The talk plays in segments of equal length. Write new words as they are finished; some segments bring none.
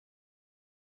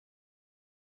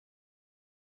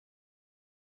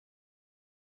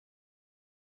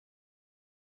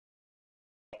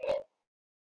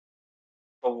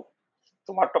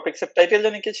তোমার টপিকসের টাইটেল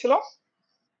জানি কি ছিল?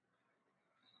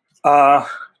 Uh,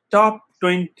 Top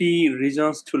 20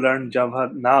 reasons to learn Java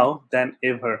now than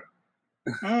ever.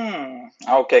 হুম,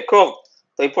 ওকে, কুল।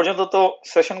 তো এই পর্যন্ত তো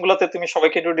সেশন গুলোতে তুমি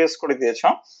সবাইকে ইন্ট্রোডিউস করে দিয়েছো।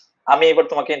 আমি এবার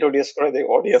তোমাকে ইন্ট্রোডিউস করে দিই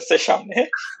অডিয়েন্সের সামনে।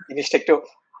 জিনিসটা একটু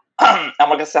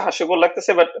আমার কাছে হাস্যকর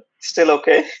লাগতেছে, বাট স্টিল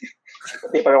ওকে।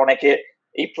 হতে পারে অনেকে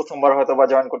এই প্রথমবার হয়তো বা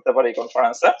জয়েন করতে পারে এই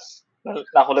কনফারেন্সে,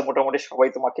 না হলে মোটামুটি সবাই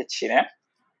তোমাকে চিনে।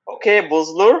 ওকে,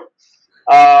 বুঝলুর।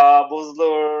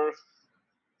 বুঝলুর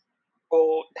ও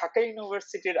ঢাকা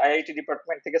ইউনিভার্সিটির আইআইটি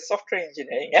ডিপার্টমেন্ট থেকে সফটওয়্যার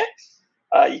ইঞ্জিনিয়ারিং এ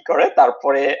করে।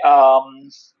 তারপরে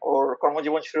ওর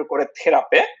কর্মজীবন শুরু করে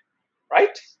থেরাপে,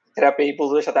 রাইট? থেরাপি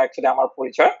বুজুরের সাথে অ্যাকচুয়ালি আমার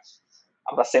পরিচয়,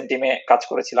 আমরা সেম টিমে কাজ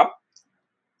করেছিলাম।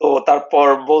 তো তারপর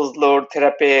বজলোর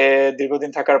থেরাপি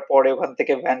দীর্ঘদিন থাকার পরে ওখান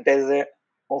থেকে ভ্যান্টেজে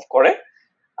মুভ করে।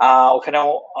 ওখানেও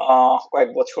কয়েক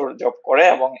বছর জব করে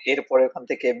এবং এরপরে ওখান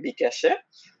থেকে বিকাশে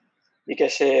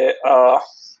বিকাশে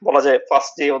বলা যায়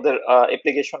ফার্স্ট যে ওদের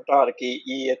অ্যাপ্লিকেশনটা আর কি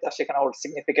ইয়েটা, সেখানে ওর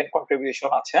সিগনিফিকেন্ট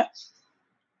কন্ট্রিবিউশন আছে।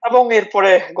 এবং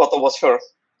এরপরে গত বছর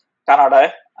কানাডায়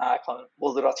এখন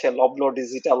বজলুর আছে লবলো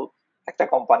ডিজিটাল একটা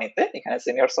কোম্পানিতে, এখানে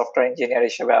সিনিয়র সফটওয়্যার ইঞ্জিনিয়ার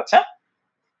হিসেবে আছে।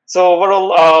 সো ওভারঅল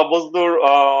বজলুর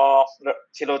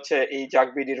ছিল হচ্ছে এই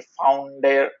জাগবিডির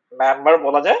ফাউন্ডার মেম্বার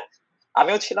বলা যায়,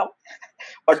 আমিও ছিলাম।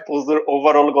 বাট বজলুর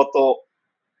ওভারঅল গত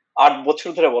 8 বছর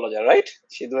ধরে বলা যায়, রাইট?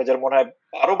 সে 2000 মনে হয়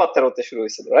 12 বা 13-তে শুরু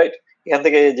হয়েছিল, রাইট? এখান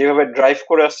থেকে যেভাবে ড্রাইভ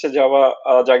করে আসছে জাভা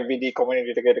জাগবিডি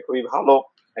কমিউনিটিটাকে, এটা খুবই ভালো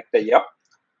একটা ইয়া।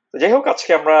 তো যাই হোক,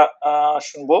 আজকে আমরা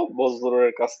শুনবো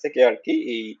বজলুরের কাছ থেকে আর কি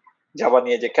এই জাভা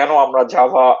নিয়ে, যে কেন আমরা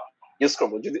জাভা ইউজ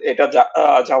করবো। যদি এটা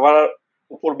জাভার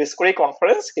উপর বেস করেই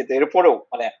কনফারেন্স, কিন্তু এরপরেও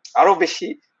মানে আরো বেশি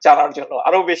জানার জন্য,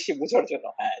 আরো বেশি বোঝার জন্য,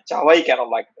 হ্যাঁ, জাভাই কেন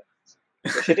লাগবে,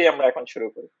 তো সেটাই আমরা এখন শুরু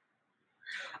করি।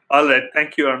 All right,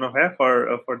 thank you, Arnav,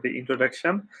 for the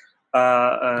introduction.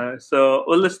 So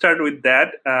we'll start with that.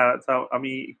 So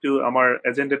আমি একটু আমার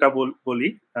এজেন্ডাটা বলি।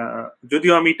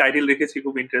 যদিও আমি টাইটেল রেখেছি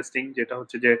খুব ইন্টারেস্টিং, যেটা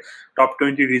হচ্ছে যে top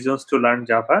 20 reasons to learn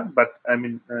Java, but I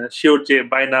mean sure যে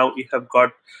by now you have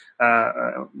got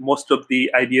most of the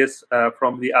ideas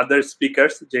from the other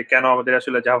speakers যে কেন আমাদের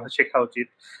আসলে জাভা শেখা উচিত।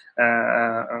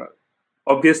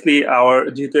 Obviously our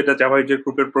যেহেতু এটা জাভা ইউজার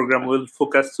গ্রুপের programme, will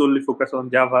solely focus on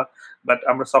Java, but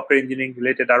আমরা সফটওয়্যার ইঞ্জিনিয়ারিং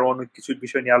রিলেটেড আরো অনেক কিছু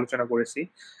বিষয় নিয়ে আলোচনা করেছি।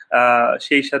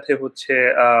 সেই সাথে হচ্ছে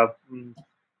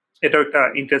এটাও একটা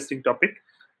interesting topic.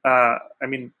 I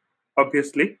mean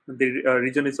obviously the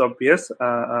reason is obvious.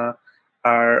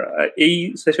 আর এই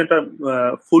সেশনটা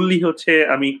ফুললি হচ্ছে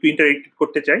আমি একটু ইন্টারেক্টিভ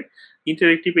করতে চাই।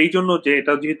 ইন্টারেক্টিভ এই জন্য যে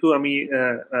এটা যেহেতু আমি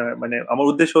মানে আমার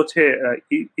উদ্দেশ্য হচ্ছে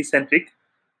eccentric,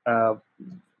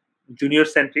 junior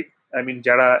centric. I mean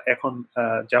যারা এখন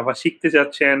জাভা শিখতে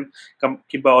যাচ্ছেন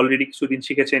কিংবা অলরেডি কিছুদিন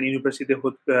শিখেছেন,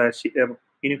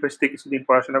 ইউনিভার্সিটি কিছুদিন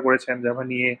পড়াশোনা করেছেন জাভা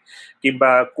নিয়ে, কিংবা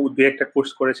দু একটা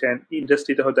কোর্স করেছেন,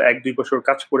 ইন্ডাস্ট্রিতে হয়তো 1-2 বছর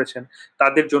কাজ করেছেন,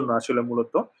 তাদের জন্য আসলে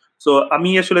মূলত। সো আমি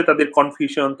আসলে তাদের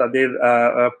কনফিউশন, তাদের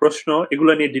প্রশ্ন,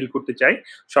 এগুলো নিয়ে ডিল করতে চাই।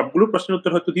 সবগুলো প্রশ্নের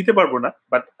উত্তর হয়তো দিতে পারবো না,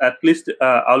 but at least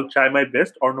I will try my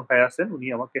best. Arnab ভাই আছেন, উনি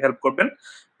আমাকে হেল্প করবেন।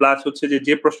 প্লাস হচ্ছে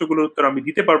যে প্রশ্নগুলোর উত্তর আমি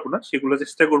দিতে পারবো না, সেগুলো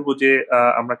চেষ্টা করবো যে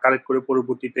আমরা কালেক্ট করে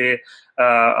পরবর্তীতে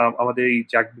আমাদের এই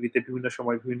চাকরিতে বিভিন্ন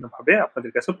সময় বিভিন্ন ভাবে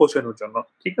আপনাদের কাছে পৌঁছানোর জন্য।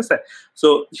 ঠিক আছে? সো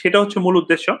সেটা হচ্ছে মূল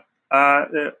উদ্দেশ্য।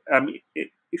 আমি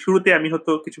শুরুতে আমি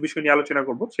হয়তো কিছু বিষয় নিয়ে আলোচনা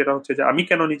করব, সেটা হচ্ছে যে আমি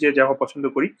কেন নিজে জাভা পছন্দ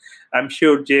করি। আই এম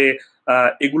শিওর যে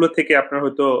এগুলো থেকে আপনারা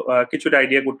হয়তো কিছুটা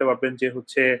আইডিয়া করতে পারবেন যে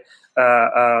হচ্ছে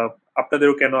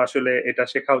আপনাদেরও কেন আসলে এটা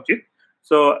শেখা উচিত।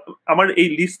 সো আমার এই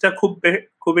লিস্টটা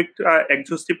খুব একটা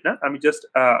এক্সহস্টিভ না, আমি জাস্ট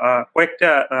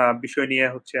কয়েকটা বিষয় নিয়ে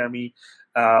হচ্ছে আমি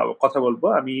কথা বলবো।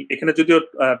 আমি এখানে যদিও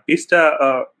 20টা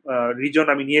রিজন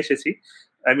আমি নিয়ে এসেছি।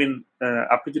 আই মিন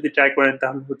আপনি যদি ট্রাই করেন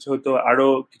তাহলে হচ্ছে হয়তো আরো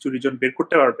কিছু রিজন বের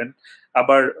করতে পারবেন।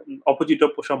 আবার অপোজিটও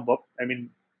সম্ভব। I mean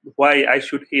why I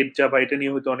should hate Java, এটা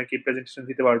নিয়ে হয়তো অনেকে প্রেজেন্টেশন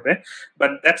দিতে পারবে,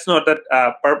 but that's not the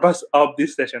purpose of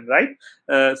this session, right?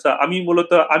 So আমি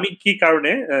মূলত আমি কি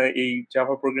কারণে এই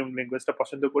জাভা প্রোগ্রামিং ল্যাঙ্গুয়েজটা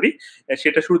পছন্দ করি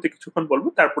সেটা শুরুতে কিছুক্ষণ বলবো,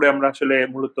 তারপরে আমরা আসলে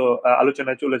মূলত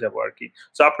আলোচনায় চলে যাব আর কি।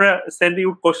 সো আপনারা send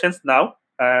your questions now.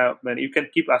 You can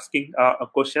keep asking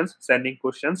questions, sending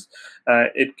questions.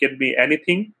 It can be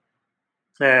anything.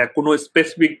 কোনো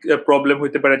স্পেসিফিক প্রবলেম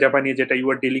হতে পারে জাভা নিয়ে যেটা ইউ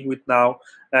আর ডিলিং উইথ নাও,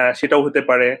 সেটাও হতে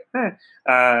পারে। হ্যাঁ,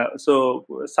 so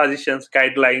suggestions,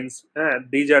 guidelines,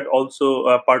 these are also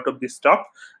part of this talk.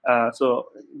 So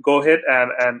go head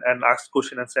and ask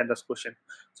question and send us question.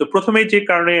 So প্রথমেই যে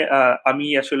কারণে আমি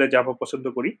আসলে জাভা পছন্দ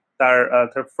করি তার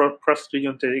ফার্স্ট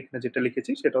রিজন এখানে যেটা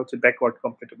লিখেছি সেটা হচ্ছে ব্যাকওয়ার্ড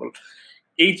কম্প্যাটেবল।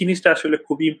 এই জিনিসটা আসলে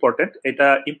খুবই ইম্পর্টেন্ট। এটা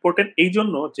ইম্পর্টেন্ট এই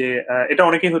জন্য যে এটা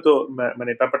অনেকেই হয়তো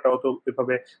মানে ব্যাপারটা অত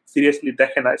এভাবে সিরিয়াসলি দেখে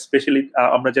দেখে না, স্পেশালি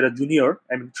আমরা যারা জুনিয়র।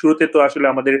 শুরুতে তো আসলে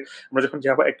আমরা যখন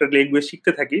জাভা একটা ল্যাঙ্গুয়েজ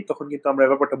শিখতে থাকি তখন কিন্তু আমরা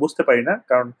ব্যাপারটা বুঝতে পারি না,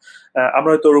 কারণ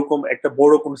আমরা হয়তো ওরকম একটা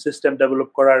বড় কোনো সিস্টেম ডেভেলপ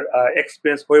করার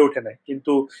এক্সপিরিয়েন্স হয়ে ওঠে না,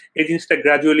 কিন্তু এই জিনিসটা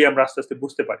গ্রাজুয়ালি আমরা আস্তে আস্তে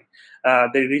বুঝতে পারি।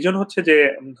 রিজন হচ্ছে যে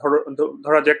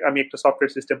ধরা যাক আমি একটা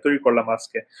সফটওয়্যার সিস্টেম তৈরি করলাম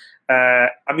আজকে,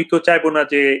 আমি তো চাইবো না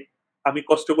যে আমি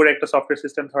কষ্ট করে একটা সফটওয়্যার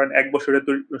সিস্টেম ধরেন 1 বছরের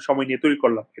সময় নিয়ে তৈরি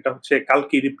করলাম, এটা হচ্ছে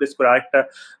কালকে রিপ্লেস করে আরেকটা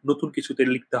নতুন কিছুতে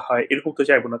লিখতে হয়, এরকম তো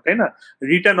চাইবো না, তাই না?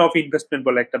 রিটার্ন অফ ইনভেস্টমেন্ট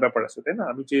বলে একটা ব্যাপার আছে, তাই না?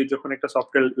 আমি যে যখন একটা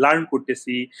সফটওয়্যার লার্ন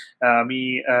করতেছি, আমি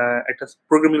একটা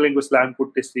প্রোগ্রামিং ল্যাঙ্গুয়েজ লার্ন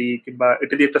করতেছি কিংবা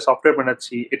এটা দিয়ে একটা সফটওয়্যার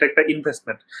বানাচ্ছি, এটা একটা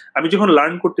ইনভেস্টমেন্ট। আমি যখন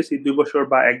লার্ন করতেছি 2 বছর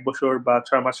বা 1 বছর বা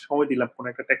 6 মাস সময় দিলাম কোনো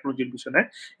একটা টেকনোলজির পিছনে,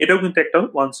 এটাও কিন্তু একটা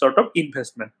ওয়ান সর্ট অফ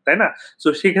ইনভেস্টমেন্ট, তাই না? তো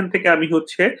সেখান থেকে আমি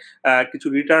হচ্ছে কিছু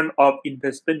রিটার্ন অফ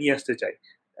ইনভেস্টমেন্ট নিয়ে আসতে চাই।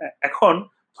 এখন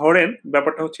ধরেন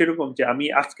ব্যাপারটা হচ্ছে এরকম যে আমি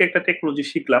আজকে একটা টেকনোলজি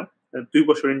শিখলাম, 2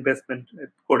 বছর ইনভেস্টমেন্ট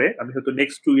করে আমি হয়তো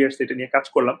নেক্সট 2 ইয়ার্স এটা নিয়ে কাজ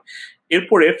করলাম,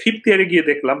 এরপরে 5th ইয়ারে গিয়ে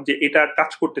দেখলাম যে এটা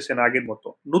কাজ করতেছে না আগের মতো,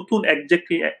 নতুন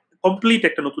একজাক্টলি কমপ্লিট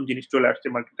একটা নতুন জিনিস চলে আসছে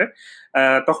মার্কেটে।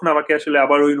 তখন আমাকে আসলে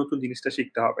আবার ওই নতুন জিনিসটা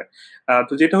শিখতে হবে।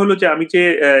 তো যেটা হলো যে আমি যে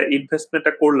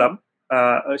ইনভেস্টমেন্টটা করলাম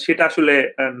সেটা আসলে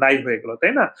নাই হয়ে গেল,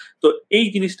 তাই না? তো এই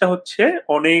জিনিসটা হচ্ছে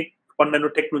অনেক অন্যান্য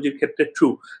টেকনোলজির ক্ষেত্রে ট্রু,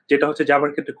 যেটা হচ্ছে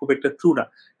জাভার ক্ষেত্রে খুব একটা ট্রু না।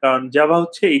 কারণ জাভা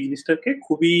হচ্ছে এই জিনিসটাকে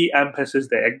খুবই এমফাসিস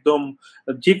দেয়, একদম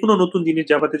যে কোনো নতুন জিনিস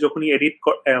জাভাতে যখনই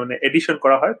মানে এডিশন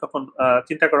করা হয় তখন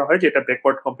চিন্তা করা হয় যে এটা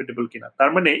ব্যাকওয়ার্ড কম্পেটেবল কিনা। তার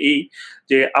মানে এই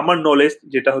যে আমার নলেজ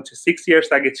যেটা হচ্ছে 6 ইয়ার্স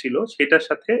আগে ছিল সেটার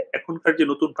সাথে এখনকার যে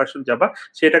নতুন ভার্সন জাভা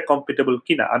সেটা কম্পেটেবল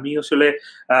কিনা। আমি আসলে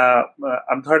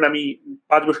ধরেন আমি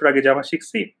 5 বছর আগে জাভা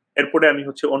শিখছি, এরপরে আমি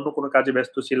হচ্ছে অন্য কোনো কাজে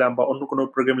ব্যস্ত ছিলাম বা অন্য কোনো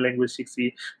প্রোগ্রামিং ল্যাঙ্গুয়েজ শিখছি,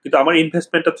 কিন্তু আমার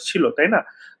ইনভেস্টমেন্টটা তো ছিল, তাই না?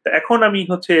 তো এখন আমি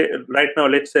হচ্ছে right now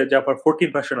let's say জাভার 14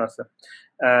 version আছে,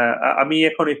 আমি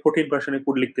এখন এই 14 ভার্সনে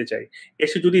কোড লিখতে চাই,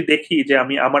 এসে যদি দেখি যে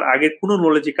আমি আমার আগের কোনো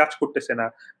নলেজে কাজ করতেছে না,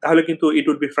 তাহলে কিন্তু it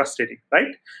would be frustrating,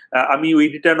 right? আমি ওই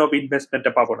রিটার্ন অফ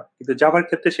ইনভেস্টমেন্টটা পাবো না, কিন্তু জাভার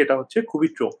ক্ষেত্রে সেটা হচ্ছে খুবই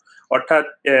ট্রু। অর্থাৎ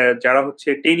যারা হচ্ছে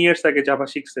 10 ইয়ার্স আগে জাভা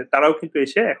শিখছে তারাও কিন্তু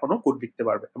এসে এখনো কোড লিখতে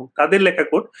পারবে এবং তাদের লেখা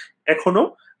কোড এখনো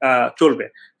চলবে।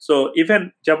 সো ইভেন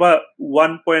জাভা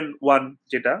 1.1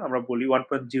 যেটা আমরা বলি,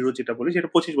 1.0 যেটা বলি, যেটা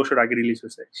 25 বছর আগে রিলিজ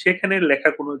হয়েছে, সেখানে লেখা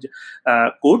কোনো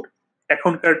কোড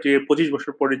এখনকার যে 25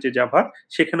 বছর পরে যে জাভা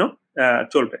সেখানেও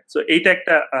চলবে। সো এইটা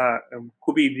একটা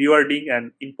খুবই রিওয়ার্ডিং অ্যান্ড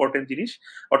ইম্পর্টেন্ট জিনিস।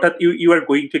 অর্থাৎ you are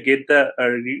going to get the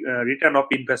return of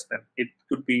investment. It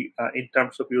could be in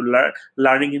terms of your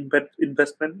learning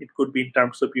investment, it could be in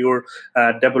terms of your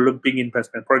developing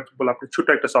investment. For example, আপনি ছোট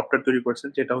একটা software তৈরি করছেন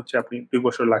যেটা হচ্ছে আপনি 2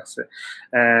 বছর লাগছে,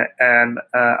 অ্যান্ড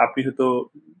আপনি হয়তো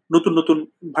নতুন নতুন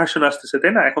ভার্সন আসতেছে,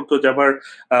 তাই না? এখন তো জাভার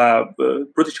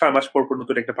প্রতি 6 মাস পর পর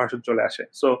নতুন একটা ভার্সন চলে আসে।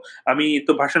 সো আমি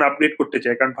তো ভার্সন আপগ্রেড করতে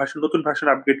চাই, কারণ নতুন ভার্সন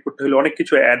আপগ্রেড করতে হলে অনেক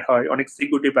কিছু অ্যাড হয়, অনেক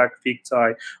সিকিউরিটি বাগ ফিক্স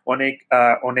হয়, অনেক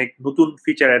অনেক নতুন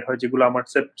ফিচার অ্যাড হয় যেগুলো আমার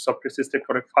সফটওয়্যার সিস্টেম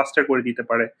অনেক ফাস্টার করে দিতে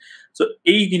পারে। সো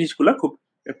এই জিনিসগুলো খুব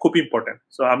খুব ইম্পর্টেন্ট।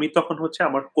 সো আমি তখন হচ্ছে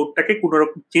আমার কোডটাকে কোনো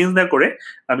রকম চেঞ্জ না করে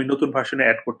আমি নতুন ভার্সনে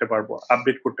অ্যাড করতে পারবো,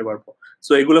 আপডেট করতে পারবো।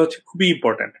 সো এগুলো হচ্ছে খুবই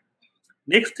ইম্পর্টেন্ট।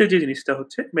 নেক্সট যে জিনিসটা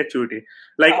হচ্ছে ম্যাচুরিটি।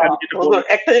 লাইক আমি যেটা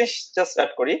একটা জিনিস জাস্ট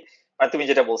অ্যাড করি, মানে তুমি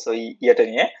যেটা বলছো এই ইয়েটা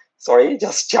নিয়ে, সরি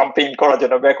জাস্ট জাম্পিং করার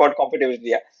জন্য, ব্যাকওয়ার্ড কম্পিটিবিলিটি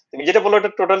দিয়া তুমি যেটা বললো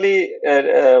এটা টোটালি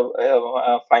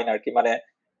ফাইন আর কি, মানে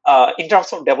in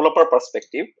terms of developer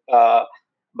perspective,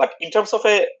 but in terms of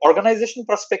A organisation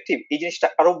perspective এই জিনিসটা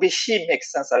আরো বেশি মেক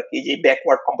সেন্স আর কি, যে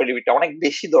ব্যাকওয়ার্ড কম্পিটিবিলিটি অনেক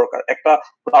বেশি দরকার। একটা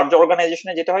লার্জ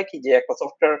অর্গানাইজেশনে যেটা হয় কি, যে একটা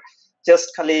সফটওয়্যার জাস্ট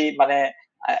খালি মানে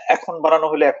এখন বানানো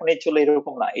হলে এখনই চলে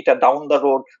এরকম না, এটা down the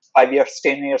road 5 years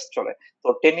 10 years চলে। তো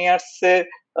 10 ইয়ার্স এ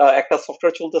একটা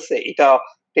সফটওয়্যার চলতেছে, এটা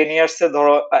 10 ইয়ার্স এ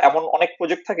ধরো এমন অনেক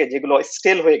প্রজেক্ট থাকে যেগুলো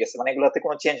স্টেল হয়ে গেছে, মানে এগুলোতে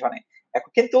কোনো চেঞ্জ হয় নাই। এখন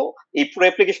কিন্তু এই পুরো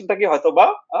অ্যাপ্লিকেশনটাকে হয়তো বা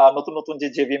নতুন নতুন যে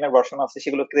জেভিএম এর ভার্সন আছে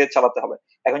সেগুলো চালাতে হবে।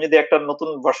 এখন যদি একটা নতুন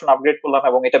ভার্সন আপগ্রেড করলাম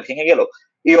এবং এটা ভেঙে গেল,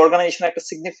 এই অর্গানাইজেশনে একটা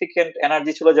সিগনিফিকেন্ট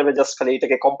এনার্জি চলে যাবে জাস্ট খালি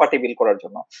এটাকে কম্পাটিবল করার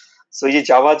জন্য। সো এই যে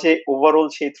জাভা যে ওভারঅল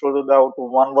সেই থ্রু আউট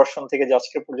ওয়ান ভার্সন থেকে যে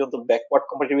আজকে পর্যন্ত ব্যাকওয়ার্ড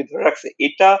কম্পাটিবিলিটি ধরে রাখছে,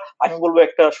 এটা আমি বলবো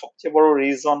একটা সবচেয়ে বড়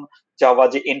রিজন জাভা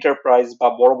যে এন্টারপ্রাইজ বা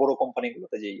বড় বড়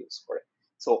কোম্পানিগুলোতে যে ইউজ করে।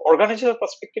 সো অর্গানাইজেশনাল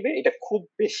পার্সপেক্টিভে এটা খুব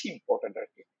বেশি ইম্পর্টেন্ট আর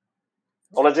কি।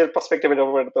 নলেজের পার্সপেক্টিভে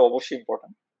এটা তো অবশ্যই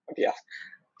important, but yeah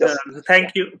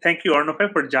thank you Arnav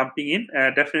for jumping in.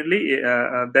 Definitely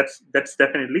that's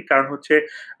definitely কারণ হচ্ছে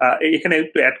এখানে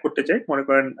একটু অ্যাড করতে চাই। মনে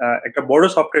করেন একটা বড়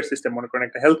সফটওয়্যার সিস্টেম, মনে করেন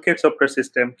একটা হেলথ কেয়ার সফটওয়্যার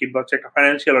সিস্টেম কিংবা হচ্ছে একটা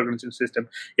ফাইন্যান্সিয়াল অর্গানাইজেশন সিস্টেম,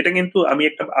 এটা কিন্তু আমি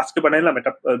একটা আজকে বানাইলাম,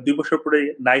 এটা 2 বছর পরে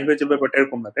নাই হয়ে যাবে, বাট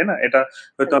এরকম না, তাই না? এটা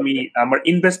হয়তো আমার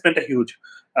ইনভেস্টমেন্টটা হিউজ।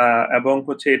 এবং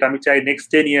হচ্ছে এটা আমি চাই নেক্সট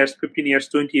 10 ইয়ার্স 15 ইয়ার্স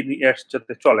 20 ইয়ার্স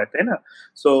যাতে চলে, তাই না?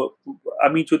 সো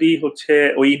আমি যদি হচ্ছে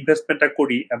ওই ইনভেস্টমেন্টটা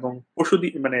করি এবং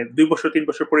পরশুদিন মানে 2 বছর 3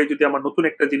 বছর পরে যদি আমার নতুন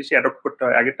একটা জিনিস অ্যাডপ্ট করতে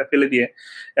হয় আগেরটা ফেলে দিয়ে,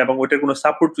 এবং ওইটার কোনো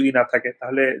সাপোর্ট যদি না থাকে,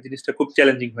 তাহলে জিনিসটা খুব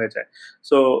চ্যালেঞ্জিং হয়ে যায়।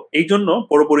 সো এই জন্য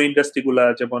বড় বড় ইন্ডাস্ট্রি গুলা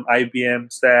যেমন আইবিএম,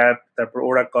 স্যাপ, তারপর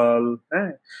ওরাকল,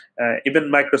 হ্যাঁ, ইভেন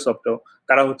মাইক্রোসফটও,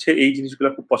 তারা হচ্ছে এই জিনিসগুলো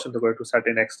খুব পছন্দ করে টু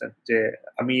সার্টেন এক্সটেন্ট, যে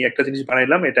আমি একটা জিনিস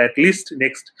বানাইলাম, এটা অ্যাটলিস্ট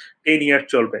নেক্সট 10 ইয়ার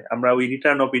চলবে, আমরা ওই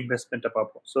রিটার্ন অফ ইনভেস্টমেন্টটা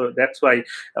পাবো। So that's why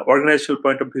organisational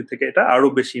point of view থেকে এটা আরো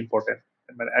বেশি ইম্পর্টেন্ট।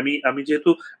 মানে আমি যেহেতু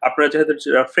আপনারা যেহেতু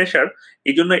ফ্রেশার,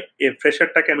 এই জন্য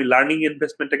ফ্রেশারটাকে আমি লার্নিং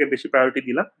ইনভেস্টমেন্টটাকে বেশি প্রায়োরিটি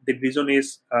দিলাম। The reason is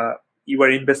you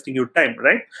are investing your time,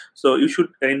 right? So you should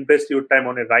invest your time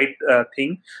on a right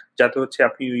thing, যাতে হচ্ছে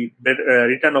আপনি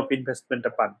রিটার্ন অফ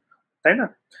ইনভেস্টমেন্টটা পান, তাই না?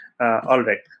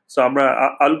 অলরাইট, সো আমরা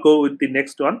I'll go with the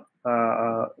next one,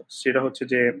 সেটা হচ্ছে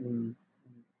যে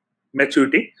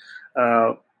maturity.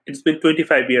 It's been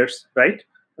 25 years, right?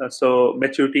 So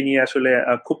maturity নিয়ে আসলে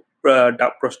খুব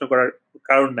প্রশ্ন করার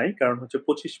কারণ নাই, কারণ হচ্ছে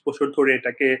 25 বছর ধরে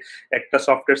এটাকে একটা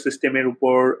সফটওয়্যার সিস্টেমের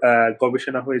উপর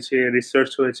গবেষণা হয়েছে,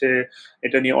 রিসার্চ হয়েছে,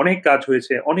 এটা নিয়ে অনেক কাজ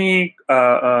হয়েছে, অনেক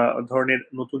ধরনের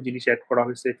নতুন জিনিস অ্যাড করা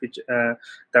হয়েছে,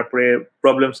 তারপরে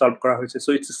প্রবলেম সলভ করা হয়েছে। সো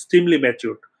ইটস এক্সট্রিমলি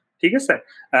ম্যাচিউরড, ঠিক আছে?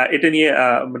 এটা নিয়ে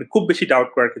মানে খুব বেশি ডাউট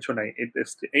করার কিছু নাই।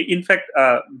 ইনফ্যাক্ট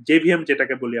জেভিএম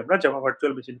যেটাকে বলি আমরা, জাভা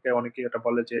ভার্চুয়াল মেশিনকে অনেকে এটা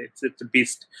বলে যে ইটস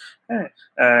বিস্ট, হ্যাঁ,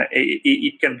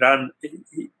 ইট ক্যান রান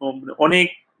অনেক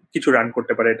কিছু রান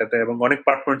করতে পারে এটাতে, এবং অনেক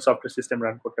পারফরমেন্স সফটওয়্যার সিস্টেম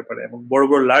রান করতে পারে, এবং বড়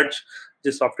বড় লার্জ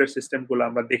যে সফটওয়্যার সিস্টেম গুলো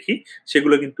আমরা দেখি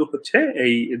সেগুলো কিন্তু হচ্ছে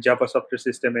এই জাভা সফটওয়্যার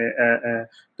সিস্টেমে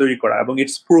তৈরি করা, এবং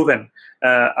ইটস প্রুভেন।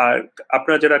 আর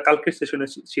আপনারা যারা কালকের সেশনে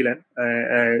ছিলেন,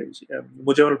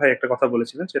 মুজামুল ভাই একটা কথা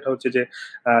বলেছিলেন, সেটা হচ্ছে যে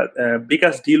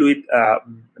বিকাশ deal with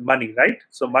money, right?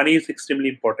 So money is extremely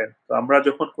important. তো আমরা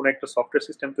যখন কোনো একটা সফটওয়্যার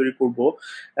সিস্টেম তৈরি করব,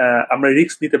 আমরা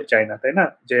রিস্ক নিতে চাই না, তাই না?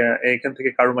 যে এখান থেকে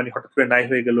কারো মানি হঠাৎ করে নাই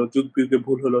হয়ে গেল, যুগ বিয়োগে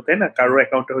ভুল হলো, তাই না? কারো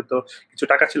অ্যাকাউন্টে হয়তো কিছু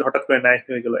টাকা ছিল, হঠাৎ করে নাই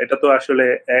হয়ে গেল, এটা তো আসলে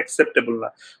অ্যাকসেপ্টেবল না।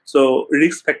 সো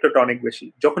রিস্ক ফ্যাক্টরটা অনেক বেশি।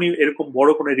 যখনই এরকম বড়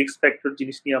কোনো রিস্ক ফ্যাক্টর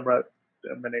জিনিস নিয়ে আমরা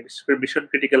মানে mission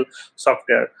critical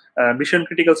software, mission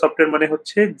critical software মানে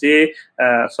হচ্ছে যে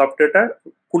সফটওয়্যারটা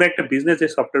কোনো একটা বিজনেস যে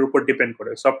সফটওয়্যার উপর ডিপেন্ড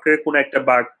করে, সফটওয়্যার কোনো একটা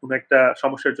বাগ, কোনো একটা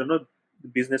সমস্যার জন্য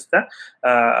বিজনেসটা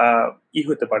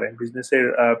হতে পারে, বিজনেসের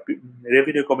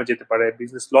রেভিনিউ কমে যেতে পারে,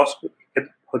 বিজনেস লস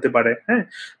হতে পারে, হ্যাঁ।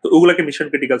 তো ওগুলাকে মিশন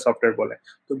ক্রিটিক্যাল সফটওয়্যার বলে।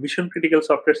 তো মিশন ক্রিটিক্যাল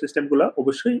সফটওয়্যার সিস্টেম গুলা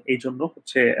অবশ্যই এই জন্য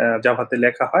হচ্ছে জাভাতে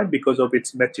লেখা হয়, because of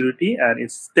its maturity and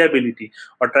it's stability.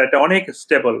 অর্থাৎ এটা অনেক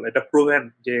স্টেবল, এটা প্রুভেন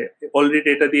যে অলরেডি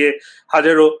এটা দিয়ে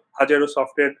হাজারো হাজারো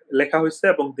সফটওয়্যার লেখা হয়েছে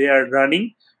এবং দে আর রানিং,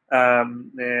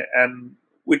 অ্যান্ড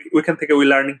ওইখান থেকে ওই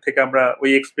লার্নিং থেকে আমরা ওই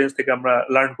এক্সপিরিয়েন্স থেকে আমরা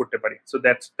লার্ন করতে পারি। So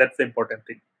that's the important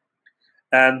thing.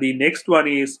 And the next one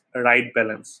is right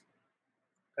balance.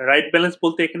 Right balance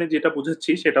বলতে এখানে যেটা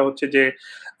বুঝাচ্ছি সেটা হচ্ছে যে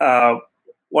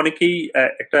অনেকেই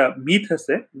একটা মিথ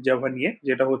আছে জাভা নিয়ে,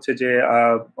 যেটা হচ্ছে যে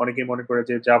অনেকেই মনে করে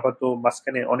যে জাভা তো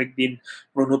মাঝখানে অনেকদিন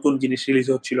কোনো নতুন জিনিস রিলিজ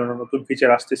হচ্ছিল না, নতুন ফিচার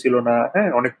আসতেছিল না, হ্যাঁ,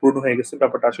 অনেক পুরনো হয়ে গেছে।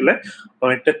 ব্যাপারটা আসলে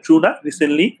অনেকটা ট্রু না।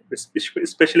 রিসেন্টলি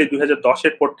স্পেশালি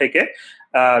 2010-এর পর থেকে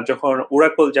যখন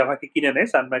ওরাকল জাভাকে কিনে নেয়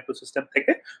সান মাইক্রো সিস্টেম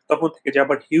থেকে, তখন থেকে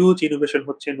জাভার হিউজ ইনোভেশন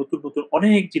হচ্ছে, নতুন নতুন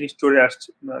অনেক জিনিস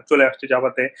চলে আসছে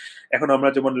জাভাতে। এখন আমরা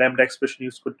যেমন ল্যাম্বডা এক্সপ্রেশন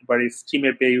ইউজ করতে পারি, স্ট্রিম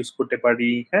এপিআই ইউজ করতে পারি,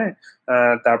 হ্যাঁ,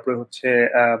 তারপরে হচ্ছে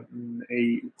এই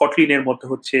কটলিনের মধ্যে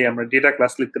হচ্ছে আমরা ডেটা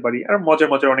ক্লাস লিখতে পারি, আর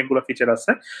মজার মজার অনেকগুলো ফিচার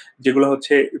আছে যেগুলো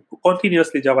হচ্ছে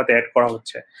কন্টিনিউয়াসলি জাভাতে অ্যাড করা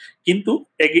হচ্ছে। কিন্তু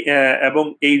এবং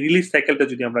এই রিলিজ সাইকেলটা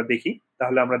যদি আমরা দেখি,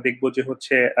 তাহলে আমরা দেখবো যে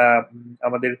হচ্ছে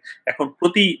আমাদের এখন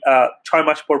প্রতি 6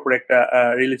 মাস পর পর একটা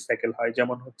রিলিজ সাইকেল হয়।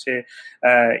 যেমন হচ্ছে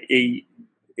এই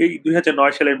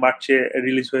 2009 সালের মার্চে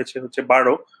রিলিজ হয়েছে হচ্ছে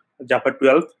 12 জাভা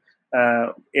 12,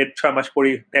 এর 6 মাস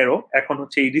পরে 13, এখন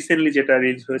হচ্ছে এই রিসেন্টলি যেটা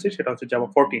রিলিজ হয়েছে সেটা হচ্ছে জাভা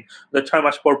 14। 6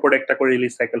 মাস পর পর একটা করে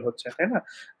রিলিজ সাইকেল হচ্ছে, তাই না?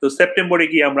 তো সেপ্টেম্বরে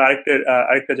গিয়ে আমরা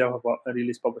আরেকটা জাভা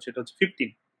রিলিজ পাবো, সেটা হচ্ছে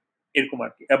 15, এরকম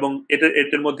আর কি। এবং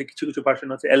এটার মধ্যে কিছু কিছু ভার্সন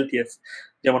হচ্ছে এলটিএস,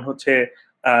 যেমন হচ্ছে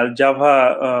জাভা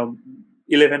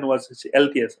 11 ওয়াজ হচ্ছে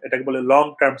এলটিএস, এটাকে বলে লং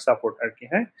টার্ম সাপোর্ট আর কি,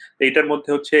 হ্যাঁ। তো এটার মধ্যে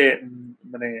হচ্ছে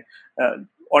মানে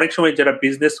অনেক সময় যারা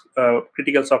বিজনেস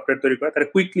ক্রিটিক্যাল সফটওয়্যার তৈরি করে তারা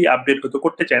কুইকলি আপডেট হতে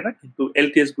করতে চায় না, কিন্তু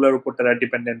এলটিএস গুলোর উপর তারা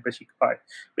ডিপেন্ডেন্ট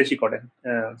বেশি করেন,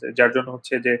 যার জন্য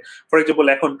হচ্ছে যে ফর এক্সাম্পল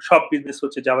এখন সব বিজনেস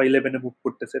হচ্ছে জাভা 11 এ মুভ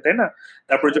করতেছে, তাই না?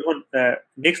 তারপরে যখন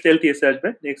নেক্সট এলটিএস আসবে,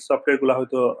 নেক্সট সফটওয়্যার গুলো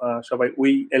হয়তো সবাই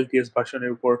ওই এলটিএস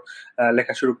ভার্সনের উপর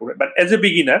লেখা শুরু করবে। বাট এজ এ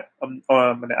বিগিনার,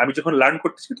 মানে আমি যখন লার্ন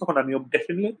করতেছি তখন আমিও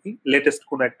ডেফিনেটলি লেটেস্ট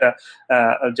কোনো একটা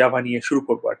জাভা নিয়ে শুরু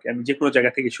করবো আর কি, আমি যে কোনো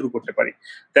জায়গা থেকে শুরু করতে পারি।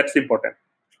 That's important.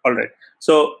 অলরাইট,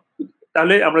 সো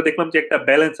তাহলে আমরা দেখলাম যে একটা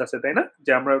ব্যালেন্স আছে, তাই না?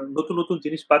 যে আমরা নতুন নতুন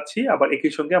জিনিস পাচ্ছি, আবার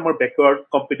একই সঙ্গে আমার ব্যাকওয়ার্ড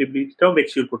কম্পিটিবিলিটিটাও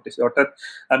মেকশিওর করতেছি। অর্থাৎ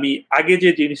আমি আগে যে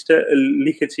জিনিসটা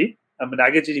লিখেছি, মানে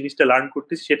আগে যে জিনিসটা লার্ন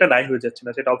করতেছি সেটা নাই হয়ে যাচ্ছে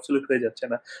না, সেটা অবসলিউট হয়ে যাচ্ছে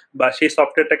না, বা সেই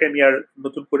সফটওয়্যারটাকে আমি আর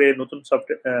নতুন করে নতুন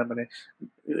সফটওয়্যার মানে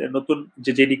নতুন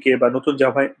যে জেডিকে বা নতুন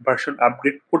জাভা ভার্সন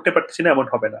আপগ্রেড করতে পারতেছি না এমন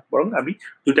হবে না, বরং আমি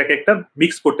দুটাকে একটা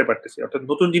মিক্স করতে পারতেছি। অর্থাৎ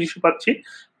নতুন জিনিসও পাচ্ছি,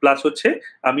 প্লাস হচ্ছে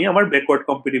আমি আমার ব্যাকওয়ার্ড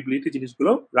কম্পিটিবিলিটি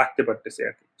জিনিসগুলো রাখতে পারতেছি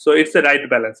আর কি। So it's a right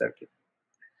balance আর কি।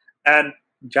 অ্যান্ড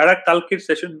যারা কালকের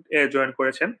সেশন জয়েন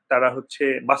করেছেন তারা হচ্ছে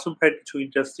মাসুম ভাইয়ের কিছু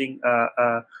ইন্টারেস্টিং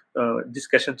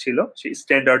ডিসকাশন ছিল সেই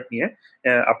স্ট্যান্ডার্ড নিয়ে।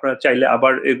 আপনারা চাইলে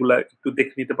আবার এগুলা একটু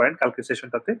দেখে নিতে পারেন কালকের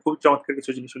সেশনটাতে। খুব চমৎকার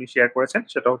কিছু জিনিস উনি শেয়ার করেছেন।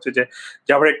 সেটা হচ্ছে যে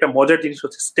জাভার একটা মজার জিনিস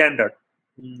হচ্ছে স্ট্যান্ডার্ড।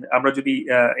 আমরা যদি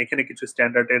এখানে কিছু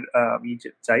স্ট্যান্ডার্ডের আমি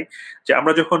চাই যে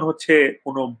আমরা যখন হচ্ছে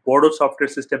কোনো বড়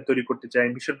সফটওয়্যার সিস্টেম তৈরি করতে চাই,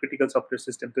 মিশন ক্রিটিক্যাল সফটওয়্যার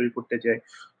সিস্টেম তৈরি করতে চাই,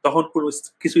 তখন কোনো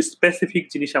কিছু স্পেসিফিক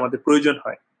জিনিস আমাদের প্রয়োজন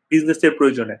হয় বিজনেসের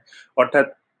প্রয়োজনে। অর্থাৎ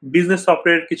বিজনেস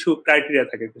সফটওয়্যার কিছু ক্রাইটেরিয়া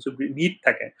থাকে, কিছু নিড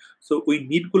থাকে। সো ওই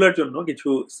নিড গুলোর জন্য কিছু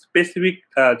স্পেসিফিক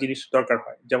জিনিস দরকার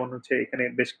হয়। যেমন হচ্ছে এখানে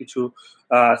বেশ কিছু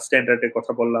স্ট্যান্ডার্ডের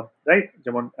কথা বললাম, রাইট?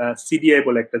 যেমন সিডিআই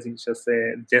বলে একটা জিনিস আছে,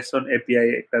 জেসন এপিআই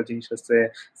একটা জিনিস আছে,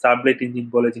 সাবলেট ইঞ্জিন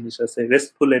বলে জিনিস আছে,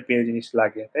 রেস্টফুল এপিআই জিনিস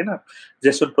লাগে, তাই না?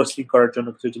 জেসন প্রসেসিং করার জন্য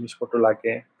কিছু জিনিসপত্র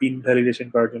লাগে, পিন ভ্যালিডেশন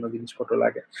করার জন্য জিনিসপত্র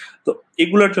লাগে। তো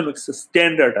এগুলোর জন্য কিছু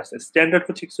স্ট্যান্ডার্ড আছে। স্ট্যান্ডার্ড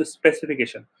হচ্ছে কিছু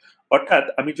স্পেসিফিকেশন। অর্থাৎ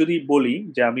আমি যদি বলি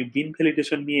যে আমি বিন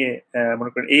ভ্যালিডেশন নিয়ে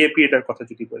মনে করেন এএপি এটার কথা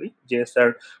যদি বলি যে স্যার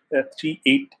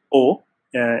 380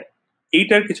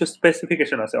 এইটার কিছু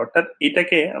স্পেসিফিকেশন আছে। অর্থাৎ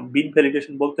এটাকে বিন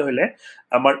ভ্যালিডেশন বলতে হলে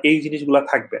আমার এই জিনিসগুলা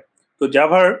থাকবে। তো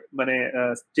জাভার মানে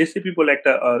জেসিপি বলে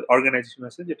একটা অর্গানাইজেশন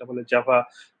আছে যেটা বলে জাভা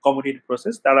কমিউনিটি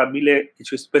প্রসেস, তারা মিলে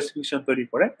কিছু স্পেসিফিকেশন তৈরি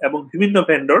করে এবং বিভিন্ন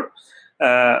ভেন্ডর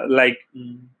লাইক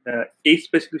এই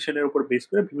স্পেসিফিকেশনের উপর বেস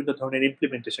করে বিভিন্ন ধরনের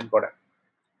ইমপ্লিমেন্টেশন করে।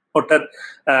 অর্থাৎ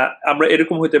আমরা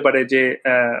এরকম হতে পারে যে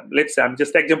লেটস আমি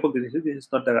জাস্ট এক্সাম্পল দিতেছি, this is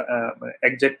not the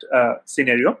exact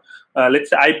scenario.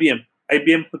 Let's IBM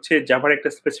IBM হচ্ছে জাভার একটা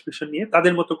স্পেসিফিকেশন নিয়ে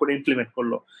তাদের মতো করে ইমপ্লিমেন্ট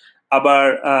করলো। আবার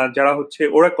যারা হচ্ছে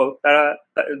ওরাকল, তারা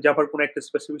জাভার কোনো একটা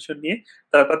স্পেসিফিকেশন নিয়ে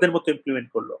তারা তাদের মতো ইমপ্লিমেন্ট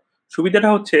করলো। সুবিধাটা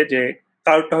হচ্ছে যে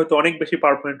কারোরটা হয়তো অনেক বেশি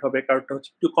পারফরমেন্ট হবে, কারোরটা হচ্ছে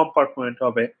একটু কম পারফরমেন্ট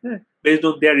হবে, হ্যাঁ, based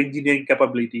on their engineering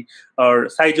capability R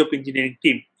size of engineering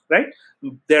team, right,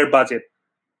 there budget.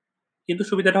 কিন্তু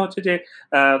সুবিধাটা হচ্ছে যে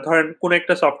ধরেন কোন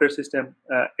একটা সফটওয়্যার সিস্টেম,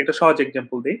 একটা সহজ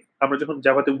এক্সাম্পল দিই, আমরা যখন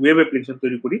জাভাতে ওয়েব অ্যাপ্লিকেশন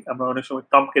তৈরি করি আমরা অনেক সময়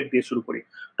টমকেট দিয়ে শুরু করি।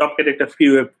 টমকেট একটা free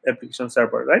web application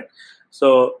server, right? So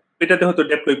এটাতে হয়তো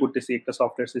ডেপ্লয় করতেছি একটা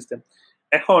সফটওয়্যার সিস্টেম।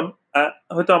 এখন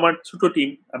হয়তো আমার ছোট টিম,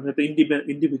 আমি হয়তো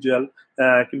ইন্ডিভিজুয়াল,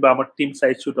 কিংবা আমার টিম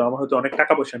সাইজ ছোট, আমার হয়তো অনেক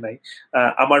টাকা পয়সা নাই,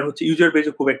 আমার হচ্ছে ইউজার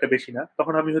বেজও খুব একটা বেশি না,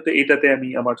 তখন আমি হয়তো এইটাতে আমি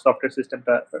আমার সফটওয়্যার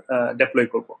সিস্টেমটা ডেপ্লয়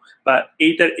করব বা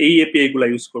এইটার এই এপিআই গুলা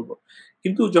ইউজ করব।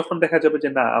 কিন্তু যখন দেখা যাবে যে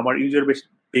না, আমার ইউজার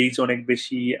বেস অনেক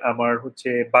বেশি, আমার হচ্ছে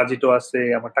বাজেটও আছে,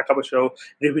 আমার টাকা পয়সাও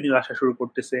রেভিনিউ আসা শুরু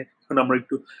করতেছে, এখন আমরা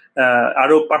একটু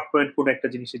আরো পারফরমেন্ট কোনো একটা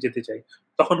জিনিসে যেতে চাই,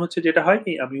 তখন হচ্ছে যেটা হয়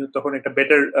কি আমি তখন একটা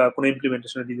বেটার কোনো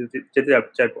ইমপ্লিমেন্টেশনে যেতে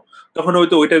চাইবো। তখন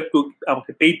হয়তো ওইটা একটু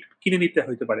আমাকে পেইড কিনে নিতে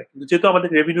হইতে পারে, কিন্তু যেহেতু আমাদের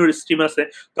রেভিনিউর স্ট্রিম আছে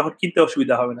তখন কিনতে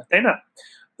অসুবিধা হবে না, তাই না?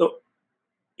 তো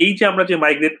এই যে আমরা যে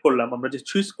মাইগ্রেট করলাম, আমরা যে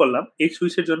সুইচ করলাম, এই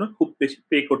সুইচের জন্য খুব বেশি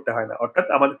পে করতে হয় না। অর্থাৎ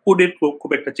আমাদের কোডের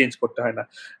খুব একটা চেঞ্জ করতে হয় না,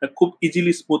 খুব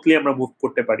ইজিলি স্মুথলি আমরা মুভ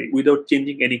করতে পারি উইদাউট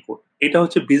চেঞ্জিং এনি কোড। এটা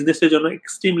হচ্ছে বিজনেসের জন্য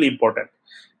এক্সট্রিমলি ইম্পর্টেন্ট।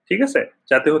 ঠিক আছে?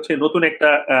 যাতে হচ্ছে নতুন একটা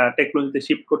টেকনোলজিতে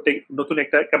শিফট করতে, নতুন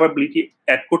একটা ক্যাপাবিলিটি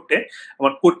অ্যাড করতে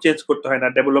আমার কোড চেঞ্জ করতে হয় না,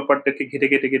 ডেভেলপারদেরকে ঘেটে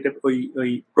ঘেটে ঘেটে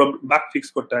ওই বাগ ফিক্স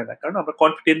করতে হয় না, কারণ আমরা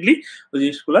কনফিডেন্টলি ওই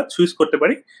জিনিসগুলো সুইচ করতে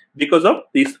পারি বিকজ অফ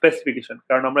দি স্পেসিফিকেশন।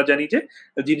 কারণ আমরা জানি যে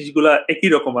জিনিসগুলা একই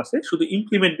রকম আছে, শুধু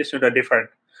ইমপ্লিমেন্টেশনটা different.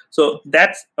 So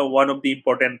that's one of the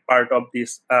important part of this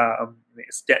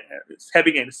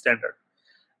having N standard.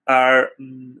 আর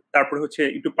তারপরে হচ্ছে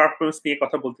একটু পারফরমেন্স নিয়ে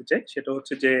কথা বলতে চাই। সেটা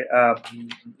হচ্ছে যে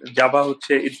জাভা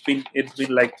হচ্ছে ইটস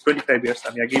বিন লাইক 25 ইয়ার্স,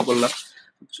 আমি আগেই বললাম।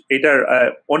 এটার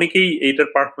অনেকেই এটার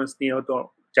পারফরমেন্স নিয়ে হয়তো,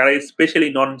 যারা স্পেশালি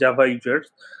নন জাভা ইউজার্স,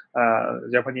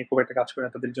 জাভা নিয়ে খুব একটা কাজ করে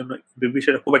না, তাদের জন্য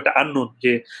বিষয়টা খুব একটা আননোন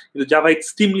যে কিন্তু জাভা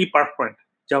এক্সট্রিমলি পারফরমেন্ট।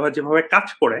 জাভা যেভাবে কাজ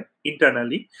করে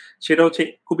ইন্টারনালি, সেটা হচ্ছে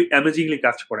খুবই অ্যামেজিংলি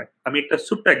কাজ করে। আমি একটা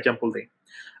ছোট্ট এক্সাম্পল দিই।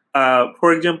 ফর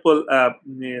এক্সাম্পল,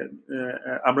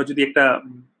 আমরা যদি একটা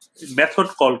মেথড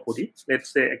কল করি, লেটস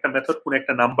সে একটা মেথড কোন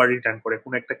একটা নাম্বার রিটার্ন করে,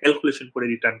 কোন একটা ক্যালকুলেশন করে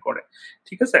রিটার্ন করে,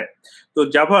 ঠিক আছে? তো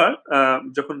জাভা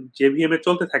যখন জেভিএম এ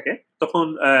চলতে থাকে তখন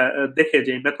দেখে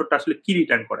যে এই মেথডটা আসলে কি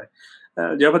রিটার্ন করে।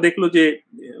 জাভা দেখলো যে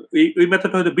ওই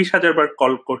মেথড হয়তো 20,000 বার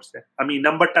কল করছে। আমি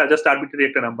নাম্বারটা জাস্ট আরবিট্রারি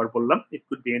একটা নাম্বার বললাম, it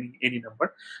could be any number.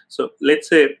 So let's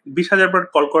say 20,000 bar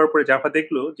call করার পরে জাভা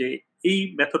দেখলো যে এই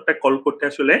মেথডটা কল করতে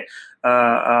আসলে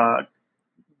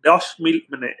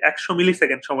মানে 100 মিলি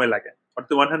সেকেন্ড সময় লাগে,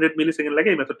 অর্থাৎ 100 মিলি সেকেন্ড লাগে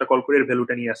এই মেথডটা কল করে এর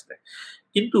ভ্যালুটা নিয়ে আসতে।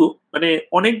 কিন্তু মানে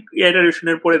অনেক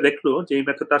ইটারেশনের পরে দেখলো যে এই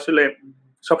মেথডটা আসলে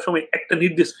সবসময় একটা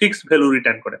নির্দিষ্ট ফিক্সড ভ্যালু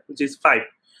রিটার্ন করে, which is 5।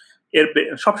 এর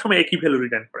সবসময় একই ভ্যালু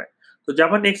রিটার্ন করে। তো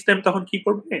জাভা নেক্সট টাইম তখন কি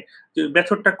করবে, যে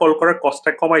মেথডটা কল করার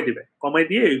কস্টটা কমাই দিবে, কমাই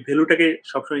দিয়ে এই ভ্যালুটাকে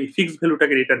সবসময় ফিক্সড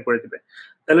ভ্যালুটাকে রিটার্ন করে দিবে।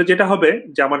 তাহলে যেটা হবে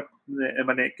যে আমার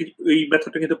মানে এই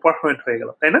মেথডটা কিন্তু পারফরমেন্ট হয়ে গেল,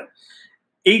 তাই না?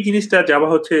 এই জিনিসটা জাভা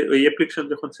হচ্ছে ওই অ্যাপ্লিকেশন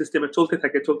যখন সিস্টেমে চলতে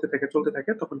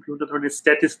থাকে তখন বিভিন্ন ধরনের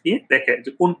স্ট্যাটাস নিয়ে দেখে যে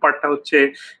কোন পার্টটা হচ্ছে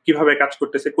কিভাবে কাজ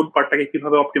করতেছে, কোন পার্টটাকে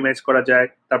কিভাবে অপটিমাইজ করা যায়,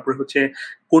 তারপর হচ্ছে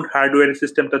কোন হার্ডওয়্যার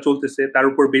সিস্টেমটা চলতেছে তার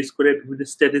উপর বেস করে, বিভিন্ন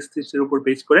স্ট্যাটিস্টিক্সের উপর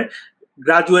বেস করে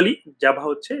গ্রাজুয়ালি জাভা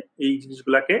হচ্ছে এই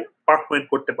জিনিসগুলাকে পারফরমেন্ট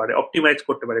করতে পারে, অপটিমাইজ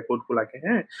করতে পারে কোডগুলাকে,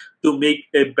 হ্যাঁ, to make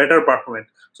a better performance.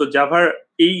 So জাভার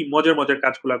এই মজার মজার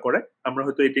কাজগুলা করে। আমরা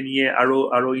হয়তো এটা নিয়ে আরো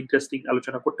আরো ইন্টারেস্টিং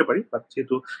আলোচনা করতে পারি, বাট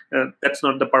যেহেতু that's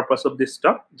not the purpose of this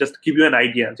talk, just give you an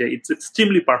idea যে ইটস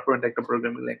এক্সট্রিমলি পারফরমেন্ট একটা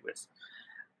প্রোগ্রামিং ল্যাঙ্গুয়েজ।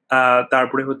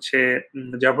 তারপরে হচ্ছে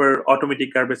জাভার অটোমেটিক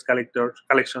গার্বেজ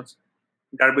কালেকশন,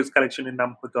 গার্বেজ কালেকশনের নাম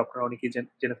হয়তো আপনারা অনেকেই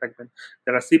জেনে থাকবেন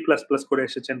যারা সি প্লাস প্লাস করে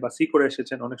এসেছেন বা সি করে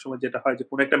এসেছেন। অনেক সময় যেটা হয় যে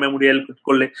কোনো একটা মেমোরি এলোকেট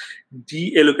করলে ডি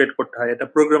এলোকেট করতে হয়, এটা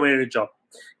প্রোগ্রামের জব।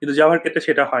 কিন্তু জাভার ক্ষেত্রে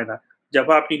সেটা হয় না।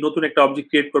 জাভা আপনি নতুন একটা অবজেক্ট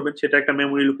ক্রিয়েট করবেন, সেটা একটা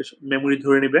মেমোরি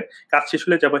ধরে নেবে, কাজ শেষ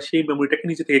হলে জাভা সেই মেমোরিটাকে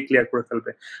নিজে থেকে ক্লিয়ার করে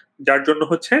ফেলবে, যার জন্য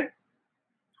হচ্ছে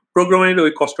প্রোগ্রামের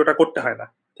ওই কষ্টটা করতে হয় না।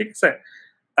 ঠিক আছে।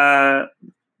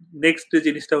 নেক্সট যে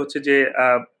জিনিসটা হচ্ছে যে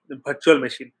ভার্চুয়াল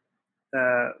মেশিন।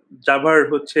 জাভার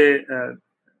হচ্ছে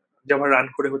জাভা রান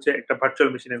করে হচ্ছে একটা ভার্চুয়াল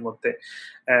মেশিনের মধ্যে।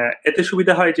 এতে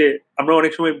সুবিধা হয় যে আমরা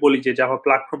অনেক সময় বলি যে জাভা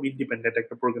প্ল্যাটফর্ম ইন্ডিপেন্ডেন্ট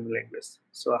একটা programming language.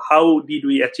 So how did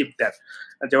we achieve that?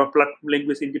 Java platform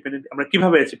language independent আমরা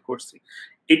কিভাবে অ্যাচিভ করছি?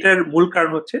 এটার মূল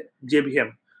কারণ হচ্ছে জেভিএম।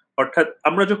 অর্থাৎ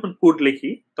আমরা যখন কোড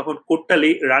লিখি তখন কোডটা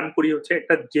রান করি হচ্ছে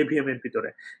একটা জেভিএম এর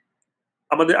ভিতরে।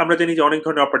 আমরা জানি যে অনেক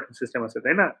ধরনের অপারেটিং সিস্টেম আছে,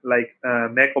 তাই না? লাইক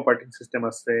ম্যাক অপারেটিং সিস্টেম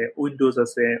আছে, উইন্ডোজ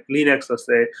আছে, লিনাক্স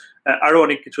আছে, আরো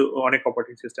অনেক কিছু, অনেক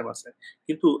অপারেটিং সিস্টেম আছে।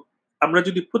 কিন্তু আমরা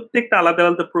যদি প্রত্যেকটা আলাদা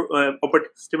আলাদা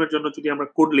অপারেটিং সিস্টেমের জন্য যদি আমরা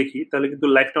কোড লিখি তাহলে কিন্তু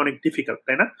লাইফটা অনেক ডিফিকাল্ট,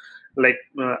 তাই না? লাইক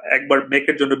একবার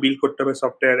ম্যাকের জন্য বিল্ড করতে হবে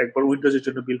সফটওয়্যার, একবার উইন্ডোজের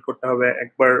জন্য বিল্ড করতে হবে,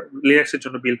 একবার লিনাক্সের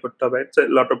জন্য বিল্ড করতে হবে। It's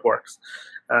lot of works.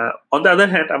 On the other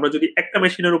hand আমরা যদি একটা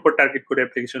মেশিনের উপর টার্গেট করে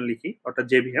অ্যাপ্লিকেশন লিখি, অর্থাৎ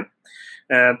জেভিএম,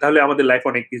 তাহলে আমাদের লাইফ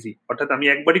অনেক ইজি। অর্থাৎ আমি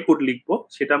একবারই কোড লিখবো,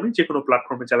 সেটা আমি যে কোনো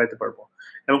প্ল্যাটফর্মে চালাতে পারবো,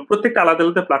 এবং প্রত্যেকটা আলাদা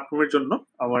আলাদা প্ল্যাটফর্মের জন্য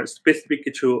আমার স্পেসিফিক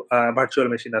কিছু ভার্চুয়াল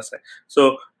মেশিন আছে। সো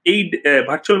এই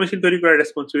ভার্চুয়াল মেশিন তৈরি করার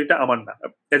রেসপন্সিবিলিটি আমার না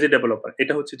এজ এ ডেভেলপার,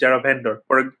 এটা হচ্ছে যারা ভেন্ডর।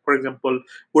 ফর এক্সাম্পল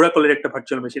ওরাকলের একটা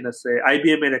ভার্চুয়াল মেশিন আছে,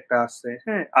 আইবিএম এর একটা আছে,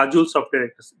 হ্যাঁ, আজুল সফটওয়্যার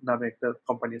একটা নামে একটা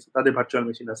কোম্পানি আছে, তাদের ভার্চুয়াল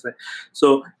মেশিন আছে। সো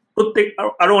প্রত্যেক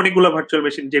আরো অনেকগুলো ভার্চুয়াল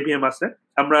মেশিন জেভিএম আছে।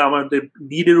 আমরা আমাদের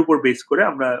নিডের উপর বেস করে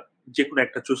আমরা যে কোনো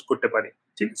একটা চুজ করতে পারি।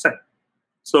 ঠিক আছে।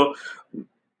 সো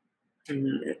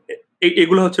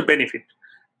এগুলো হচ্ছে বেনিফিট।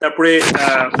 তারপরে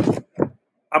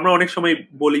আমরা অনেক সময়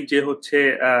বলি যে হচ্ছে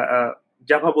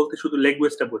জাভা বলতে শুধু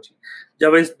ল্যাঙ্গুয়েজটা বুঝি।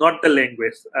 Java is not the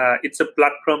language, it's a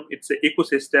platform, it's a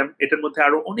ecosystem. এটার মধ্যে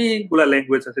আরো অনেকগুলা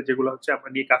ল্যাঙ্গুয়েজ আছে যেগুলো হচ্ছে আমরা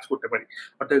নিয়ে কাজ করতে পারি।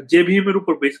 অর্থাৎ জেভিএম এর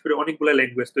উপর বেস করে অনেকগুলা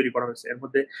ল্যাঙ্গুয়েজ তৈরি করা হয়েছে, এর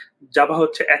মধ্যে জাভা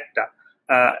হচ্ছে একটা।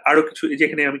 আরো কিছু,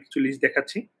 যেখানে আমি কিছু লিস্ট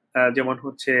দেখাচ্ছি, যেমন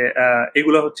হচ্ছে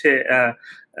এগুলো হচ্ছে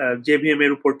জেভিএম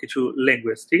এর উপর কিছু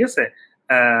ল্যাঙ্গুয়েজ। ঠিক আছে।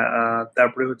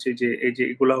 তারপরে হচ্ছে যে এই যে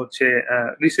এগুলা হচ্ছে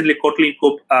রিসেন্টলি কটলিন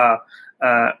খুব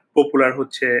পপুলার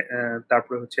হচ্ছে।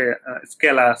 তারপরে হচ্ছে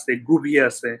স্কেলা আছে, গ্রুভি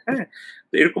আছে, হ্যাঁ।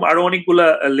 তো এরকম আরো অনেকগুলা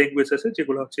ল্যাঙ্গুয়েজ আছে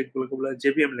যেগুলো হচ্ছে এগুলো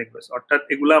জেভিএম ল্যাঙ্গুয়েজ। অর্থাৎ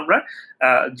এগুলো আমরা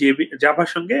জাভার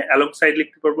সঙ্গে অ্যালং সাইড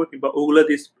লিখতে পারবো, কিংবা ওগুলা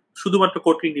দিয়ে শুধুমাত্র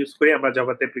কোটলিন ইউজ করে আমরা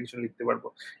জাভাতে অ্যাপ্লিকেশন লিখতে পারবো।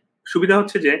 সুবিধা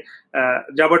হচ্ছে যে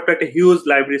জাভার তো একটা হিউজ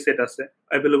লাইব্রেরি সেট আছে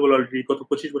অ্যাভেলেবল অলরেডি, গত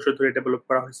 25 বছর ধরে ডেভেলপ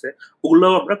করা হয়েছে।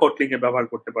 ওগুলোও আমরা কটলিং এ ব্যবহার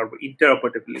করতে পারবো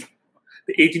ইন্টারঅপারেটিভলি। তো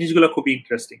এই জিনিসগুলো খুবই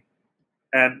ইন্টারেস্টিং।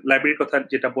 এন্ড লাইব্রেরির কথা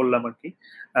যেটা বললাম আর কি,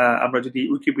 আমরা যদি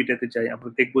উইকিপিডিয়াতে যাই আমরা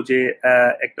দেখবো যে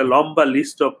একটা লম্বা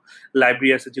লিস্ট অফ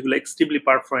লাইব্রেরি আছে যেগুলো এক্সট্রিমলি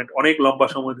পারফরমেন্ট, অনেক লম্বা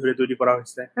সময় ধরে তৈরি করা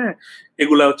হয়েছে, হ্যাঁ।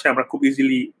 এগুলা হচ্ছে আমরা খুব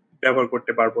ইজিলি ব্যবহার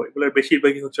করতে পারবো। এগুলোর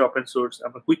বেশিরভাগই হচ্ছে ওপেন সোর্স,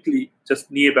 আমরা কুইকলি জাস্ট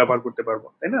নিয়ে ব্যবহার করতে পারবো,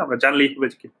 তাই না? আমরা জানলেই হবে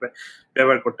যে কিভাবে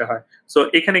ব্যবহার করতে হয়। সো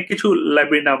এখানে কিছু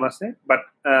লাইব্রেরির নাম আছে, বাট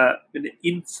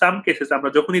ইন সাম কেসেস আমরা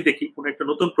যখনই দেখি কোনো একটা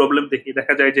নতুন প্রবলেম দেখি,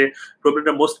 দেখা যায় যে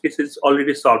প্রবলেমটা most cases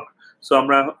already solve. So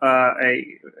আমরা এই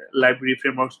লাইব্রেরি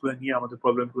ফ্রেমওয়ার্কস গুলো নিয়ে আমাদের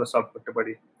প্রবলেম গুলো সলভ করতে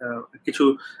পারি। কিছু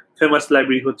ফেমাস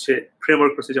লাইব্রেরি হচ্ছে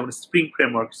ফ্রেমওয়ার্ক হচ্ছে যেমন স্প্রিং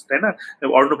ফ্রেমওয়ার্কস, তাই না?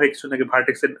 অর্ণ ভাই কিছু নাকি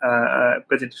ভার্টেক্স এর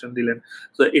প্রেজেন্টেশন দিলেন,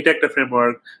 তো এটা একটা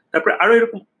ফ্রেমওয়ার্ক। তারপরে আরো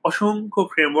এরকম অসংখ্য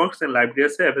ফ্রেমওয়ার্কস এন্ড লাইব্রেরি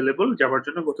আছে অ্যাভেলেবল যাবার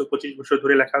জন্য, গত 25 বছর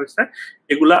ধরে লেখা হয়েছে।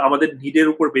 এগুলা আমাদের নিডের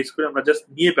উপর বেস করে আমরা জাস্ট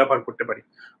নিয়ে ব্যবহার করতে পারি।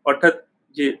 অর্থাৎ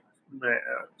যে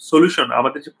সলিউশন,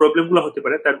 আমাদের যে প্রবলেম গুলো হতে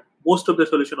পারে তার most of the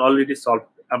solution already solve,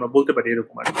 আমরা বলতে পারি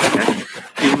এরকম আর কি, হ্যাঁ?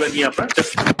 যেগুলো নিয়ে আমরা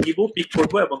জাস্ট নিব, পিক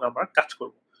করবো এবং আমরা কাজ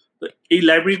করব। তো এই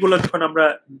লাইব্রেরি গুলো যখন আমরা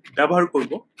ব্যবহার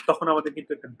করব তখন আমাদের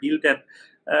কিন্তু একটা বিল্ড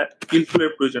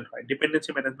টুলের প্রয়োজন হয়,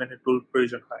 ডিপেন্ডেন্সি ম্যানেজমেন্টের টুল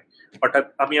প্রয়োজন হয়। অর্থাৎ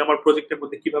আমি আমার প্রজেক্টের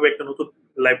মধ্যে কিভাবে একটা নতুন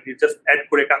লাইব্রেরি জাস্ট অ্যাড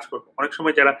করে কাজ করবো। অনেক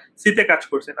সময় যারা সিতে কাজ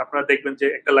করছেন আপনারা দেখবেন যে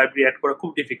একটা লাইব্রেরি অ্যাড করা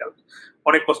খুব ডিফিকাল্ট,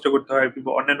 অনেক কষ্ট করতে হয়।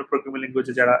 অন্যান্য প্রোগ্রামিং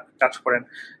ল্যাঙ্গুয়েজে যারা কাজ করেন,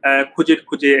 খুঁজে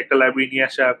খুঁজে একটা লাইব্রেরি নিয়ে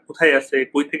আসা, কোথায় আছে,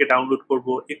 কই থেকে ডাউনলোড করব,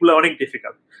 এগুলো অনেক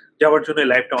ডিফিকাল্ট। যাওয়ার জন্য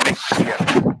লাইফটা অনেক ক্লিয়ার।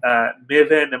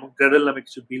 মেভেন এবং গ্রেডেল নামে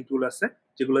কিছু বিল্ড টুল আছে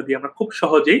যেগুলো দিয়ে আমরা খুব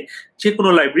সহজেই যে কোনো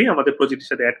লাইব্রেরি আমাদের প্রজেক্টের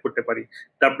সাথে অ্যাড করতে পারি।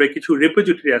 তারপরে কিছু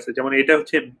রেপোজিটরি আছে, যেমন এটা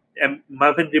হচ্ছে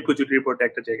মাভেন রেপোজিটরি বলতে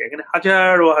একটা জায়গা, এখানে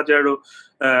হাজারো হাজারো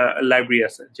লাইব্রেরি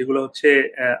আছে যেগুলো হচ্ছে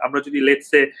আমরা যদি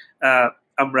লেটসে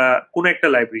আমরা কোন একটা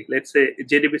লাইব্রেরি লেটসে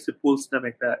জেডিবিসি পুলস নামে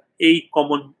একটা, এই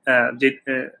কমন যে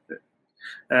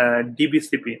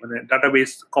ডিবিসিপি মানে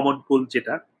ডাটাবেস কমন পুল,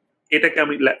 যেটা এটাকে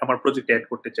আমি আমার প্রজেক্টে অ্যাড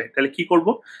করতে চাই, তাহলে কি করব?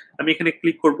 আমি এখানে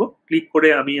ক্লিক করব, ক্লিক করে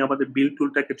আমি আমাদের বিল্ড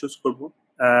টুলটাকে চুজ করব।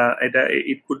 এটা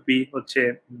ইট কুড বি হচ্ছে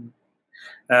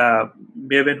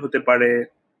মেভেন হতে পারে,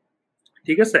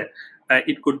 ঠিক আছে,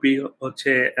 ইট কুড বি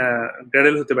হচ্ছে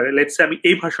গ্রেডেল হতে পারে। লেটস সে আমি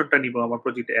এই ভার্সনটা নিব, আমার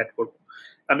প্রজেক্টে অ্যাড করব।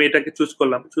 আমি এটাকে চুজ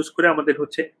করলাম, চুজ করে আমাদের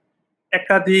হচ্ছে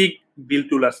একাধিক বিল্ড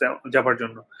টুল আছে যাবার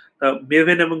জন্য।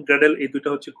 মেভেন এবং গ্রেডেল এই দুটো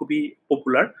হচ্ছে খুবই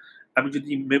পপুলার। আমি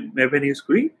যদি মেভেন ইউজ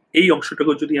করি, এই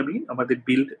অংশটাকে যদি আমি আমাদের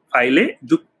বিল্ড ফাইলে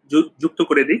যুক্ত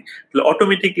করে দিই, তাহলে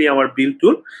অটোমেটিকলি আমার বিল্ড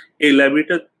টুল এই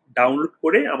লাইব্রেরিটা ডাউনলোড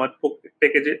করে আমার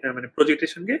প্যাকেজে মানে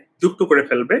প্রজেক্টের সঙ্গে যুক্ত করে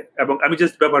ফেলবে এবং আমি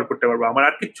জাস্ট ব্যবহার করতে পারবো, আমার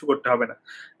আর কিচ্ছু করতে হবে না।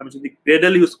 আমি যদি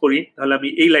গ্রেডেল ইউজ করি তাহলে আমি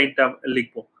এই লাইনটা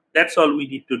লিখবো, that's all we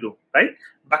need to do, right?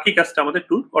 বাকি কাজটা আমাদের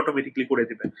টুল অটোমেটিকলি করে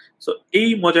দিবে। সো এই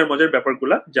মজার মজার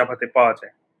ব্যাপারগুলা জাভাতে পাওয়া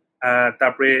যায়।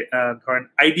 তারপরে ধরেন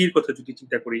আইডির কথা যদি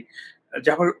চিন্তা করি,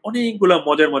 জাভার অনেকগুলা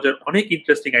মজার মজার অনেক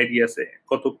ইন্টারেস্টিং আইডিয়া আছে,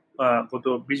 গত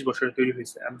 20 বছরে তৈরি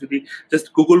হয়েছে। আমি যদি জাস্ট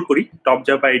গুগল করি টপ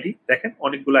জাভা আইডি, দেখেন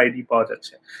অনেকগুলো আইডি পাওয়া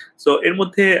যাচ্ছে। সো এর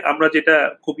মধ্যে আমরা যেটা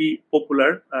খুবই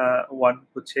পপুলার ওয়ান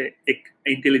হচ্ছে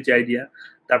ইন্টেলিজেন্ট আইডিয়া,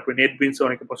 তারপরে নেটবিনস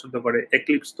অনেকে পছন্দ করে,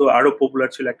 এক্লিপস তো আরো পপুলার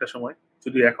ছিল একটা সময়,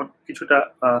 যদিও এখন কিছুটা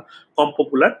কম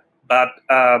পপুলার, বাট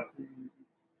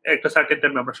একটা সার্টেন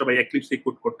টাইমে আমরা সবাই এক্লিপসে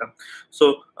কোড করতাম। সো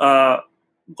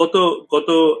গত গত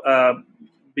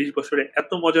 20 বছরে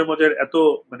এত মজার মজার এত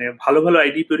মানে ভালো ভালো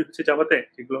আইডি তৈরি হচ্ছে জাভাতে,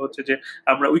 যেগুলো হচ্ছে যে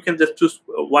আমরা we can just choose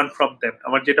one from them,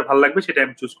 আমার যেটা ভালো লাগবে সেটা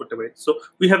আমি চুজ করতে পারি। So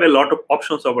we have a lot of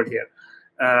options over here,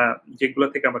 যেগুলো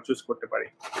থেকে আমরা চুজ করতে পারি।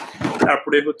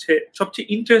 তারপরে হচ্ছে সবচেয়ে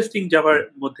ইন্টারেস্টিং জাভার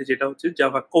মধ্যে যেটা হচ্ছে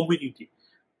জাভা কমিউনিটি।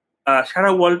 সারা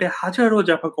ওয়ার্ল্ডে হাজারো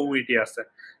জাভা কমিউনিটি আছে,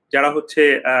 যারা হচ্ছে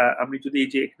আমি যদি এই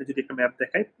যে এখানে যদি একটা ম্যাপ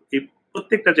দেখাই, এই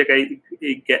প্রত্যেকটা জায়গায়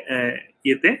এই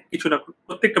ইয়েতে কিছু না,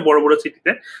 প্রত্যেকটা বড় বড়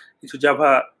সিটিতে কিছু জাভা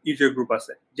ইউজার গ্রুপ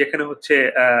আছে, যেখানে হচ্ছে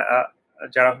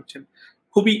যারা হচ্ছেন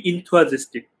খুবই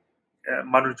ইনথুয়াজিস্টিক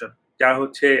মানুষজন, যারা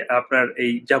হচ্ছে আপনার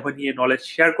এই জাভা নিয়ে নলেজ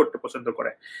শেয়ার করতে পছন্দ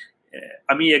করে।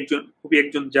 আমি খুবই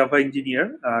একজন Java engineer,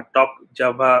 top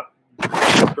Java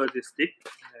ইনথুয়াজিস্টিক,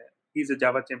 he is a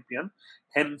Java champion,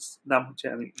 Haynes নাম হচ্ছে,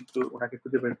 আমি কিন্তু ওনাকে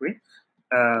খুঁজে বের করি।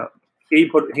 এই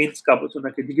হেন্স কাবুস,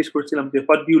 ওনাকে জিজ্ঞেস করেছিলাম যে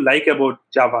what do you like about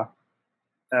Java.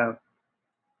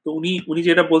 তো উনি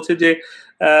যেটা বলছে যে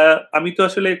আমি তো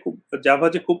আসলে খুব জাভা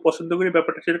যে খুব পছন্দ করি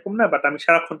ব্যাপারটা সেরকম না, বাট আমি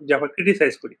সারাক্ষণ জাভা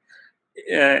ক্রিটিসাইজ করি।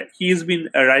 He is been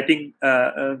writing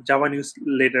Java news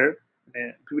letter,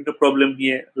 বিভিন্ন প্রবলেম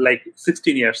নিয়ে লাইক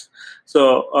 16 ইয়ার্স। সো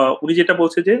উনি যেটা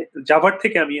বলছে যে জাভার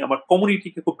থেকে আমি আমার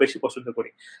কমিউনিটিকে খুব বেশি পছন্দ করি,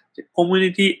 যে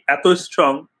কমিউনিটি এত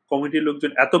স্ট্রং, কমিউনিটির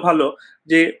লোকজন এত ভালো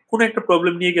যে কোনো একটা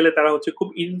প্রবলেম নিয়ে গেলে তারা হচ্ছে খুব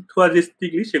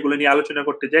ইনথুয়াজিস্টিকলি সেগুলো নিয়ে আলোচনা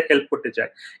করতে চায়, হেল্প করতে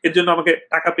চায়। এর জন্য আমাকে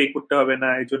টাকা পে করতে হবে না,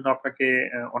 এর জন্য আপনাকে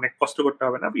অনেক কষ্ট করতে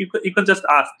হবে না। ইউ ক্যান জাস্ট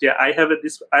আস্ক যে আই হ্যাভ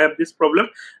দিস প্রবলেম,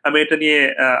 আমি এটা নিয়ে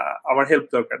আমার হেল্প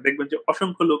দরকার, দেখবেন যে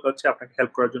অসংখ্য লোক হচ্ছে আপনাকে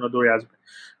হেল্প করার জন্য দৌড়ে আসবে।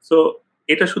 সো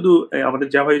এটা শুধু আমাদের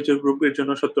জাভা ইউজার গ্রুপের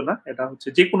জন্য সত্য না, এটা হচ্ছে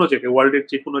যে কোনো জায়গায়, ওয়ার্ল্ডের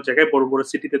যে কোনো জায়গায় বড় বড়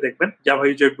সিটিতে দেখবেন জাভা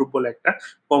ইউজার গ্রুপ বলে একটা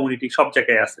কমিউনিটি সব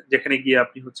জায়গায় আছে, যেখানে গিয়ে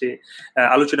আপনি হচ্ছে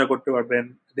আলোচনা করতে পারবেন,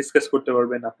 ডিসকাস করতে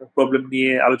পারবেন, আপনার প্রবলেম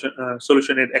নিয়ে আলোচনা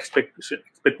সলিউশনের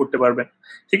এক্সপেক্ট করতে পারবেন,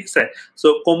 ঠিক আছে? সো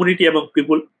কমিউনিটি এবং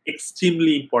পিপল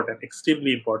এক্সট্রিমলি ইম্পর্টেন্ট।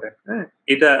 হ্যাঁ,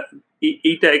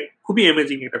 এইটা খুবই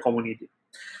অ্যামেজিং একটা কমিউনিটি।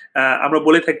 আমরা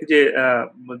বলে থাকি যে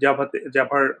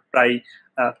জাভার প্রায়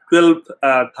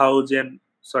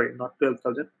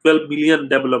 12 মিলিয়ন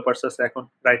ডেভেলপার্স আছে এখন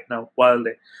রাইট নাও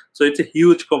ওয়ার্ল্ডে। So it's a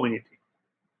huge community.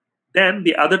 Then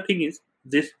the other thing is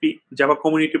JSP, Java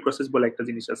community process বলে একটা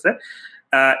জিনিস আছে।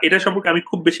 এটা সম্পর্কে আমি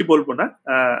খুব বেশি বলবো না,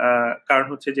 কারণ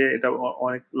হচ্ছে যে এটা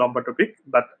অনেক লম্বা টপিক,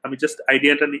 বাট আমি জাস্ট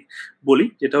আইডিয়াটা বলি,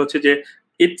 যেটা হচ্ছে যে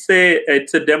ইটস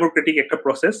এ ডেমোক্রেটিক একটা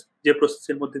প্রসেস, যে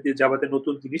প্রসেসের মধ্যে দিয়ে জাভাতে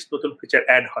নতুন জিনিস, নতুন ফিচার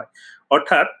অ্যাড হয়।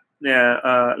 অর্থাৎ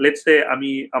লেটস সে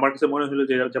আমার কাছে মনে হলো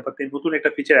যে জাভাতে নতুন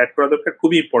একটা ফিচার অ্যাড করা দরকার,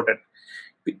 খুবই ইম্পর্টেন্ট।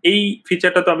 এই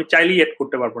ফিচারটা তো আমি চাইলেই অ্যাড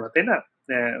করতে পারবো না, তাই না?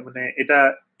 মানে এটা,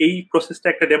 এই প্রসেসটা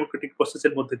একটা ডেমোক্রেটিক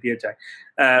প্রসেসের মধ্যে দিয়ে যায়।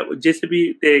 জেসিবি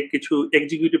তে কিছু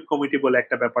এক্সিকিউটিভ কমিটি বলে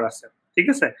একটা ব্যাপার আছে, ঠিক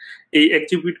আছে? এই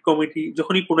এক্সিকিউটিভ কমিটি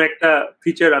যখনই কোনো একটা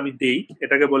ফিচার আমি দেই,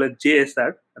 এটাকে বলে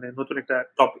জেএসআর, মানে নতুন একটা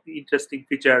টপ ইন্টারেস্টিং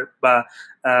ফিচার, বা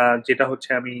যেটা হচ্ছে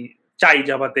আমি চাই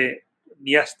জাভাতে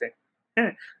নিয়ে আসতে,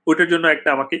 হ্যাঁ, ওইটার জন্য একটা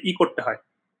আমাকে করতে হয়,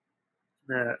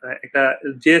 একটা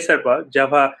জেএসআর বা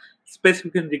জাভা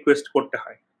স্পেসিফিকেশন রিকোয়েস্ট করতে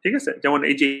হয়, ঠিক আছে? যেমন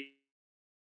এই যে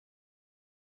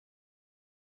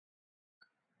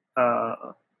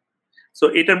সো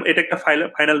এটা একটা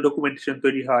ফাইনাল ডকুমেন্টেশন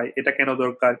তৈরি হয়, এটা কেন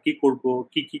দরকার, কি করব,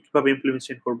 কিভাবে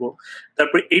ইমপ্লিমেন্টেশন করব।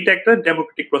 তারপরে এটা একটা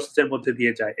ডেমোক্রেটিক প্রসেসের মধ্যে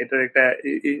দিয়ে যায়, এটার একটা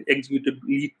এক্সিকিউটিভ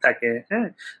লিড থাকে, হ্যাঁ।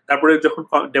 তারপরে যখন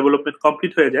ডেভেলপমেন্ট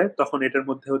কমপ্লিট হয়ে যায়, তখন এটার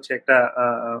মধ্যে হচ্ছে একটা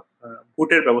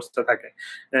ভোটের ব্যবস্থা থাকে।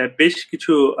 বেশ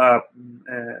কিছু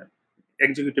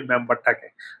এক্সিকিউটিভ মেম্বার থাকে,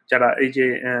 যারা এই যে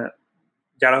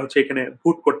যারা হচ্ছে এখানে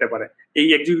ভোট করতে পারে। এই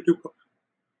এক্সিকিউটিভ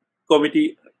কমিটি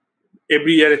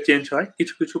এভরি ইয়ারে চেঞ্জ হয়,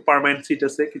 কিছু কিছু পার্মানেন্ট সিট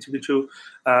আছে, কিছু কিছু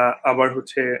আবার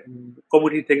হচ্ছে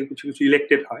কমিটি থেকে কিছু কিছু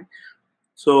ইলেক্টেড হয়।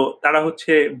 সো তারা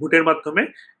হচ্ছে ভোটের মাধ্যমে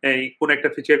এই কোন একটা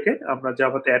ফিচারকে আমরা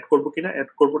জাভাতে অ্যাড করবো কিনা, অ্যাড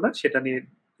করবো না, সেটা নিয়ে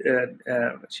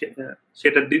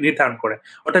সেটা নির্ধারণ করে।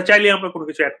 অর্থাৎ চাইলে আমরা কোনো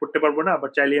কিছু অ্যাড করতে পারবো না, আবার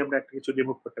চাইলে আমরা একটা কিছু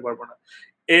রিমুভ করতে পারবো না।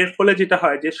 এর ফলে যেটা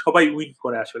হয় যে সবাই উইন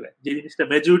করে আসলে, যে জিনিসটা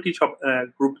মেজরিটি সব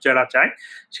গ্রুপ যারা চায়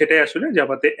সেটাই আসলে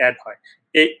জাভাতে অ্যাড হয়।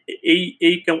 এই এই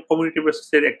এই কমিউনিটি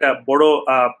প্রসেসের একটা বড়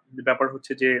ব্যাপার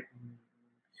হচ্ছে যে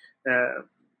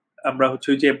আমরা হচ্ছে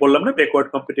ওই যে বললাম না, ব্যাকওয়ার্ড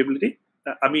কম্প্যাটিবিলিটি।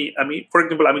 আমি ফর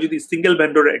এক্সাম্পল, আমি যদি সিঙ্গেল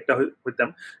ভেন্ডর একটা হইতাম,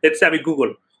 লেটস সে আমি গুগল,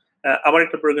 আমার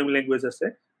একটা প্রোগ্রামিং ল্যাঙ্গুয়েজ আছে,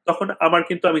 তখন আমার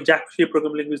কিন্তু আমি যা খুশি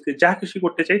প্রোগ্রামিং ল্যাঙ্গুয়েজ দিয়ে যা খুশি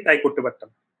করতে চাই তাই করতে পারতাম।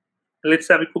 লেটস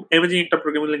সে আমি খুব অ্যামেজিং একটা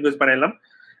প্রোগ্রামিং ল্যাঙ্গুয়েজ বানাইলাম,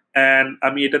 এন্ড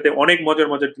আমি এটাতে অনেক মজার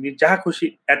মজার জিনিস যা খুশি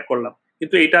অ্যাড করলাম,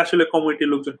 কিন্তু এটা আসলে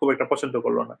কমিউনিটির লোকজন খুব একটা পছন্দ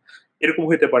করলো না। এরকম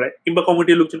হইতে পারে, কিংবা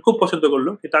কমিউনিটির লোকজন খুব পছন্দ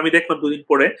করলো, কিন্তু আমি দেখলাম দুদিন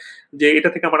পরে যে এটা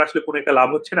থেকে আমার আসলে কোনো একটা লাভ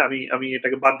হচ্ছে না, আমি আমি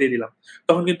এটাকে বাদ দিয়ে দিলাম।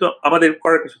 তখন কিন্তু আমাদের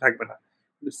করার কিছু থাকবে না।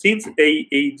 সিন্স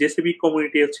এই জেসিবি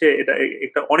কমিউনিটি হচ্ছে এটা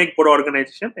একটা অনেক বড়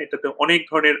অর্গানাইজেশন, এটাতে অনেক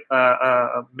ধরনের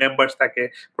মেম্বার্স থাকে।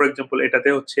 ফর এক্সাম্পল, এটাতে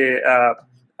হচ্ছে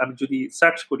আমি যদি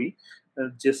সার্চ করি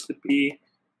JCB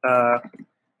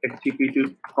executive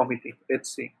committee, let's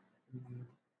see.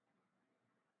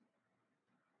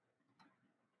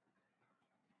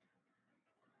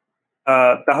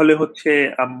 তাহলে হচ্ছে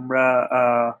আমরা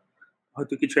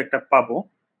হয়তো কিছু একটা পাবো,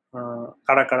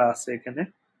 কারা কারা আছে এখানে।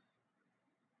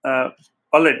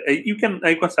 Already you can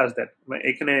search that.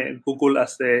 এখানে গুগল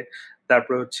আছে,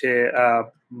 তারপরে হচ্ছে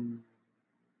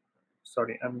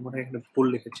সরি আমি মনে হয় এখানে ভুল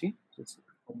লিখেছি।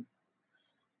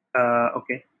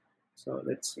 ওকে, সো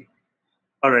লেটস সি।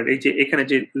 অলরাইট, এই যে এখানে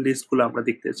যে লিস্টগুলো আমরা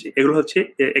দেখতেছি, এগুলো হচ্ছে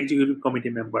এক্সিকিউটিভ কমিটি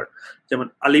মেম্বার, যেমন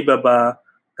আলিবাবা,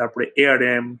 তারপরে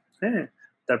এআরএম, হ্যাঁ,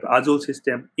 তারপর আজল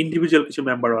সিস্টেম, ইন্ডিভিজুয়াল কিছু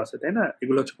মেম্বারও আছে, তাই না?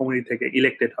 এগুলো হচ্ছে কমিটি থেকে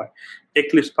ইলেক্টেড হয়।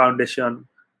 এক্লিপস ফাউন্ডেশন,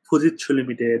 ফুজিৎসু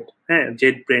লিমিটেড, হ্যাঁ,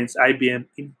 জেড ব্রেন্স, আইবিএম,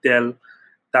 ইন্টেল,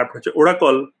 তারপর হচ্ছে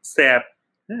ওরাকল, স্যাপ,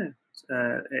 হ্যাঁ,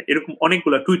 এরকম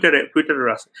অনেকগুলো, টুইটারের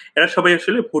আছে। এরা সবাই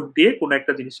আসলে ভোট দিয়ে কোনো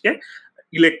একটা জিনিসকে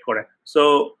ইলেক্ট করে। সো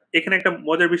এখানে একটা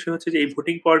মজার বিষয় হচ্ছে যে এই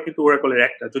ভোটিং পাওয়ার কিন্তু ওরাকলের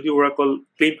একটা, যদি ওরাকল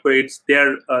ক্লেম করে it's there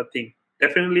thing,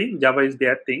 definitely Java is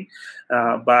their thing,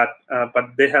 but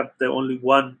they have the only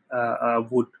one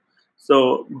vote. So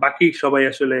বাকি সবাই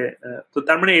আসলে তো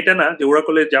তার মানে এটা না যে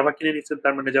ওরাকলে জাভা কিনে নিচ্ছে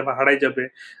তার মানে জাভা হারাই যাবে,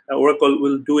 Oracle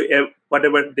will do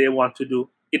whatever they want to do.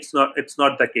 It's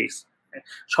not the case.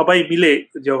 সবাই মিলে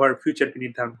জাভার ফিউচারকে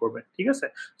নির্ধারণ করবে, ঠিক আছে?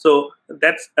 সো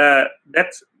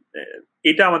দ্যাটস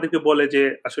এটা আমাদেরকে বলে যে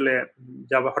আসলে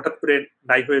জাভা হঠাৎ করে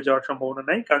নাই হয়ে যাওয়ার সম্ভাবনা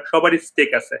নাই, কারণ সবারই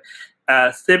স্টেক আছে।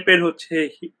 সেপের হচ্ছে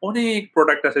অনেক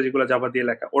প্রোডাক্ট আছে যেগুলো জাভা দিয়ে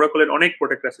লেখা, ওরাকলের অনেক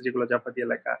প্রোডাক্ট আছে যেগুলো জাভা দিয়ে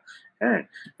লেখা, হ্যাঁ।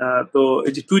 তো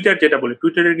এই যে টুইটার যেটা বলে,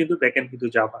 টুইটারের কিন্তু ব্যাকএন্ড কিন্তু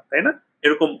জাভা, তাই না?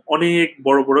 এরকম অনেক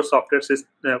বড় বড়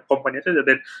সফটওয়্যার কোম্পানি আছে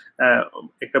যাদের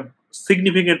একটা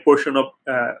সিগনিফিকেন্ট পোর্শন অফ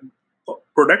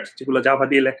প্রোডাক্ট যেগুলো জাভা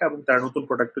দিয়ে লেখা, এবং তারা নতুন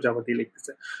প্রোডাক্টও জাভা দিয়ে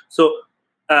লিখতেছে। সো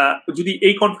যদি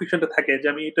এই কনফিউশনটা থাকে যে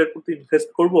আমি এটার প্রতি ইনভেস্ট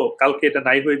করব, কালকে এটা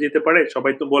নাই হয়ে যেতে পারে,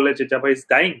 সবাই তো বলে যে Java is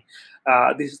dyeing,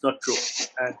 this is not true.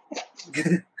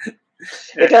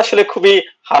 এটা আসলে খুবই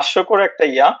হাস্যকর একটা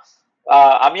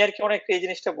আমি আর কি অনেক এই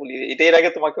জিনিসটা বলি, এটা এর আগে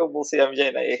তোমাকেও বলছি, আমি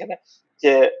জানি না এখানে,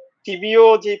 যে টিবিও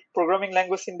যে প্রোগ্রামিং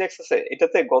ল্যাঙ্গুয়েজ ইন্ডেক্স আছে,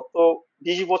 এটাতে গত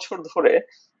 20 বছর ধরে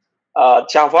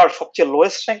জাভার সবচেয়ে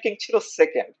লোয়েস্ট র্যাঙ্কিং ছিল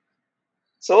second.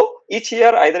 So each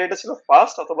year either এটা ছিল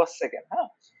ফার্স্ট অথবা সেকেন্ড। হ্যাঁ,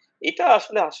 এটা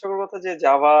আসলে হাস্যকর কথা যে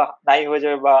জাভা নাই হয়ে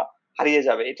যাবে বা হারিয়ে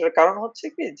যাবে। এটার কারণ হচ্ছে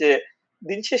কি যে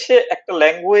দিন শেষে একটা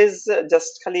ল্যাঙ্গুয়েজ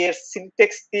জাস্ট খালি এর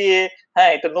সিনট্যাক্স দিয়ে,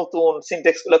 হ্যাঁ, এটা নতুন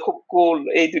সিনট্যাক্স গুলা খুব কুল,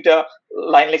 এই ২ টা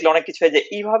লাইন লিখলে অনেক কিছু হয়ে যায়।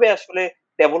 এইভাবে আসলে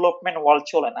ডেভেলপমেন্ট ওয়ার্ল্ড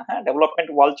চলে না। হ্যাঁ? ডেভেলপমেন্ট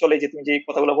ওয়ার্ল্ড চলে যে তুমি যে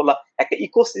কথাগুলো বললা একটা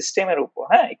ইকোসিস্টেম এর উপর,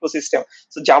 হ্যাঁ? ইকোসিস্টেম।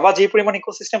 সো জাভা যে পরিমাণ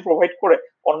ইকোসিস্টেম প্রোভাইড করে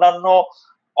অন্যান্য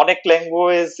অনেক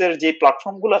ল্যাঙ্গুয়েজ এর যে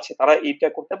প্ল্যাটফর্ম গুলো আছে তারা এইটা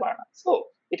করতে পারে না। সো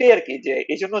এটাই আরকি যে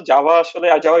এইজন্য জাভা আসলে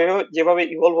আর জাভা যেভাবে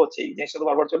ইভলভ হচ্ছে এই জিনিসটা তো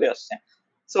বারবার চলে আসছে।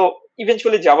 So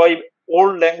eventually Java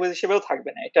old language হিসেবেও থাকবে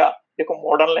না। এটা এরকম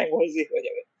মডার্ন ল্যাঙ্গুয়েজই হয়ে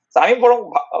যাবে। তো আমি বরং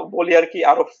বলি আরকি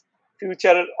আরো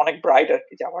ফিউচার অনেক ব্রাইট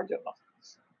আরকি জাভার জন্য।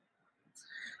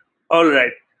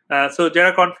 অলরাইট। সো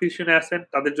যারা কনফিউশনে আছেন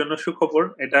তাদের জন্য সুখবর,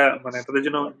 এটা মানে তাদের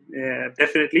জন্য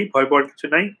ডেফিনেটলি ভয় পাওয়ার কিছু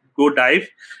নাই। গো dive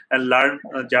and learn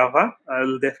Java.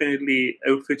 Definitely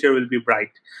your future will be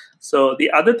bright. So the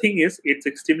other thing is it's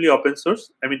extremely open source.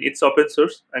 I mean it's open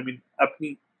source. I mean আপনি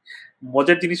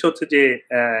মজার জিনিস হচ্ছে যে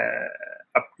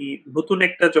আপনি নতুন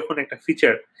একটা যখন একটা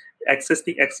ফিচার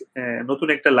অ্যাক্সেসিং নতুন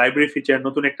একটা লাইব্রেরি ফিচার,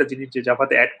 নতুন একটা জিনিস যে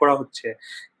জাভাতে অ্যাড করা হচ্ছে,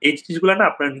 এই জিনিসগুলো না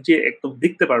আপনারা নিজে একদম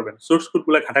দেখতে পারবেন, সোর্স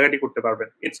কোডগুলো ঘাটাঘাটি করতে পারবেন।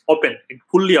 ইটস ওপেন,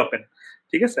 ফুললি ওপেন,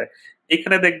 ঠিক আছে?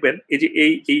 এখানে দেখবেন এই যে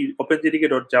এই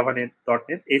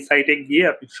openjdk.javanet.net এই সাইটে গিয়ে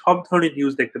আপনি সব ধরনের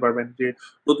নিউজ দেখতে পারবেন, যে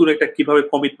নতুন একটা কিভাবে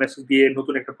কমিট মেসেজ দিয়ে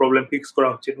নতুন একটা প্রবলেম ফিক্স করা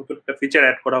হচ্ছে, নতুন একটা ফিচার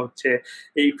অ্যাড করা হচ্ছে,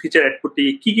 এই ফিচার অ্যাড করতে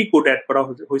কি কি কোড অ্যাড করা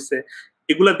হয়েছে,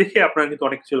 এগুলা দেখে আপনারা কিন্তু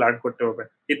অনেক কিছু লার্ন করতে পারবেন।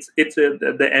 It's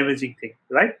the amazing thing,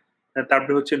 right?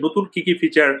 তারপরে হচ্ছে নতুন কি কি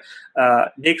ফিচার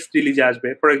নেক্সট রিলিজে আসবে।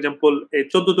 ফর এক্সাম্পল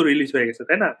 14 তো রিলিজ হয়ে গেছে,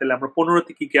 তাই না? তাহলে আমরা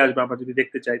 15তে কি কি আসবে আমরা যদি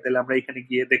দেখতে চাই, তাহলে আমরা এখানে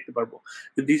গিয়ে দেখতে পারবো।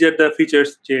 দিজ আর দ্য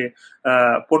ফিচার্স যে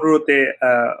 15তে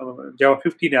যাওয়া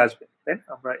 15-এ আসবে, তাই না?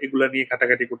 আমরা এগুলা নিয়ে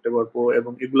ঘাটাঘাটি করতে পারবো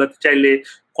এবং এগুলাতে চাইলে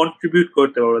কন্ট্রিবিউট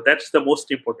করতে পারবো। That's the most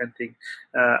important thing.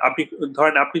 আপনি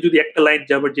ধরেন আপনি যদি একটা লাইন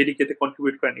জাভার জেডিকে তে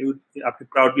কন্ট্রিবিউট করেন, আপনি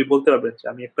প্রাউডলি বলতে পারবেন যে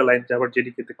আমি একটা লাইন জাভার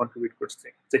জেডিকে তে কন্ট্রিবিউট করছি।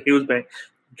 It's a huge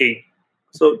gain.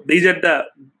 So these are the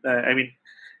I mean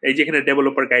এই যেখানে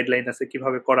ডেভেলপার গাইডলাইন আছে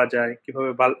কিভাবে করা যায়, কিভাবে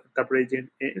তারপরে এই যে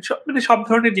মানে সব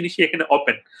ধরনের জিনিসই এখানে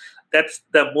open. That's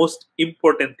the most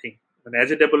important thing. মানে অ্যাজ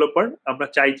এ ডেভেলপার আমরা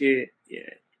চাই যে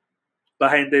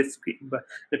বিহাইন্ড দ্য স্ক্রিন বা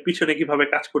পিছনে কিভাবে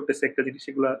কাজ করতেছে একটা জিনিস,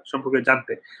 সেগুলো সম্পর্কে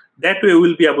জানতে। That way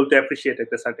will be able to appreciate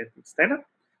একটা সার্টেন থিংস, তাই না?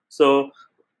 সো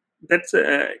দ্যাটস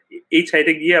এই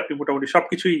সাইডে গিয়ে আপনি মোটামুটি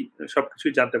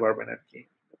সবকিছুই জানতে পারবেন আর কি।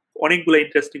 অনেকগুলো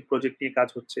ইন্টারেস্টিং প্রজেক্ট নিয়ে কাজ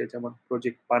হচ্ছে, যেমন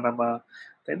প্রজেক্ট পানামা,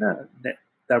 তাই না?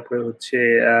 তারপরে হচ্ছে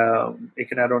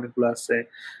এখানে আরো অনেকগুলো আছে,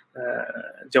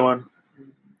 যেমন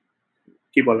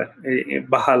কি বলে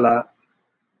বাহালা,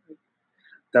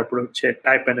 তারপরে হচ্ছে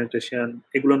টাইপ অ্যানোটেশন,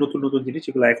 এগুলো নতুন নতুন জিনিস,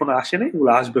 এগুলো এখনো আসে নাই,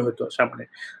 এগুলো আসবে হয়তো সামনে।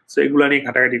 সো এগুলো নিয়ে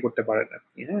ঘাটাঘাটি করতে পারেন আর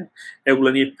কি, হ্যাঁ? এগুলো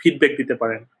নিয়ে ফিডব্যাক দিতে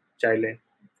পারেন চাইলে,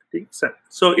 ঠিক আছে?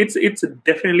 So it's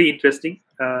definitely interesting.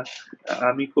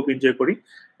 আমি খুব এনজয় করি।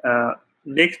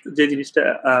 নেক্সট যে জিনিসটা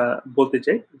বলতে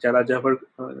চাই, যারা জাভার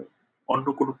অন্য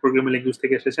কোনো প্রোগ্রামিং ল্যাঙ্গুয়েজ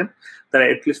থেকে এসেছেন তারা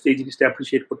এটলিস্ট এই জিনিসটা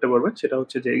অ্যাপ্রিসিয়েট করতে পারবেন, সেটা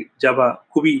হচ্ছে যে জাভা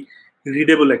খুবই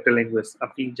রিডেবল একটা ল্যাঙ্গুয়েজ।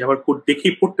 আপনি জাভার কোড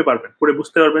দেখেই পড়তে পারবেন, পড়ে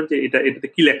বুঝতে পারবেন যে এটাতে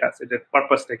কি লেখা আছে, এটার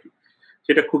পারপাসটা কি।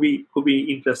 সেটা খুবই খুবই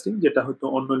ইন্টারেস্টিং, যেটা হয়তো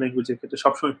অন্য ল্যাঙ্গুয়েজের ক্ষেত্রে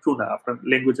সবসময় ট্রু না। আপনার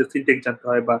ল্যাঙ্গুয়েজের সিনট্যাক্স জানতে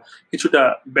হয় বা কিছুটা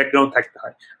ব্যাকগ্রাউন্ড থাকতে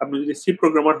হয়। আপনি যদি সি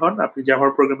প্রোগ্রামার হন, আপনি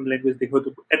জাভার প্রোগ্রামিং ল্যাঙ্গুয়েজ দেখে হয়তো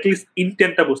অ্যাটলিস্ট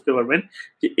ইন্টেন্টটা বুঝতে পারবেন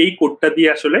যে এই কোডটা দিয়ে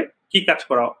আসলে কি কাজ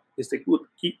করা হয়েছে,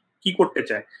 কি কি করতে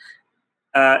চায়।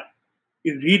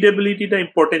 রিডেবিলিটিটা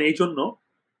ইম্পর্টেন্ট এই জন্য,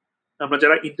 আমরা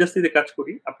যারা ইন্ডাস্ট্রিতে কাজ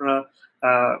করি, আপনারা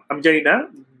আমি জানি না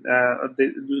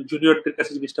জুনিয়রদের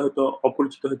কাছে জিনিসটা হয়তো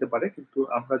অপরিচিত হতে পারে, কিন্তু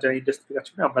আমরা যারা ইন্ডাস্ট্রিতে কাজ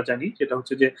করি আমরা জানি যেটা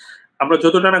হচ্ছে যে আমরা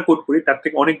যতটা না কোড করি তার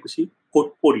থেকে অনেক বেশি কোড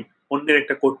পড়ি, অন্যের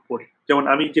একটা কোড পড়ি। যেমন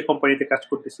আমি যে কোম্পানিতে কাজ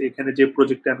করতেছি, এখানে যে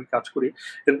প্রজেক্টে আমি কাজ করি,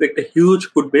 এটাতে একটা হিউজ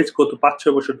কোড বেস গত 5-6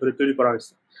 বছর ধরে তৈরি করা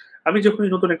হয়েছে। আমি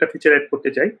যখনই নতুন একটা ফিচার অ্যাড করতে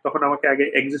চাই, তখন আমাকে আগে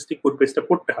এক্সিস্টিং কোড বেসটা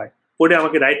পড়তে হয়, পড়ে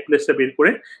আমাকে রাইট প্লেসটা বের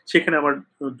করে সেখানে আমার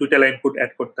 2টা লাইন কোড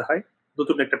অ্যাড করতে হয়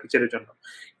নতুন একটা ফিচারের জন্য।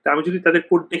 তা আমি যদি তাদের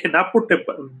কোড দেখে না পড়তে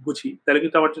বুঝি, তাহলে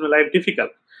কিন্তু আমার জন্য লাইফ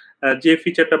ডিফিকাল্ট। যে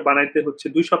ফিচারটা বানাইতে হচ্ছে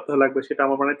 2 সপ্তাহ লাগবে, সেটা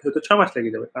আমার বানাইতে হয়তো 6 মাস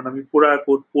লেগে যাবে, কারণ আমি পুরা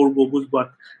কোড পড়বো, বুঝবো,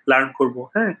 লার্ন করবো,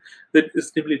 হ্যাঁ?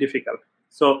 Extremely difficult.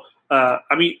 সো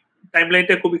আমি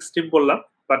টাইমলাইনটা খুব এক্সট্রিম বললাম,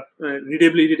 বাট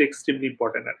রিডেবিলিটি এক্সট্রিমলি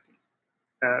ইম্পর্টেন্ট আর কি।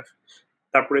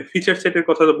 তারপরে ফিচার সেটের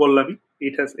কথা তো বললামই,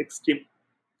 it has extreme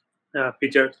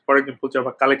features. For example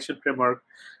Java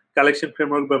collection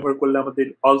framework ব্যবহার করলে আমাদের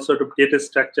all sort of data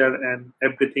structure and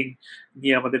everything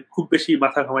নিয়ে আমাদের খুব বেশি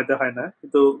মাথা ঘামাইতে হয় না।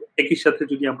 কিন্তু একই সাথে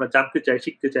যদি আমরা জানতে চাই,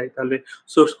 শিখতে চাই, তাহলে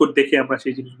সোর্স কোড দেখে আমরা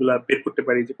সেই জিনিসগুলো বের করতে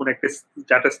পারি যে কোন একটা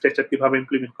ডাটা স্ট্রাকচার কিভাবে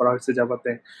ইমপ্লিমেন্ট করা হয়েছে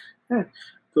জাভাতে, হ্যাঁ?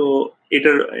 তো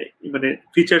এটার মানে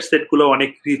ফিচার সেট গুলো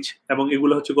অনেক রিচ, এবং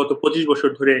এগুলো হচ্ছে গত 25 বছর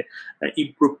ধরে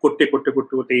ইমপ্রুভ করতে করতে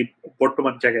করতে করতে এই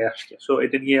বর্তমান জায়গায় আসছে। সো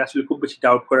এটা নিয়ে আসলে খুব বেশি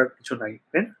ডাউট করার কিছু নাই,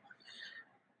 তাই না?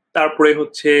 তারপরে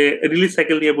হচ্ছে রিলিজ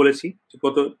সাইকেল নিয়ে বলেছি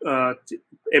গত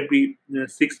এভরি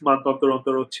 6 মান্থ অন্তর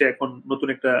অন্তর হচ্ছে এখন নতুন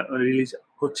একটা রিলিজ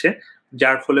হচ্ছে,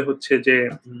 যার ফলে হচ্ছে যে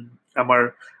আমার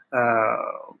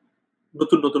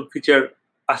নতুন নতুন ফিচার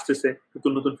আসতেছে,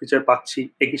 নতুন নতুন ফিচার পাচ্ছি,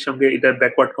 একই সঙ্গে এটা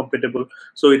ব্যাকওয়ার্ড কম্পেটেবল,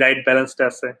 সো ওই রাইট ব্যালেন্সটা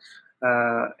আছে।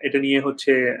 এটা নিয়ে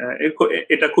হচ্ছে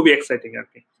এটা খুবই এক্সাইটিং আর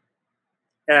কি।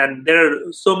 and there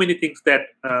are so many things that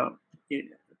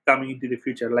coming into the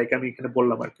future, like আমি এখানে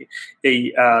বললাম আর কি, এই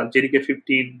জেডিকে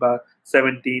 15 বা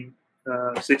 17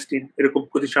 16 এরকম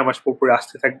 25 মাস পর পরে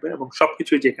আসতে থাকবে এবং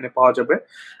সবকিছুই যেখানে পাওয়া যাবে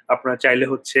আপনারা চাইলে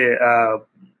হচ্ছে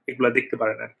এগুলা দেখতে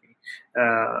পারেন আর কি।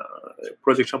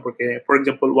 প্রজেক্ট সম্পর্কে for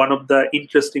example one of the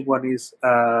interesting one is,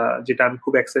 যেটা আমি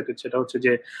খুব এক্সাইটেড, সেটা হচ্ছে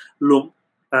যে লুম,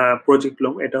 প্রজেক্ট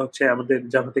লুম। এটা হচ্ছে আমাদের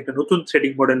জাভাতে একটা নতুন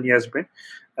থ্রেডিং মডেল নিয়ে আসবে,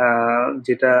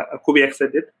 যেটা খুবই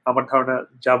এক্সাইটেড। আমার ধারণা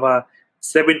জাভা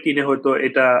 17-এ হয়তো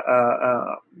এটা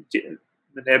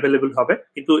অ্যাভেলেবল হবে,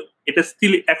 কিন্তু এটা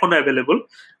স্টিল এখনো অ্যাভেলেবল।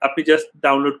 আপনি জাস্ট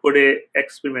ডাউনলোড করে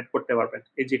এক্সপেরিমেন্ট করতে পারবেন।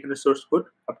 এই যেখানে সোর্স কোড,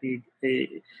 আপনি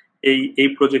এই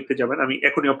প্রজেক্টে যাবেন। আমি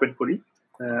এখনই ওপেন করি,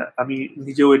 আমি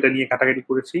নিজেও এটা নিয়ে ঘাটাঘাটি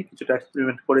করেছি, কিছুটা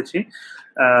এক্সপেরিমেন্ট করেছি।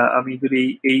 আমি যদি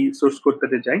এই সোর্স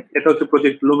কোডটাতে যাই, এটা হচ্ছে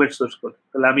প্রজেক্ট লুমের সোর্স কোড,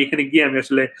 তাহলে আমি এখানে গিয়ে আমি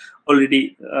আসলে অলরেডি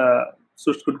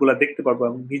সোর্স কোড গুলা দেখতে পারবো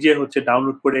এবং নিজে হচ্ছে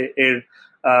ডাউনলোড করে এর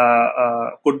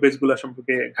কোড বেস গুলা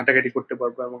সম্পর্কে ঘাটাঘাটি করতে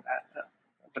পারবো এবং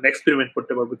মানে এক্সপেরিমেন্ট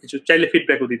করতে পারবো, কিছু চাইলে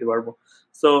ফিডব্যাকও দিতে পারবো।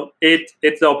 সো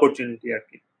ইটস দ্য অপরচুনিটি আর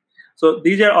কি। So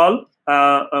these are all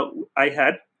I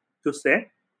had to say.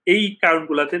 এই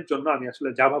কারণগুলোতে জন্য আমি আসলে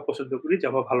জাভা পছন্দ করি,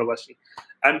 জাভা ভালোবাসি।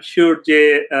 আই এম শিওর যে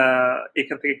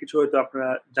এখান থেকে কিছু হয়তো আপনারা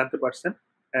জানতে পারছেন।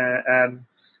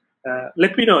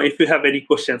 Let me know if you have any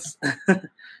questions.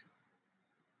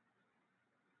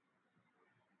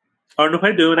 Arnab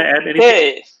ভাই, do you want to add anything?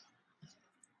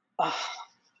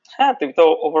 হ্যাঁ, তুমি তো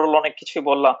ওভারঅল অনেক কিছুই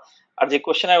বললা। আর যে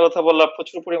কোশ্চেনের কথা বললা,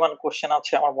 প্রচুর পরিমাণ কোশ্চেন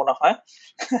আছে আমার মনে হয়।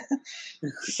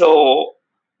 সো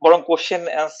বরং কোশ্চেন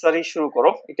অ্যান্সারই শুরু করো,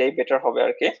 এটাই বেটার হবে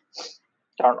আর কি,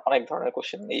 কারণ অনেক ধরনের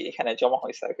কোশ্চেন এখানে জমা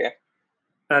হয়েছে আর কি।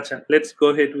 আচ্ছা, let's go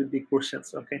head with the questions.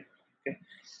 Okay okay,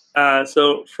 so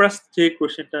first যে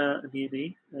কোশ্চেনটা নিয়ে নেই।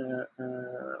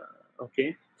 ওকে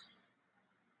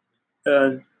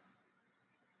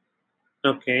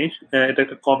ওকে, এটা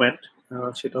একটা কমেন্ট,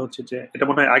 সেটা হচ্ছে যে এটা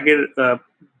মনে হয় আগের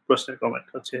প্রশ্নের কমেন্ট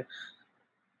হচ্ছে।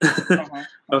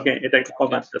 ওকে, এটা একটা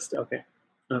comment just. Okay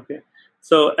okay,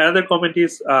 so another comment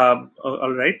is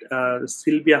all right,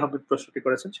 Sylvia Ahmed প্রশ্নটি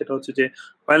করেছেন, সেটা হচ্ছে যে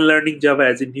while learning Java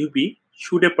as a newbie,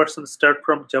 should a person start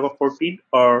from Java 14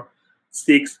 or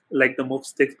 6 like the most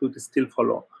textbook still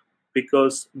follow,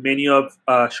 because many of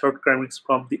shortcomings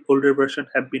from the older version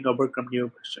have been overcome new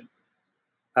version.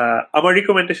 আমার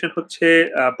recommendation হচ্ছে,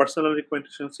 personal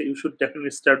recommendation হচ্ছে, you should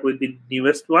definitely start with the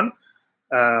newest one.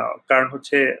 কারণ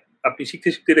হচ্ছে আপনি শিখতে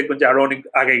শিখতে দেখবেন যে আরো অনেক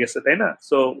আগে গেছে, তাই না?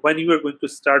 So when you are going to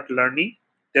start learning,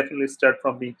 definitely start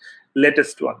from the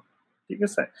latest one, ঠিক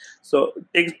আছে? সো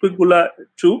টেক্সট বই গুলা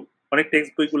ট্রু, অনেক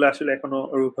টেক্সট বই গুলো আসলে এখনো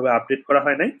ওইভাবে আপডেট করা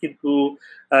হয় নাই, কিন্তু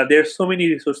there so many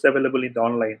resource available in the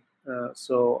online.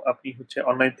 So আপনি হচ্ছে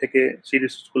অনলাইন থেকে সেই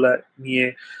রিসোর্স গুলা নিয়ে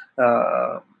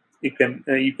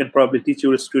you can probably teach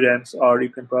your students, or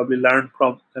you can probably learn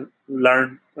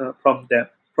from them,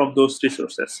 from those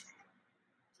resources.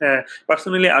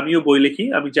 Personally আমিও বই লিখি,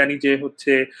 আমি জানি যে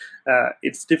হচ্ছে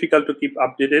it's difficult to keep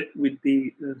updated with the,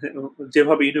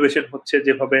 যেভাবে ইনোভেশন হচ্ছে,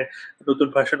 যেভাবে নতুন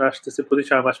ভার্সন আসতেছে প্রতি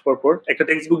 6 মাস পর পর, একটা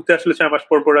টেক্সট বুক আসলে 6 মাস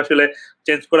পর পর আসলে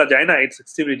চেঞ্জ করা যায় না, ইটস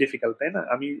এক্সট্রিমলি ডিফিকাল্ট, তাই না?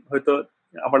 আমি হয়তো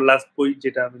আমার লাস্ট বই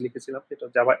যেটা আমি লিখেছিলাম সেটা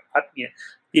জাভা 8 নিয়ে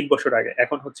 3 বছর আগে,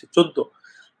 এখন হচ্ছে 14।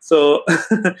 সো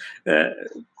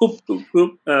খুব খুব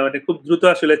মানে খুব দ্রুত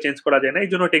আসলে চেঞ্জ করা যায় না, এই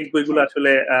জন্য টেক্সট বইগুলো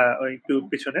আসলে একটু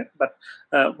পিছনে। But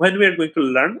when we are going to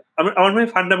learn, আমার মনে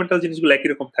হয় ফান্ডামেন্টাল জিনিসগুলো একই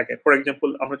রকম থাকে। ফর এক্সাম্পল,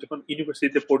 আমরা যখন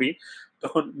ইউনিভার্সিটিতে পড়ি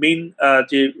তখন মেইন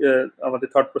যে আমাদের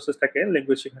থট প্রসেস থাকে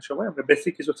ল্যাঙ্গুয়েজ শেখার সময়, আমরা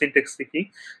বেসিক কিছু সিনট্যাক্স শিখি,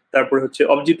 তারপরে হচ্ছে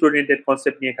অবজেক্ট ওরিয়েন্টেড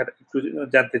কনসেপ্ট নিয়ে একটু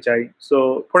জানতে চাই। So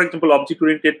for example, object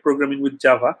oriented programming with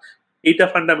Java, এটা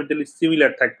ফান্ডামেন্টালি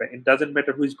সিমিলার থাকবে, it doesn't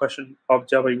matter which version of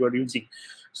Java you are using.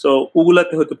 So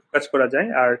ওগুলাতে হয়তো ফোকাস করা যায়।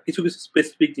 আর কিছু কিছু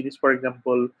স্পেসিফিক জিনিস, for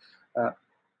example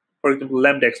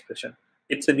lambda expression,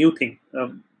 it's a new thing,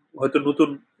 হয়তো নতুন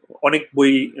অনেক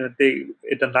বইতে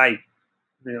এটা নাই।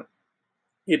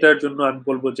 এটার জন্য আমি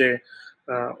বলবো যে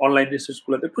অনলাইন রিসোর্স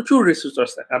গুলোতে প্রচুর রিসোর্স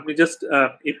আছে, আপনি just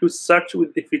if you search with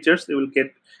the features you will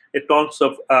get A tonnes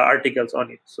of articles on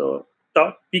it. So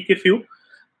pick a few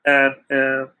and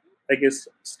I guess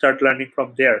start learning from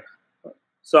there.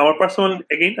 So our personal,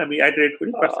 again আমি iterate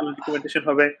করি, personal recommendation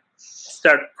হবে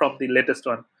start from the latest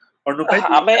one.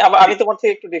 আমি তোমার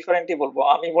থেকে একটু ডিফারেন্টই বলবো।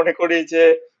 আমি মনে করি যে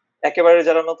একেবারে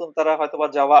যারা নতুন তারা হয়তো বা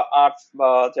জাভা 8 বা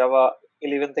জাভা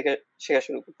 11 থেকে শেখা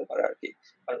শুরু করতে পারে আর কি।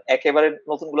 কারণ একেবারে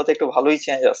নতুন গুলোতে একটু ভালোই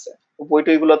চেঞ্জ আছে, তো বই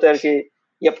টই গুলোতে আর কি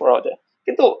ইয়ে পড়া যায়।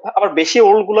 কিন্তু আবার বেশি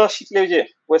ওল্ড গুলা শিখলে ওই যে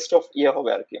ওয়েস্ট অফ ইয়ে হবে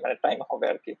আর কি, মানে টাইম হবে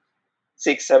আর কি।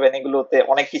 6 7 এগুলোতে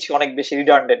অনেক কিছু অনেক বেশি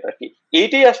রিডান্ডেন্ট আর কি।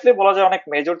 এইটাই আসলে বলা যায় অনেক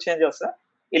মেজর চেঞ্জ আছে।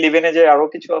 11-এ যে আরো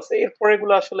কিছু আছে, এরপরে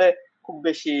এগুলো আসলে খুব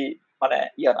বেশি মানে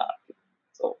ইয়া না আর কি।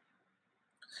 তো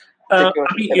যে কেউ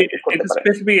আমি আসলে চাইলে পিক করতে একটা পারে।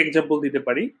 স্পেসিফিক এক্সাম্পল দিতে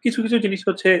পারি। কিছু কিছু জিনিস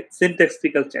হচ্ছে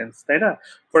সিনট্যাক্সটিক্যাল চেঞ্জ, তাই না?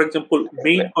 For example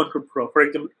main control flow, for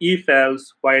example if else,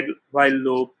 while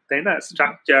loop, তাই না?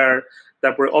 স্ট্রাকচার,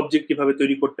 তারপরে অবজেক্ট কিভাবে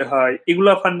তৈরি করতে হয়, এগুলো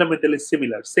ফান্ডামেন্টালি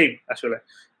সিমিলার, সেম আসলে।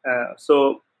 সো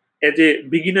এজ এ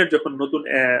বিগিনার যখন নতুন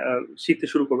শিখতে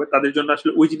শুরু করবে তাদের জন্য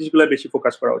আসলে ওই জিনিসগুলো বেশি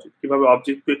ফোকাস করা উচিত। কিভাবে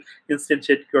অবজেক্ট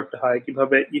ইনস্ট্যান্সিয়েট করতে হয়,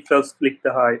 কিভাবে ইফ এলস লিখতে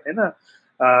হয়, তাই না?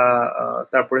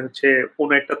 তারপরে হচ্ছে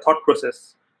কোনো একটা থট প্রসেস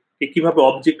কিভাবে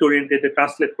অবজেক্ট ওরিয়েন্টেড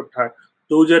ট্রান্সলেট করতে হয়,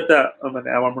 দোজ আর দ্য মানে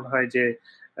আমার মনে হয় যে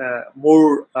মোর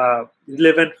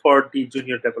relevant for the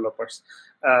junior developers.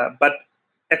 But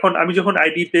এখন আমি যখন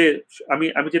আইডিতে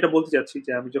আমি যেটা বলতে চাচ্ছি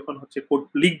যে আমি যখন হচ্ছে কোড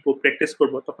লিখবো, প্র্যাকটিস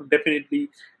করবো, তখন ডেফিনেটলি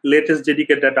লেটেস্ট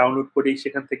জেডিকেটা ডাউনলোড করেই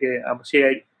সেখান থেকে সেই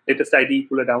লেটেস্ট আইডি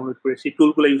গুলো ডাউনলোড করে সেই টুল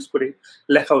গুলো ইউজ করে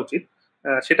লেখা উচিত।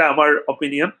 সেটা আমার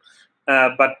অপিনিয়ন।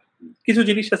 বাট কিছু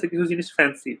জিনিস আছে, কিছু জিনিস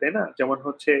ফ্যান্সি, তাই না? যেমন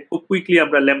হচ্ছে খুব কুইকলি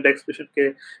আমরা ল্যামডা এক্সপ্রেশনকে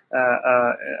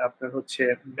আপনার হচ্ছে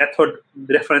মেথড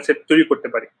রেফারেন্সে তৈরি করতে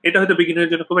পারি, এটা হয়তো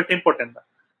বিগিনারের জন্য খুব একটা ইম্পর্টেন্ট না,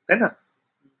 তাই না?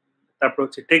 তারপর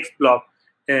হচ্ছে টেক্সট ব্লক,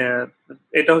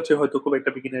 এটা হচ্ছে হয়তো খুব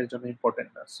একটা বিগিনারের জন্য ইম্পর্টেন্ট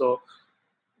না। সো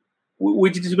ওই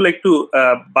জিনিসগুলো একটু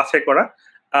বাছাই করা।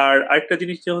 আর আরেকটা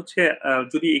জিনিস যে হচ্ছে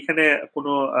যদি এখানে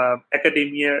কোনো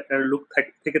একাডেমিয়ার লোক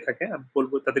থেকে থাকে, আমি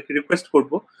বলবো তাদেরকে রিকোয়েস্ট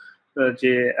করব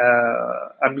যে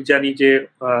আমি জানি যে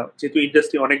যেহেতু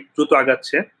ইন্ডাস্ট্রি অনেক দ্রুত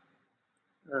আগাচ্ছে,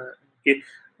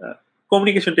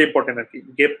 কমিউনিকেশনটা ইম্পর্টেন্ট আর কি।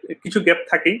 গ্যাপ, কিছু গ্যাপ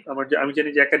থাকেই আমার, আমি জানি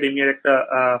যে একাডেমিয়ার একটা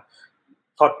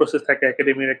থট প্রসেস থাকে,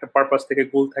 একাডেমির একটা পারপাস থেকে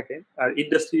গোল থাকে, আর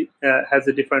industry has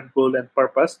a different goal and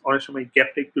purpose. অনেক সময়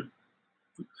গ্যাপটা একটু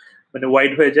মানে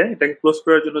ওয়াইড হয়ে যায়। এটাকে ক্লোজ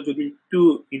করার জন্য যদি একটু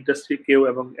ইন্ডাস্ট্রি কেউ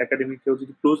এবং একাডেমিক কেউ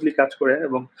যদি ক্লোজলি কাজ করে,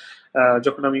 এবং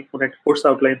যখন আমি কোনো একটা কোর্স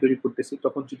আউটলাইন তৈরি করতেছি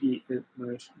তখন যদি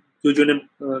দুজনে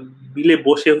মিলে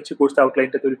বসে হচ্ছে কোর্স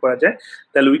আউটলাইনটা তৈরি করা যায়,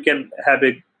 তাহলে উই ক্যান হ্যাভ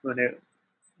এ মানে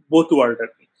বোথ ওয়ার্ল্ড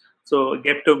আর কি। সো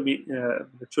গ্যাপটাও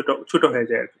ছোট ছোট হয়ে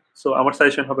যায় আর কি। সো আমার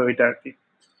সাজেশন হবে ওইটা আর কি।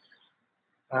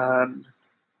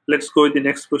 Let's go with the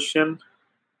next question.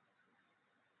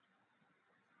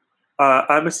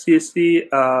 I'm a CSC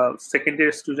second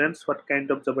year student. What kind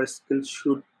of Java skills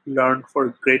should learn for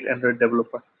a great Android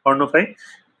developer? অর্ণভাই,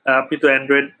 আপনি তো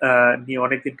অ্যান্ড্রয়েড নিয়ে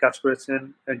অনেকদিন কাজ করেছেন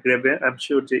গ্রেভে, আই এম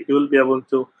শিওর যে you will be able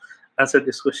to answer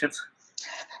this question.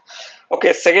 Okay,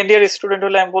 second year student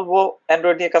হলে আমি বলবো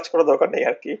অ্যান্ড্রয়েড নিয়ে কাজ করার দরকার নেই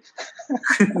আর কি।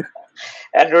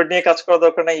 অ্যান্ড্রয়েড নিয়ে কাজ করার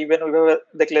দরকার নেই, ইভেন ওইভাবে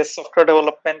দেখলে সফটওয়্যার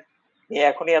ডেভেলপমেন্ট নিয়ে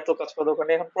এখনই এত কাজ করার দরকার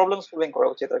নেই। এখন প্রবলেম সলভিং করা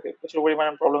উচিত আর কি, প্রচুর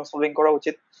পরিমাণে প্রবলেম সলভিং করা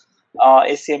উচিত।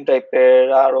 এসিএম টাইপের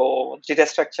আরো ডেটা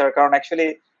স্ট্রাকচার, কারণ অ্যাকচুয়ালি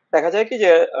দেখা যায় কি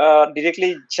যে ডিরেক্টলি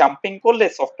জাম্পিং করলে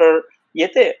সফটওয়্যার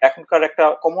ইয়েতে এখনকার একটা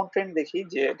কমন ট্রেন্ড দেখি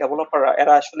যে ডেভেলপাররা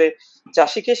এরা আসলে যা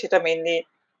শিখে সেটা মেইনলি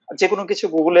যে কোনো কিছু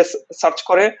গুগলে সার্চ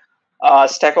করে,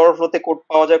 স্ট্যাক ওভারফ্লোতে কোড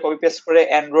পাওয়া যায় কপি পেস্ট করে,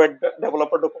 অ্যান্ড্রয়েড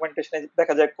ডেভেলপার ডকুমেন্টেশনে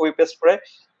দেখা যায় কপি পেস্ট করে,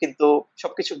 কিন্তু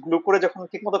সবকিছু গ্লু করে যখন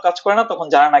ঠিকমতো কাজ করে না তখন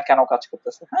জানে না কেন কাজ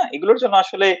করতেছে। হ্যাঁ, এগুলোর জন্য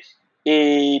আসলে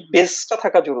এই বেসটা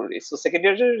থাকা জরুরি। সো সেকেন্ড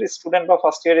ইয়ারের স্টুডেন্ট বা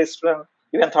ফার্স্ট ইয়ারের স্টুডেন্ট,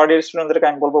 ইভেন থার্ড ইয়ার স্টুডেন্টদেরকে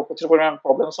আমি বলবো প্রচুর পরিমাণ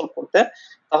প্রবলেম সলভ করতে,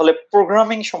 তাহলে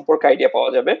প্রোগ্রামিং সম্পর্কে আইডিয়া পাওয়া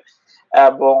যাবে।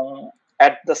 এবং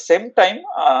অ্যাট দ্য সেম টাইম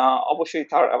অবশ্যই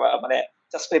মানে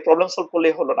জাস্ট এই প্রবলেম সলভ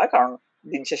করলেই হলো না, কারণ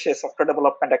দিন শেষে সফটওয়্যার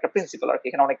ডেভেলপমেন্ট একটা প্রিন্সিপাল আর কি,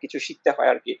 এখানে অনেক কিছু শিখতে হয়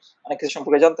আর কি, অনেক কিছু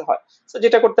সম্পর্কে জানতে হয়। তো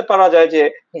যেটা করতে পারা যায় যে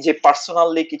নিজে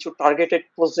পার্সোনালি কিছু টার্গেটেড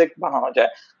প্রজেক্ট বানানো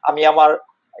যায়। আমি আমার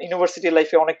ইউনিভার্সিটি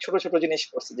লাইফে অনেক ছোট ছোট জিনিস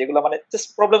করছি যেগুলো মানে জাস্ট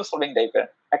প্রবলেম সলভিং টাইপের।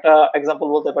 একটা এক্সাম্পল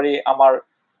বলতে পারি, আমার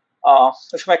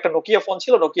ওই সময় একটা নোকিয়া ফোন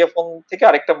ছিল, নোকিয়া ফোন থেকে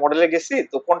আরেকটা মডেলে গেছি,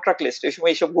 তো কন্ট্রাক্ট লিস্ট ওই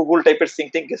সময় এইসব গুগল টাইপের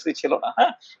সিঙ্কিং কিছুই ছিল না।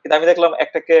 হ্যাঁ, কিন্তু আমি দেখলাম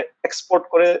একটাকে এক্সপোর্ট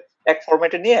করে এক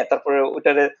ফরম্যাটে নিয়ে তারপরে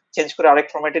ওইটারে চেঞ্জ করে আরেক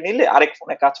ফরম্যাটে নিলে আরেক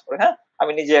ফোনে কাজ করে। হ্যাঁ,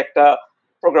 আমি নিজে একটা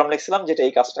প্রোগ্রাম লিখছিলাম যেটা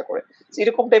এই কাজটা করে।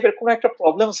 এরকম টাইপের কোনো একটা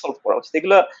প্রবলেম সলভ করা উচিত।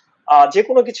 এগুলা যে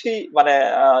কোনো কিছুই মানে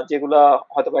যেগুলা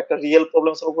হয়তো একটা রিয়েল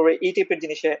প্রবলেম সলভ করবে এই টাইপের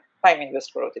জিনিসে টাইম ইনভেস্ট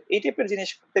করা উচিত। এই টাইপের জিনিস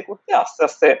করতে করতে আস্তে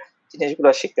আস্তে জিনিসগুলো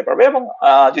শিখতে পারবে। এবং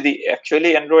যদি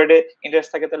অ্যাকচুয়ালি অ্যান্ড্রয়েডে ইন্টারেস্ট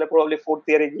থাকে তাহলে প্রবাবলি ফোর্থ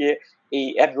ইয়ারে গিয়ে এই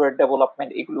অ্যান্ড্রয়েড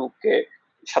ডেভেলপমেন্ট এগুলোকে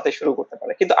সাথে শুরু করতে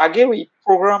পারে। কিন্তু আগে ওই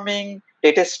প্রোগ্রামিং,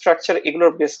 ডেটা স্ট্রাকচার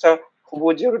এগুলোর বেসটা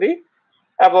খুবই জরুরি।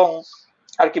 এবং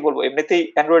আর কি বলবো, এমনিতেই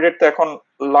অ্যান্ড্রয়েডের তো এখন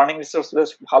লার্নিং রিসোর্স বেশ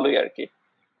ভালোই আর কি।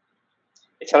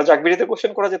 এছাড়া জাকবিরিতে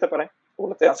কোশ্চেন করা যেতে পারে,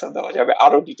 ওগুলোতে অ্যান্সার দেওয়া যাবে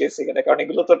আরো ডিটেলস এখানে, কারণ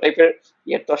এগুলো তো টাইপের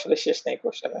ইয়ের তো আসলে শেষ নেই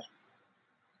কোশ্চেনের।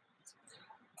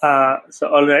 So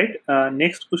all right.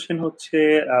 Next question হচ্ছে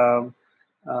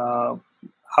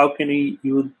how can we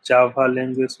use Java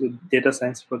language with data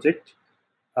science project?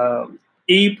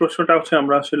 এই প্রশ্নটা হচ্ছে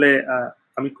আমরা আসলে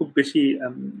আমি খুব বেশি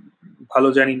ভালো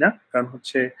জানি না, কারণ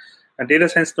হচ্ছে ডেটা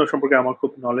সায়েন্স সম্পর্কে আমার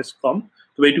খুব নলেজ কম।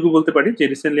 তবে এইটুকু বলতে পারি যে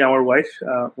রিসেন্টলি আমার ওয়াইফ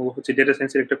ও হচ্ছে ডেটা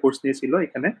সায়েন্সের একটা কোর্স নিয়েছিল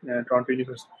এখানে টরন্টো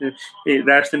ইউনিভার্সিটি,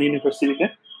 রায়ারসন ইউনিভার্সিটিতে।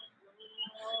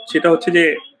 সেটা হচ্ছে যে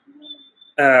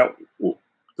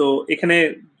তো এখানে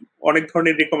অনেক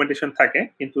ধরনের রিকমেন্ডেশন থাকে,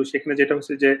 কিন্তু সেখানে যেটা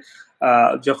হচ্ছে যে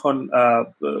যখন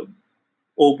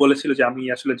ও বলেছিল যে আমি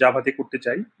আসলে জাভাতে করতে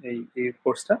চাই এই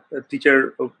কোর্সটা, টিচার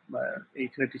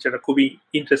এইখানে টিচাররা খুবই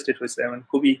ইন্টারেস্টেড হয়েছে, মানে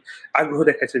খুবই আগ্রহ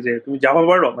দেখাচ্ছে যে তুমি জাভা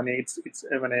পারো, মানে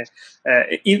মানে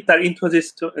তার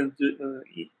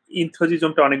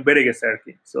ইনথোজিজমটা অনেক বেড়ে গেছে আর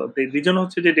কি। সো রিজন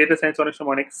হচ্ছে যে ডেটা সায়েন্স অনেক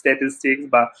সময় অনেক স্ট্যাটিস্টিক্স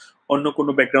বা অন্য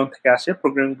কোনো ব্যাকগ্রাউন্ড থেকে আসে,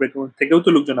 প্রোগ্রামিং ব্যাকগ্রাউন্ড থেকেও তো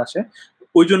লোকজন আসে।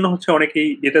 ওই জন্য হচ্ছে অনেকেই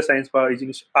ডেটা সায়েন্স বা এই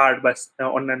জিনিস আর্ট বা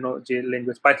অন্যান্য যে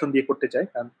ল্যাঙ্গুয়েজ পাইথন দিয়ে করতে চায়,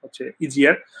 কারণ হচ্ছে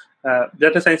ইজিয়ার।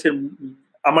 ডেটা সায়েন্সের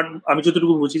আমি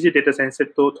যতটুকু বুঝি যে ডেটা সায়েন্সের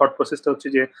তো থট প্রসেসটা হচ্ছে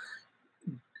যে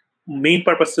মেইন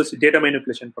পারপাস হচ্ছে ডেটা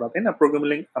ম্যানিপুলেশন করা, তাই না?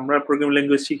 আমরা প্রোগ্রামিং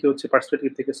ল্যাঙ্গুয়েজ শিখে হচ্ছে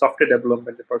পার্সপেক্টিভ থেকে সফটওয়্যার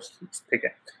ডেভেলপমেন্টের পার্সপেক্টিভ থেকে,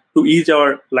 two is our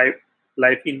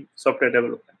life in software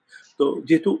development. তো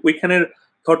যেহেতু ওইখানের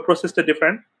থট প্রসেসটা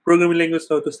ডিফারেন্ট, প্রোগ্রামিং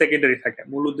ল্যাঙ্গুয়েজটা হয়তো সেকেন্ডারি থাকে,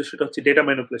 মূল উদ্দেশ্যটা হচ্ছে ডেটা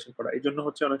ম্যানিপুলেশন করা। এই জন্য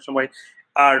হচ্ছে অনেক সময়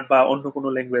আর্ট বা অন্য কোনো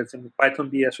ল্যাঙ্গুয়েজ পাইথন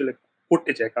দিয়ে আসলে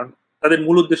করতে চায়, কারণ তাদের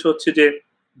মূল উদ্দেশ্য হচ্ছে যে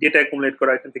ডেটা অ্যাকুমুলেট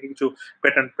করা, এখান থেকে কিছু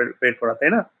প্যাটার্ন বের করা,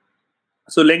 তাই না?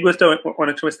 সো ল্যাঙ্গুয়েজটা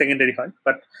অনেক সময় সেকেন্ডারি হয়,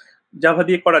 বাট জাভা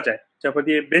দিয়ে করা যায়। জাভা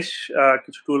দিয়ে বেশ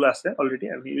কিছু টুল আছে অলরেডি,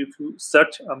 আমি if you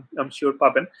search um sure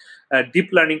পাবেন। ডিপ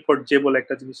লার্নিং ফর যে বলে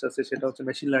একটা জিনিস আছে, সেটা হচ্ছে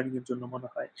মেশিন লার্নিং এর জন্য মনে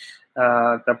হয়।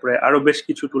 তারপরে আরো বেশ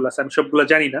কিছু টুল আছে, আমি সবগুলো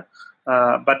জানি না,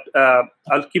 বাট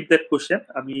আইল কিপ দ্যাট কোশ্চেন।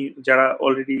 আমি যারা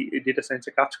অলরেডি ডেটা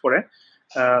সায়েন্সে কাজ করে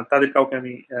তাদের কাউকে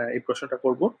আমি এই প্রশ্নটা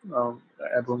করব,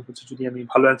 এবং হচ্ছে যদি আমি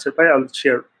ভালো অ্যান্সার পাই আইল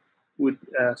শেয়ার উইথ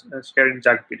শেয়ার ইন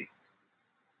জাগপিডি।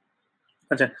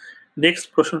 আচ্ছা, নেক্সট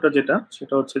প্রশ্নটা যেটা,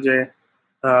 সেটা হচ্ছে যে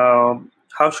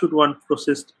how should one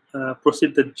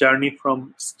proceed the journey from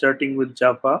starting with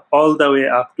Java all the way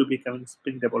up to becoming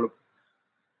Spring developer?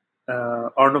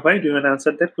 Arnav bhai, do you want to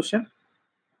answer that question?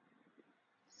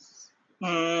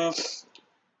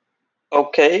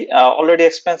 Okay, already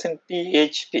experienced in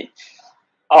PHP.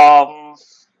 Um,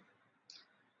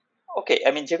 okay,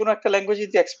 I mean যেকোনো একটা language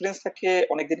যদি experience থাকে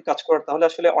অনেকদিন কাজ করার, তাহলে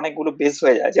আসলে অনেকগুলো বেস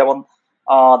হয়ে যায়। যেমন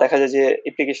দেখা যায় যে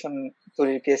অ্যাপ্লিকেশন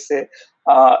তৈরির কেসে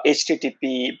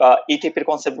এইচটিটিপি বা এই টাইপের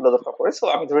কনসেপ্ট গুলো দরকার পড়ে। সো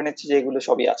আমি ধরে নিচ্ছি যে এগুলো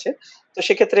সবই আছে। তো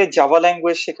সেক্ষেত্রে জাভা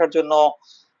ল্যাঙ্গুয়েজ শেখার জন্য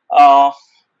আহ,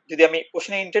 যদি আমি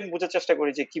কোশ্চেনের ইন্টেন্ট বোঝার চেষ্টা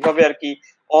করি যে কিভাবে আর কি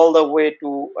অল দ্য ওয়ে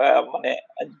টু মানে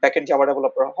ব্যাকএন্ড জাভা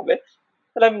ডেভেলপার হবে,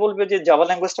 তাহলে আমি বলবো যে জাভা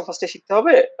ল্যাঙ্গুয়েজটা ফার্স্টে শিখতে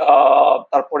হবে।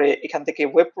 তারপরে এখান থেকে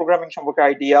ওয়েব প্রোগ্রামিং সম্পর্কে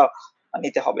আইডিয়া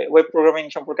নিতে হবে। ওয়েব প্রোগ্রামিং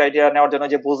সম্পর্কে আইডিয়া নেওয়ার জন্য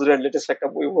যে বুজরের লেটেস্ট একটা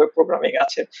বই ওয়েব প্রোগ্রামিং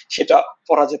আছে, সেটা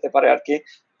পড়া যেতে পারে আর কি।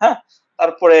 হ্যাঁ,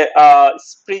 তারপরে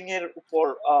স্প্রিং এর উপর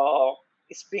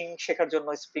স্প্রিং শেখার জন্য,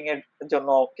 স্প্রিং এর জন্য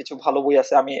কিছু ভালো বই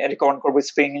আছে, আমি রেকমেন্ড করবো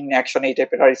স্প্রিং ইন অ্যাকশন এই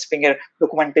টাইপের। আর স্প্রিং এর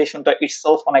ডকুমেন্টেশনটা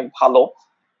ইটসেলফ অনেক ভালো।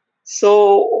 সো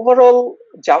ওভারঅল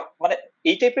মানে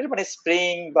এই টাইপের মানে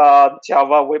স্প্রিং বা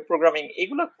জাভা ওয়েব প্রোগ্রামিং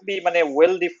এগুলো খুবই মানে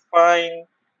ওয়েল ডিফাইন।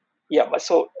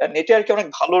 সো নেটে আর কি অনেক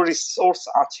ভালো রিসোর্স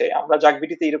আছে। আমরা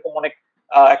জাগবিটিতে এরকম অনেক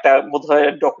একটা বোধহয়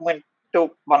ডকুমেন্টও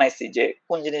বানাইছি যে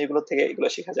কোন জিনিসগুলো থেকে এগুলো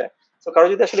শেখা যায়। তো কারো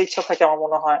যদি আসলে ইচ্ছা থাকে, আমার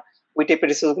মনে হয় ওই টাইপের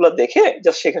রিসোর্স গুলো দেখে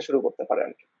জাস্ট শেখা শুরু করতে পারে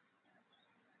আর কি।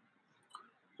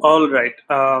 All right.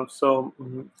 So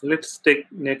let's take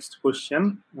next question.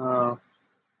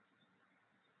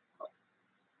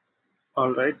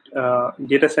 Alright,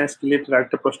 data science related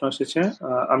আরেকটা প্রশ্ন এসেছে,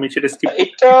 আমি সেটা স্কিপ।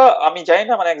 এটা আমি জানি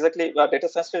না মানে এক্স্যাক্টলি ডেটা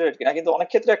সায়েন্স রিলেটেড কিনা, কিন্তু অনেক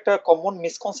ক্ষেত্রে একটা কমন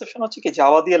মিসকনসেপশন হচ্ছে কি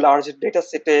জাভা দিয়ে লার্জ ডেটা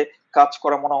সেটে কাজ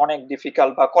করা মনে অনেক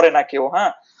ডিফিকাল্ট বা করে না কেউ।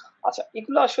 হ্যাঁ, আচ্ছা,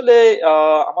 এগুলো আসলে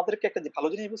আমাদেরকে একটা ভালো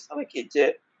জিনিস বুঝতে হবে কি, যে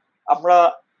আমরা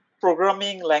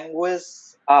প্রোগ্রামিং ল্যাঙ্গুয়েজ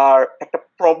আর একটা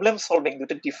প্রবলেম সলভিং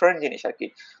দুটো ডিফারেন্ট জিনিস আর কি।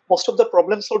 Most of the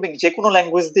problem solving যে কোনো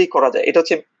ল্যাঙ্গুয়েজ দিয়েই করা যায়, এটা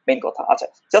হচ্ছে মেইন কথা। আচ্ছা,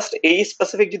 জাস্ট এই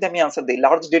স্পেসিফিক যদি আমি আনসার দিই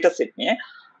লার্জ ডেটা সেট নিয়ে,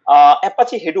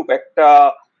 অ্যাপাচি হেডুপ একটা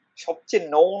সবচেয়ে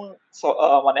নোন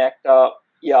মানে একটা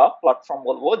প্ল্যাটফর্ম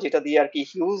বলবো, যেটা দিয়ে আর কি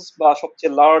হিউজ বা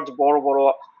সবচেয়ে লার্জ বড় বড়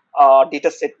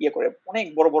ডেটা সেট করে অনেক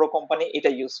বড় বড় কোম্পানি এটা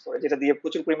ইউজ করে, যেটা দিয়ে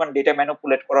প্রচুর পরিমাণ ডেটা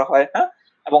ম্যানিপুলেট করা হয়। হ্যাঁ,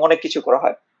 এবং অনেক কিছু করা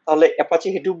হয়। তাহলে অ্যাপাচি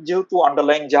হেডুপ যেহেতু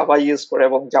আন্ডারলাইন জাভা ইউজ করে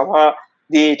এবং জাভা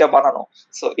দিয়ে এটা বানানো,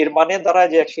 সো এর মানে দ্বারা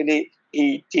যে অ্যাকচুয়ালি এই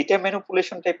ডেটা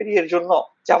ম্যানিপুলেশন টাইপের এর জন্য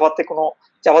জাভাতে কোনো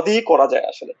জাভা দিয়েই করা যায়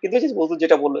আসলে। কিন্তু বলতো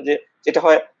যেটা বললো যে যেটা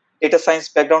হয় ডেটা সায়েন্স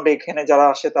ব্যাকগ্রাউন্ডে এখানে যারা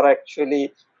আসে তারা অ্যাকচুয়ালি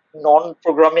নন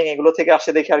প্রোগ্রামিং এগুলো থেকে আসে,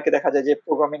 দেখে আর কি দেখা যায় যে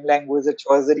প্রোগ্রামিং ল্যাঙ্গুয়েজের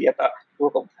চয়েসের ইয়েটা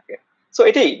ওরকম থাকে। সো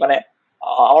এটাই মানে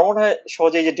আমার মনে হয়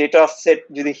সহজে এই যে ডেটা সেট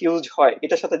যদি হিউজ হয়,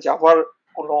 এটার সাথে জাভার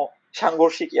কোনো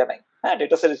সাংঘর্ষিক ইয়া নাই। হ্যাঁ,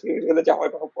 ডেটা সেট হিউজ হলে জাভার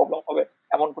কোনো প্রবলেম হবে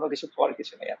এমন কোনো কিছু হওয়ার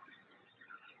কিছু নেই আর কি।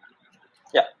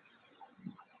 Yeah.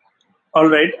 All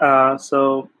right.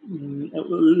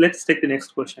 Let's take the next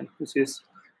question, which is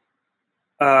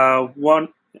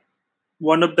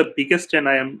one of the biggest trend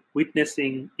I am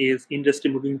witnessing is industry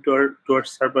moving towards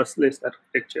serverless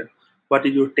architecture. What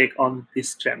is your take on this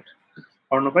trend?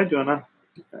 Arnav bhai, do you wanna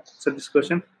answer this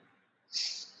question?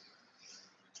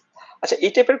 আচ্ছা,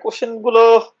 এই টাইপের question গুলো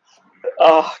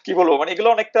কি বলবো, মানে এগুলো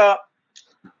অনেকটা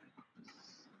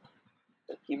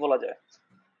কি বলা যায়,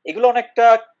 এগুলো অনেকটা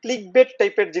ক্লিক বেট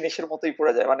টাইপের জিনিসের মতোই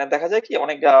পড়ে যায়। মানে দেখা যায় কি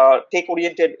অনেক টেক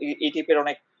ওরিয়েন্টেড এই টাইপের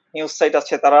অনেক নিউজ সাইট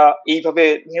আছে, তারা এইভাবে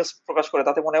নিউজ প্রকাশ করে,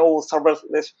 তাতে মনে হয় ও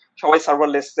সার্ভারলেস, সবাই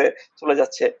সার্ভারলেসে চলে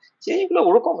যাচ্ছে। যে এগুলো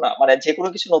ওরকম না, মানে যে কোনো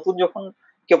কিছু নতুন যখন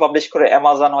কেউ পাবলিশ করে,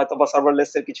 অ্যামাজন হয়তো বা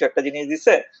সার্ভারলেস এর কিছু একটা জিনিস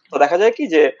দিছে, তো দেখা যায় কি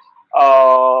যে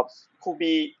আহ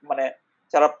খুবই মানে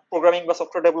যারা প্রোগ্রামিং বা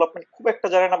সফটওয়্যার ডেভেলপমেন্ট খুব একটা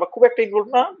জানে না বা খুব একটা ইনভলভ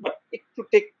না, বাট একটু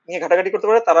টেক নিয়ে ঘাটাঘাটি করতে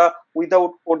পারে, তারা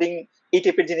উইদাউট কোডিং এই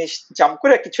টাইপের জিনিস জাম্প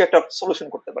করে কিছু একটা সলিউশন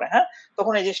করতে পারে। হ্যাঁ,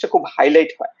 তখন এই জিনিসটা খুব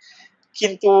হাইলাইট হয়।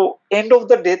 কিন্তু এন্ড অফ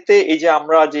দ্য ডে তে এই যে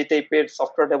আমরা যে টাইপের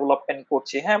সফটওয়্যার ডেভেলপমেন্ট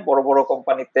করছি, হ্যাঁ, বড় বড়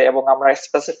কোম্পানিতে, এবং আমরা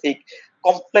স্পেসিফিক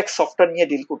কমপ্লেক্স সফটওয়্যার নিয়ে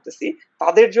ডিল করতেছি,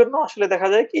 তাদের জন্য আসলে দেখা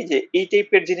যায় কি যে এই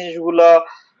টাইপের জিনিসগুলা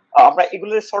আমরা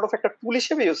এগুলো সর্ট অফ একটা টুল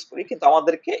হিসেবে ইউজ করি, কিন্তু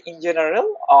আমাদেরকে ইন জেনারেল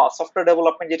সফটওয়্যার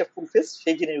ডেভেলপমেন্ট যেটা ফুল ফেস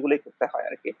সেই জিনিসগুলোই করতে হয়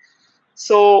আর কি।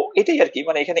 সো এটাই আর কি,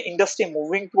 মানে এখানে industry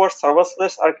moving towards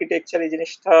serverless architecture এই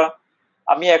জিনিসটা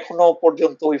আমি এখনো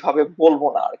পর্যন্ত ওইভাবে বলবো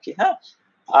না আর কি। হ্যাঁ,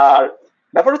 আর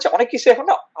ব্যাপার হচ্ছে অনেক কিছু এখন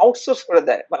না আউটসোর্স করে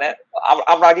দেয়। মানে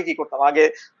আমরা আগে কি করতাম,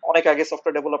 অনেক আগে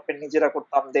সফটওয়্যার ডেভেলপমেন্ট নিজেরা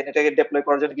করতাম, দেন এটাকে ডিপ্লয়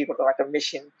করার জন্য কি করতাম, একটা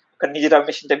মেশিন, ওখানে নিজেরা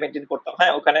মেশিনটা মেনটেন করতাম।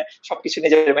 হ্যাঁ, ওখানে সবকিছু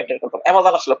নিজেরা মেনটেন করতাম।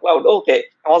 অ্যামাজন আসলো ক্লাউড, ওকে,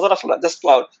 অ্যামাজন আসলো জাস্ট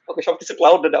ক্লাউড, ওকে, সবকিছু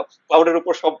ক্লাউডে দাও, ক্লাউডের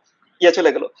উপর সব ইয়ে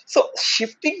চলে গেল। সো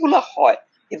শিফটিং গুলা হয়,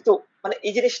 কিন্তু মানে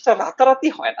এই জিনিসটা রাতারাতি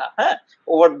হয় না। হ্যাঁ,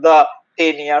 ওভার দা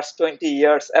 10 ইয়ার্স 20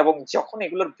 ইয়ার্স, এবং যখন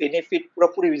এগুলোর বেনিফিট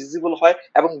পুরোপুরি ভিজিবল হয়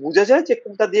এবং বোঝা যায় যে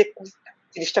কোনটা দিয়ে কোন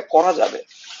জিনিসটা করা যাবে।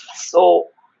 সো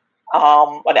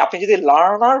মানে আপনি যদি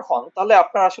লার্নার হন, তাহলে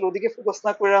আপনার আসলে ওদিকে ফোকাস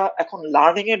না করে এখন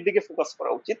লার্নিং এর দিকে ফোকাস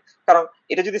করা উচিত। কারণ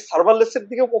এটা যদি সার্ভারলেস এর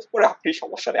দিকে মুভ করে, আপনি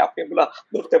সমস্যা নেই, আপনি এগুলা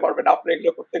ধরতে পারবেন, আপনি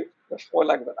এগুলো করতে সময়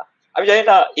লাগবে না। আমি জানি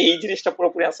না এই জিনিসটা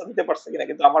পুরোপুরি আনসার দিতে পারছে কিনা,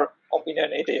 কিন্তু আমার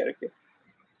অপিনিয়ন এটাই আর কি।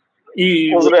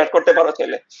 ওগুলো অ্যাড করতে পারো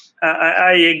চাইলে।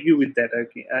 I agree with that আর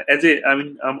কি। As a I mean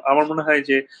আমার মনে হয়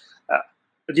যে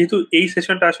যেহেতু এই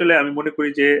সেশনটা আসলে আমি মনে করি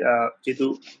যে যেহেতু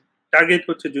টার্গেট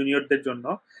হচ্ছে জুনিয়রদের জন্য,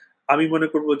 আমি মনে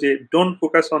করব যে ডোন্ট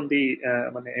ফোকাস অন দি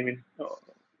মানে I mean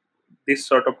this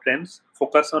sort of Trends,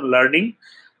 focus on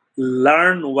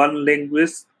learn one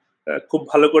language খুব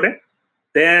ভালো করে,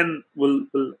 দেন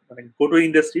মানে go to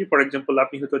industry. For example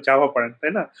আপনি হয়তো জাভা পারেন,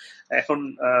 তাই না? এখন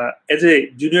এজ এ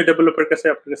জুনিয়র ডেভেলপার কাছে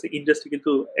আপনার কাছে ইন্ডাস্ট্রি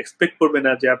কিন্তু এক্সপেক্ট করবে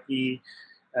না যে আপনি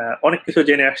অনেক কিছু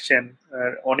জেনে আসছেন,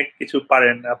 অনেক কিছু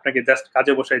পারেন, আপনাকে জাস্ট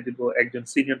কাজে বসাই দিব একজন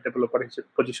সিনিয়র ডেভেলপার হিসেবে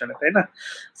পজিশনে, তাই না?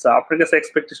 সো আপনার কাছে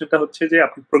এক্সপেকটেশনটা হচ্ছে যে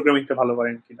আপনি প্রোগ্রামিংটা ভালো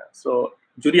পারেন কিনা। সো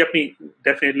যদি আপনি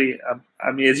ডেফিনেটলি,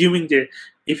 আমি এজিউমিং যে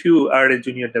if you R A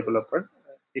junior developer,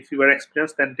 if you R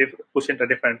experience, দেন কোশ্চেনটা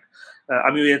ডিফারেন্ট।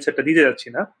 আমি ওই অ্যান্সারটা দিতে যাচ্ছি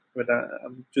না।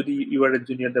 যদি you R A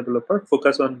junior developer,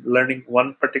 focus on learning one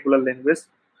particular language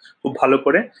খুব ভালো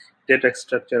করে, ডেটা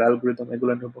স্ট্রাকচার, অ্যালগরিদম,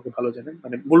 এগুলো সম্পর্কে ভালো জানেন।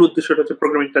 মানে মূল উদ্দেশ্যটা হচ্ছে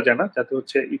প্রোগ্রামিংটা জানা, যাতে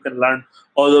হচ্ছে you can learn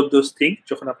all of those thing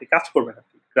যখন আপনি কাজ করবেন আর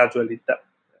কি, গ্রাজুয়ালি।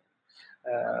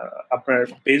 আপনার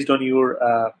বেসড অন ইউর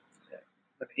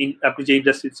আপনি যে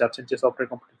ইন্ডাস্ট্রি যাচ্ছেন, যে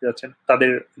সফটওয়্যার কোম্পানিতে যাচ্ছেন,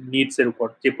 তাদের নিডস এর উপর,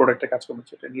 যে প্রোডাক্টে কাজ করবেন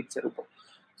সেটা নিডস এর উপর।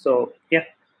 সো ইয়া,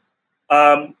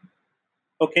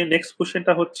 ওকে, নেক্সট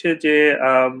কোশ্চেনটা হচ্ছে যে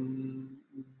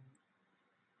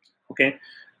ওকে,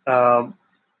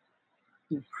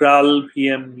 গ্রাল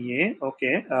ভিএম নিয়ে।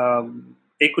 ওকে,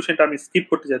 এই কোশ্চেনটা আমি স্কিপ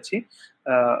করতে যাচ্ছি।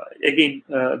 এগেইন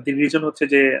দি রিজন হচ্ছে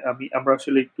যে আমরা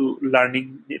আসলে একটু লার্নিং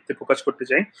নিতে ফোকাস করতে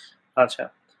চাই। আচ্ছা,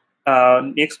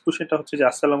 নেক্সট কোশ্চেনটা হচ্ছে যে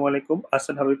আসসালামু আলাইকুম,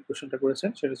 আহসান হাবিব কোশ্চেনটা করেছেন,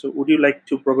 সেটা হচ্ছে would you like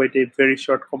to provide a very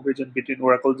short comparison between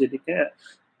Oracle JDK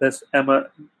plus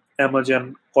Amazon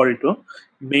Corridor,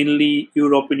 mainly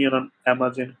your opinion on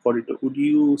Amazon Corridor. Would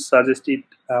you suggest it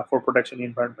for production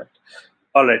environment?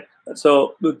 All right. So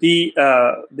the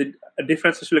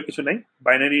difference আসলে কিছু নাই,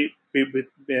 binary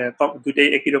দুইটাই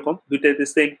একই রকম, দুইটাই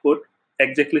same code,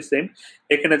 exactly same.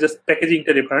 এখানে just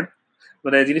প্যাকেজিংটা different.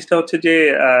 মানে জিনিসটা হচ্ছে যে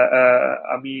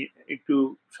আমি একটু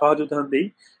সহজ উদাহরণ দিই।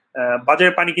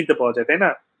 বাজারে পানি কিনতে পাওয়া যায়, তাই না?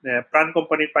 প্রাণ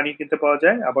কোম্পানির পানি কিনতে পাওয়া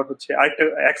যায়, আবার হচ্ছে আরেকটা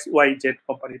XYZ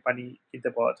কোম্পানির পানি কিনতে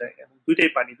পাওয়া যায়, এবং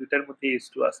দুইটাই পানি, দুইটার মধ্যে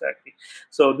H2 আছে আর কি।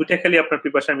 সো দুইটা খেলে আপনার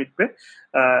পিপাসা মিটবে।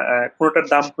 কোনোটার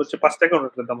দাম হচ্ছে 5 টাকা,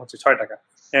 কোনোটার দাম হচ্ছে 6 টাকা।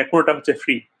 কোনোটা হচ্ছে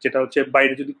ফ্রি, যেটা হচ্ছে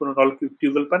বাইরে যদি কোনো নলকূপ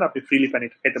টিউবওয়েল পান আপনি ফ্রিলি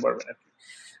পানিটা খেতে পারবেন আর কি।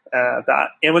 তা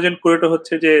অ্যামাজন কোরেটো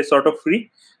হচ্ছে যে সর্ট অফ ফ্রি,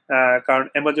 কারণ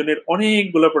অ্যামাজনের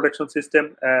অনেকগুলো প্রোটেকশন সিস্টেম,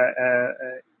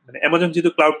 মানে অ্যামাজন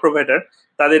যেহেতু ক্লাউড প্রোভাইডার,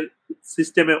 তাদের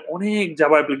সিস্টেমে অনেক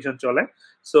জাভা অ্যাপ্লিকেশন চলে।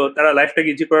 সো তারা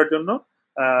লাইফটাকে ইজি করার জন্য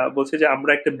বলছে যে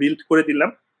আমরা একটা বিল্ড করে দিলাম,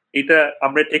 এটা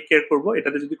আমরা টেক কেয়ার করবো,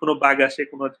 এটাতে যদি কোনো বাগ আসে,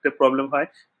 কোনো একটা প্রবলেম হয়,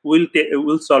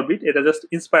 উইল সলভ ইট। এটা জাস্ট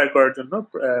ইন্সপায়ার করার জন্য,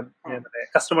 মানে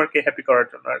কাস্টমারকে হ্যাপি করার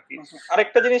জন্য আর কি।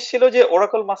 আরেকটা জিনিস ছিল যে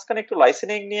ওরাকল মাঝখানে একটু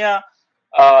লাইসেন্সিং নিয়ে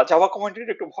জাভা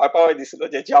কমিউনিটি একটু ভয় পাওয়াই দিছিল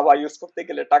যে জাভা ইউজ করতে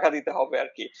গেলে টাকা দিতে হবে আর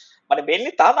কি। মানে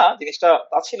মেইনলি তা না, জিনিসটা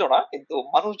তা ছিল না, কিন্তু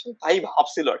মানুষজন তাই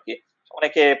ভাবছিল আর কি।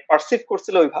 অনেকে পারসিভ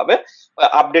করছিল ওইভাবে,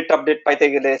 আপডেট পাইতে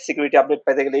গেলে, সিকিউরিটি আপডেট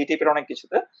পাইতে গেলে, এই টাইপের অনেক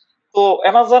কিছুতে। তো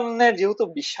অ্যামাজনে যেহেতু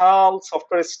বিশাল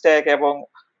সফটওয়্যার স্ট্যাক, এবং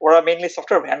ওরা মেইনলি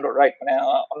সফটওয়্যার ভ্যান্ডর, রাইট, মানে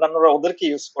অন্যান্যরা ওদেরকে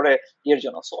ইউজ করে ইয়ের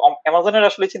জন্য। সো অ্যামাজনের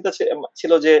আসলে চিন্তা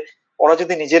ছিল যে ওরা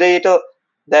যদি নিজেরাই এটা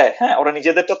দেয়, হ্যাঁ, ওরা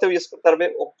নিজেদেরটাতেও ইউজ করতে পারবে,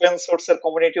 ওপেন সোর্স এর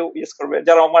কমিউনিটিও ইউজ করবে,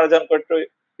 যারা অ্যামাজন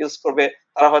ইউজ করবে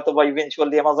তারা হয়তো বা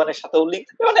ইভেনচুয়ালি অ্যামাজনের সাথেও লিঙ্ক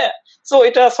থাকবে, মানে সো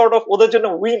এটা সর্ট অফ ওদের জন্য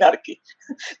উইন আর কি।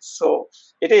 সো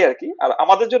এটাই আর কি। আর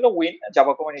আমাদের জন্য উইন,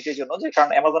 জাভা কমিউনিটির জন্য, যে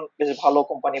কারণ অ্যামাজন বেশ ভালো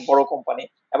কোম্পানি, বড় কোম্পানি,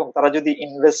 এবং তারা যদি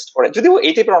ইনভেস্ট করে, যদিও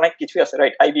এই টাইপের অনেক কিছুই আছে,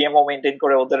 রাইট, IBM ও মেনটেন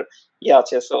করে, ওদের ইয়ে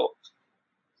আছে। সো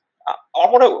আমার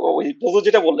মনে হয় ওই বন্ধু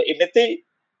যেটা বললো, এমনিতেই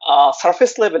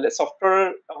সারফেস লেভেলে সফটওয়্যার,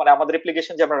 মানে আমাদের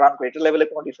অ্যাপ্লিকেশন যে আমরা রান করি, এটা লেভেলে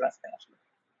কোনো ডিফারেন্স নেই আসলে।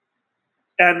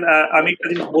 আমি একটা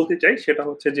জিনিস বলতে চাই, সেটা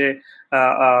হচ্ছে যে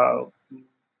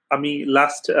আমি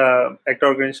লাস্ট একটা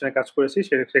অর্গানাইজেশনে কাজ করেছি,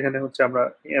 সেখানে হচ্ছে আমরা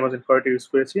অ্যামাজন কোরেটো ইউজ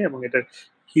করেছি, এবং এটার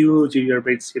হিউজ ইউজার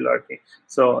বেস ছিল আর কি।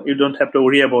 So you don't have to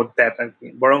worry about that আর কি।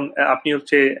 বরং আপনি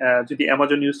হচ্ছে যদি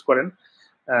অ্যামাজন ইউজ করেন,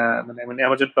 মানে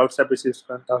অ্যামাজন ক্লাউড সার্ভিস ইউজ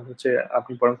করেন, তাহলে হচ্ছে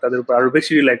আপনি বরং তাদের উপর আরো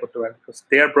বেশি রিলাই করতে পারেন, because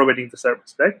they are providing the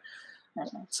service, right?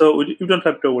 So you don't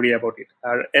have to worry about it.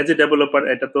 R as a developer,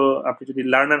 এটা তো আপনি যদি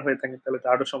লার্নার হয়ে থাকেন তাহলে তো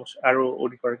আরো সমস্যা, আরো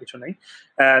ওরি করার কিছু নাই।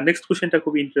 নেক্সট কোশ্চেনটা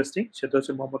খুবই ইন্টারেস্টিং, সেটা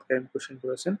হচ্ছে মোহাম্মদ কাইম কোশ্চেন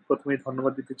করেছেন। প্রথমেই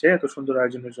ধন্যবাদ দিতে চাই এত সুন্দর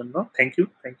আয়োজনের জন্য, থ্যাংক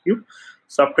ইউ।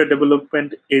 সফটওয়্যার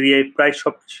ডেভেলপমেন্ট এরিয়ায় প্রায়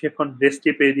সবকিছু এখন রেস্ট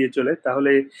এপিআই দিয়ে চলে,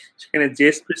 তাহলে সেখানে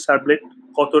জেএসপি সার্ভলেট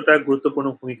কতটা গুরুত্বপূর্ণ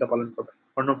ভূমিকা পালন করবে?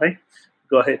 অর্ণ ভাই,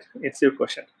 গো আহেড, ইটস ইউর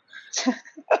কোশ্চেন।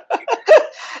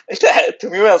 এটা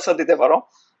তুমিও অ্যান্সার দিতে পারো।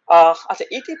 আচ্ছা,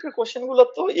 এই টাইপের কোশ্চেন গুলো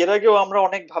তো এর আগেও আমরা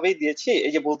অনেক ভাবেই দিয়েছি।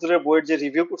 এই যে বদুরের বইয়ের যে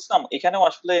রিভিউ করছিলাম, এখানেও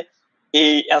আসলে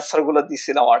এই অ্যান্সার গুলো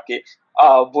দিছিলাম আর কি,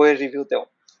 বইয়ের রিভিউতেও।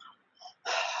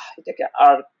 এটাকে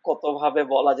আর কত ভাবে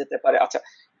বলা যেতে পারে? আচ্ছা,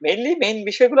 মেইন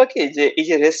বিষয়গুলো কি, যে এই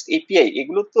যে রেস্ট এপিআই,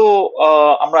 এগুলো তো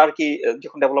আমরা আর কি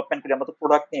যখন ডেভেলপমেন্ট করি, আমরা তো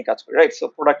প্রোডাক্ট নিয়ে কাজ করি, রাইট? সো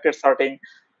প্রোডাক্টের সার্টেন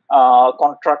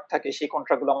কন্ট্রাক্ট থাকে, সেই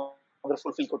কন্ট্রাক্ট গুলো আমাদের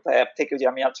ফুলফিল করতে হয় অ্যাপ থেকে, যে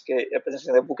আমি আজকে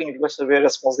বুকিং রিকোয়েস্টের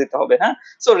রেসপন্স দিতে হবে, হ্যাঁ।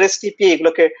 সো রেস্ট এপিআই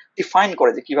এগুলোকে ডিফাইন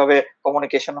করে যে কিভাবে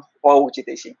কমিউনিকেশন হওয়া উচিত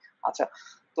এই সেই। আচ্ছা,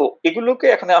 তো এগুলোকে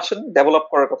এখন আসলে ডেভেলপ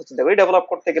করার কথা চিন্তা করি। ডেভেলপ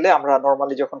করতে গেলে আমরা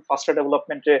নর্মালি যখন ফার্স্টওয়্যার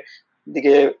ডেভেলপমেন্টের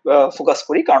দিকে ফোকাস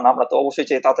করি, কারণ আমরা তো অবশ্যই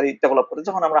চাই তাড়াতাড়ি ডেভেলপ করতে,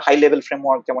 যখন আমরা হাই লেভেল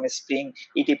ফ্রেমওয়ার্ক যেমন স্প্রিং,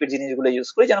 এই টাইপের জিনিসগুলো ইউজ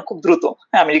করি, যেন খুব দ্রুত,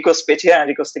 হ্যাঁ, আমি রিকোয়েস্ট পেয়েছি, হ্যাঁ,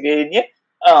 রিকোয়েস্ট থেকে নিয়ে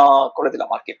করে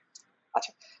দিলাম আর কি।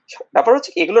 আচ্ছা, ব্যাপার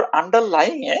হচ্ছে এগুলোর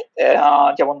আন্ডারলাইং এ,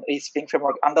 যেমন এই স্প্রিং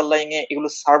ফ্রেমওয়ার্ক আন্ডারলাইং এ এগুলো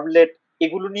সার্ভলেট,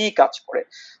 এগুলো নিয়ে কাজ করে।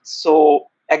 সো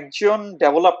একজন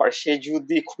ডেভেলপার সে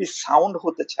যদি খুবই সাউন্ড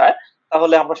হতে চায়,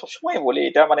 তাহলে আমরা সবসময় বলি,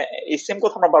 এটা মানে এই সেম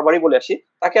কথা আমরা বারবারই বলে আসি,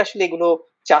 তাকে আসলে এগুলো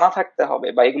জানা থাকতে হবে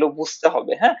বা এগুলো বুঝতে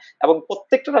হবে, হ্যাঁ। এবং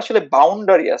প্রত্যেকটার আসলে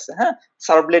বাউন্ডারি আছে, হ্যাঁ।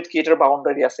 সার্ভলেট কি, এটার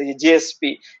বাউন্ডারি আছে, যে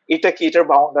জেএসপি এটা কি, এটার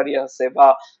বাউন্ডারি আছে, বা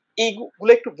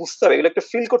এইগুলো একটু বুঝতে হবে, এগুলো একটু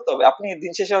ফিল করতে হবে। আপনি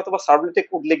দিন শেষে হয়তো বা সার্ভলেটে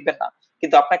কোড লিখবেন না,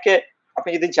 কিন্তু আপনি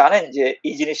যদি জানেন যে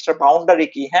এই জিনিসটার বাউন্ডারি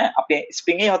কি, হ্যাঁ, আপনি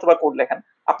স্প্রিং এ হয়তো বা কোড লেখেন,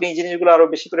 আপনি এই জিনিসগুলো আরো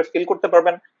বেশি করে ফিল করতে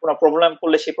পারবেন। কোনো প্রবলেম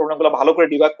পড়লে সেই প্রবলেমগুলো ভালো করে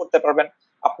ডিবাগ করতে পারবেন।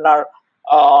 আপনার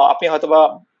আপনি হয়তোবা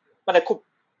মানে খুব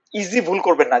ইজি ভুল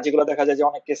করবেন না, যেগুলো দেখা যায় যে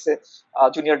অনেক কেসে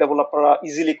জুনিয়র ডেভেলপাররা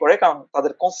ইজিলি করে, কারণ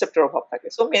তাদের কনসেপ্টের অভাব থাকে।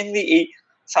 সো মেইনলি এই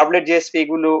সার্ভলেট জেএসপি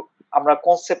এগুলো আমরা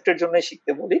কনসেপ্টের জন্যই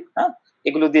শিখতে বলি, হ্যাঁ।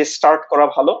 এগুলো দিয়ে স্টার্ট করা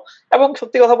ভালো। এবং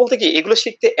সত্যি কথা বলতে কি, এগুলো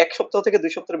শিখতে 1 সপ্তাহ থেকে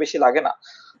 2 সপ্তাহ বেশি লাগে না।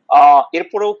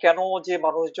 এরপরেও কেন যে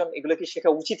মানুষজন এগুলো কি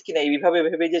শেখা উচিত কিনা এইভাবে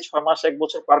ভেবে যে 6 মাস 1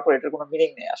 বছর পার করে, এটার কোনো মিনিং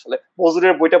নেই আসলে।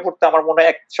 মজুরের বইটা পড়তে আমার মনে হয়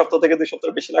 1 সপ্তাহ থেকে 2 সপ্তাহ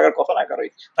বেশি লাগার কথা না কারোই,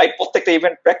 তাই প্রত্যেকটা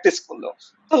ইভেন্ট প্র্যাকটিস করলো।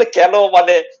 তাহলে কেন,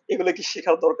 মানে এগুলো কি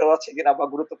শেখার দরকার আছে কিনা বা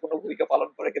গুরুত্বপূর্ণ ভূমিকা পালন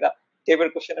করে কিনা, টেবের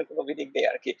কোশ্চেনের কোনো মিনিং নেই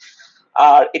আর কি।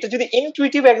 আর এটা যদি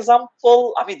ইনটুইটিভ এক্সাম্পল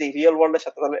আমি দিই রিয়েল ওয়ার্ল্ডের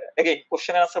সাথে, তাহলে এগেইন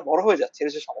কোশ্চেনের আনসার বড় হয়ে যাচ্ছে, এর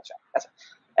যে সমস্যা। আচ্ছা,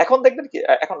 এখন দেখবেন কি,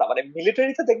 এখন না, মানে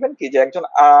মিলিটারিতে দেখবেন কি, যে একজন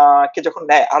কে যখন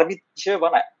নেয় আর্মি হিসেবে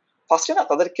বানায়, ফার্স্টে না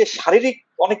তাদেরকে শারীরিক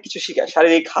অনেক কিছু শিখায়,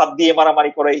 শারীরিক হাত দিয়ে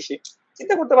মারামারি করা এসে।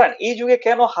 চিন্তা করতে পারেন এই যুগে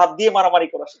কেন হাত দিয়ে মারামারি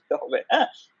করা শিখতে হবে? হ্যাঁ,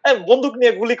 বন্দুক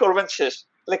নিয়ে গুলি করবেন শেষ,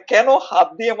 তাহলে কেন হাত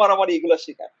দিয়ে মারামারি এগুলা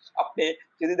শেখায়? আপনি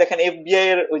যদি দেখেন এফবিআই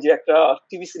এর ওই যে একটা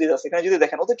টিভি সিরিজ আছে, এখানে যদি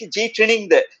দেখেন ওদেরকে যেই ট্রেনিং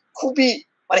দেয় খুবই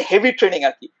মানে হেভি ট্রেনিং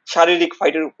আর কি, শারীরিক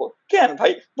ফাইটের উপর। কেন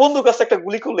ভাই, বন্দুক আছে একটা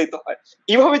গুলি করলেই তো হয়।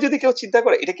 এইভাবে যদি কেউ চিন্তা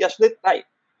করে এটা কি আসলে তাই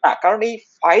না? কারণ এই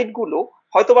ফাইট গুলো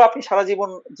হয়তোবা আপনি সারা জীবন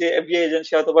যে এফবিআই এজেন্ট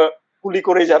সে হয়তোবা গুলি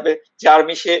করে যাবে, যে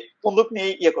আর্মি সে বন্দুক নিয়ে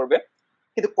ইয়ে করবে,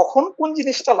 কিন্তু কখন কোন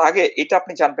জিনিসটা লাগে এটা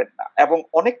আপনি জানবেন না। এবং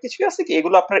অনেক কিছুই আছে কি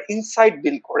এগুলো আপনার ইনসাইড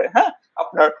বিল্ড করে, হ্যাঁ,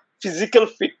 আপনার ফিজিক্যাল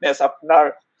ফিটনেস, আপনার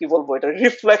কি বলবো এটা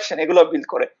রিফ্লেকশন, এগুলো বিল্ড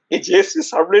করে। এই জেএসপি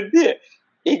সার্ভলেট দিয়ে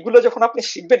এইগুলো যখন আপনি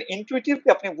শিখবেন ইনটুইটিভলি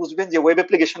আপনি বুঝবেন যে ওয়েব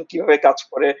অ্যাপ্লিকেশন কিভাবে কাজ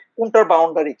করে, কোনটার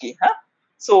বাউন্ডারি কি। হ্যাঁ,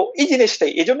 সো এই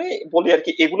জিনিসটাই, এই জন্যই বলি আর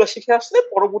কি, এগুলো শিখে আসলে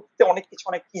পরবর্তীতে অনেক কিছু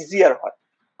অনেক ইজিয়ার হয়।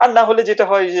 আর না হলে যেটা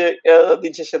হয় যে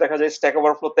দিন শেষে দেখা যায় স্ট্যাক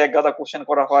ওভারফ্লোতে এক গাদা কোশ্চেন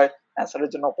করা হয়, অ্যান্সারের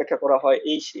জন্য অপেক্ষা করা হয়,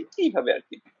 এই সেই এইভাবে আর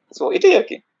কি। সো এটাই আর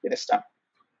কি জিনিসটা।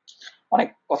 অনেক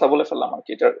কথা বলে ফেললাম আর কি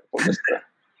এটার উপর বেস করে।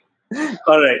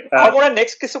 অলরাইট, আমার মনে হয়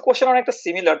নেক্সট কিছু কোশ্চেন অনেকটা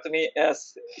সিমিলার, তুমি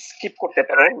স্কিপ করতে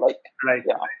পারো like. right.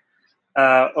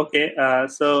 Okay,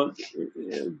 so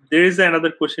there is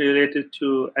another question related to,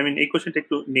 I mean, এই কোশ্চেনটা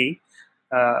একটু নেই,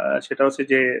 সেটা হচ্ছে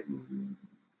যে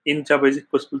in Java is it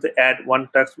possible to add one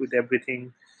task with everything,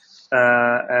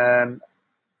 and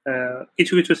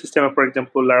কিছু কিছু সিস্টেমে ফর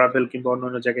এক্সাম্পল লারাভেল কিংবা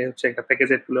অন্য জায়গায় হচ্ছে একটা প্যাকেজ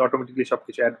এড করলে অটোমেটিকলি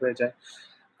সবকিছু অ্যাড হয়ে যায়।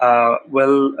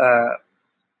 ওয়েল,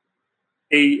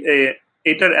 এই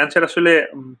এইটার অ্যান্সার আসলে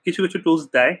কিছু কিছু টুলস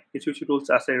দেয়, কিছু কিছু টুলস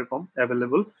আছে এরকম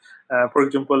অ্যাভেলেবল। ফর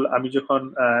এক্সাম্পল আমি যখন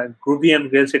গ্রুভি অ্যান্ড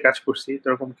রেলসে কাজ করছি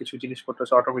তখন কিছু জিনিসপত্র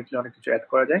আছে অটোমেটিকলি অনেক কিছু অ্যাড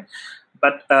করা যায়।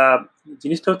 বাট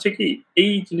জিনিসটা হচ্ছে কি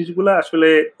এই জিনিসগুলো আসলে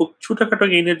খুব ছোটখাটো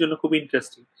গেইনের জন্য খুব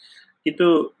ইন্টারেস্টিং, কিন্তু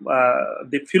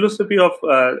দি ফিলোসফি অফ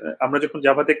আমরা যখন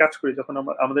জাভাতে কাজ করি যখন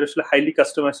আমাদের আসলে হাইলি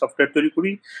কাস্টমাইজ সফটওয়্যার তৈরি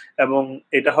করি এবং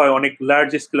এটা হয় অনেক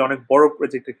লার্জ স্কেলে অনেক বড়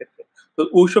প্রজেক্টের ক্ষেত্রে, তো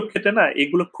ওইসব ক্ষেত্রে না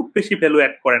এগুলো খুব বেশি ভ্যালু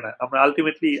অ্যাড করে না। আমরা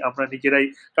আলটিমেটলি আমরা নিজেরাই,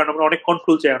 কারণ আমরা অনেক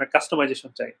কন্ট্রোল চাই, অনেক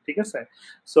কাস্টমাইজেশন চাই, ঠিক আছে?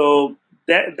 সো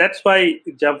দ্যাটস ওয়াই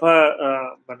জাভা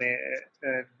মানে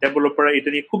ডেভেলপাররা এটা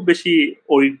নিয়ে খুব বেশি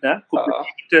ওরিড না, খুব বেশি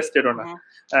ইন্টারেস্টেডও না।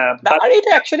 আর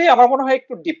এটা অ্যাকচুয়ালি আমার মনে হয়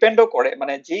একটু ডিপেন্ডও করে,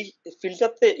 মানে যেই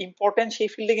ফিল্ডটাতে ইম্পর্টেন্ট সেই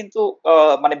ফিল্ডে কিন্তু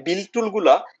মানে বিল্ড টুল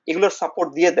গুলা এগুলোর সাপোর্ট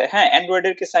দিয়ে দেয়। হ্যাঁ, অ্যান্ড্রয়েড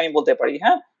এর কেসে আমি বলতে পারি,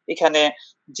 হ্যাঁ, এখানে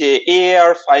যে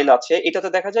এআর ফাইল আছে এটাতে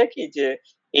দেখা যায় কি যে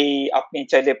এই আপনি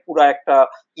চাইলে পুরো একটা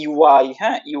ইউআই,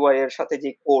 হ্যাঁ, ইউআই এর সাথে যে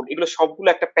কোড এগুলো সবগুলো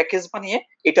একটা প্যাকেজ বানিয়ে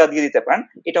এটা দিয়ে দিতে পারেন।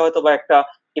 এটা হয়তো বা একটা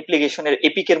অ্যাপ্লিকেশনের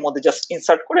এপিকের মধ্যে জাস্ট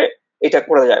ইনসার্ট করে এটা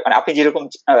করা যায়। মানে আপনি যেরকম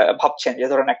ভাবছেন যে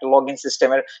ধরেন একটা লগ ইন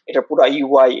সিস্টেমের এটা পুরো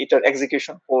ইউআই, এটার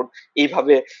এক্সিকিউশন কোড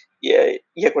এইভাবে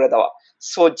ইয়ে করে দেওয়া।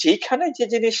 সো যেখানে যে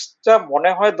জিনিসটা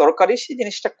মনে হয় দরকারি সেই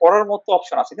জিনিসটা করার মতো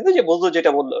অপশন আছে, কিন্তু যে বললো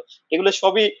যেটা বললো এগুলো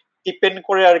সবই ডিপেন্ড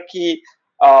করে আর কি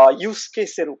ইউজ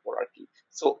কেসের উপর আর কি।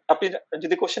 সো আপনি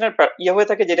যদি কোশ্চেনের ইয়ে হয়ে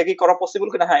থাকে যেটা কি করা পসিবল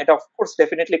কিনা, হ্যাঁ এটা অফকোর্স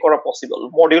ডেফিনেটলি করা পসিবল।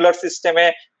 মডিউলার সিস্টেমে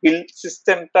বিল্ড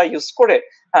সিস্টেমটা ইউজ করে,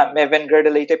 হ্যাঁ মেভেন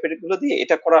গ্রেডেল এই টাইপের গুলো দিয়ে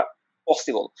এটা করা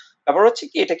পসিবল। ব্যাপার হচ্ছে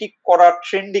কি এটা কি করা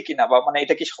ট্রেন্ডি কিনা বা মানে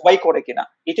এটা কি সবাই করে কিনা,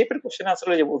 এই টাইপের কোশ্চেন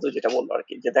আসলে যে বলতো যেটা বললো আর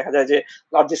কি, যে দেখা যায় যে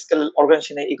লার্জ স্কেল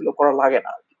অর্গানাইজেশনে এগুলো করা লাগে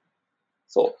না আর কি।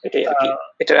 সো এটাই আর কি,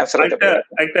 এটার অ্যানসার এটা বলে।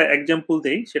 একটা এক্সাম্পল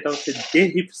দেই, সেটা হচ্ছে যে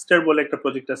হিপস্টার বলে একটা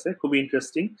প্রজেক্ট আছে, খুবই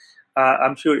interesting. I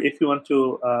am sure if you want to,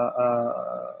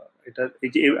 এটা এই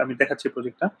যে আমি দেখাচ্ছি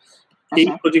প্রজেক্টটা, এই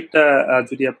প্রজেক্টটা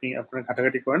যদি আপনি আপনার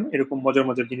ঘাটাঘাটি করেন এরকম মজার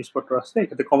মজার জিনিসপত্র আছে,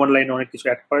 এটাতে কমন লাইনে অনেক কিছু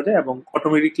অ্যাড করা যায় এবং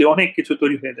অটোমেটিকলি অনেক কিছু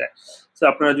তৈরি হয়ে যায়। তো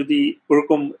আপনারা যদি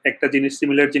ওরকম একটা জিনিস,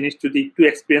 সিমিলার জিনিস যদি একটু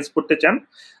এক্সপিরিয়েন্স করতে চান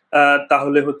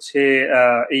তাহলে হচ্ছে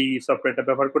এই সফটওয়্যারটা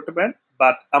ব্যবহার করতে পারেন।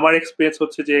 বাট আমার এক্সপিরিয়েন্স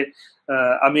হচ্ছে যে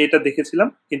আমি এটা দেখেছিলাম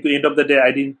কিন্তু end of the day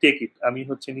I didn't take it. আমি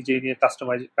হচ্ছে নিজে নিয়ে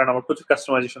কাস্টমাইজ, কারণ আমার প্রচুর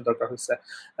কাস্টমাইজেশন দরকার হচ্ছে।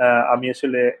 আমি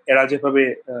আসলে এরা যেভাবে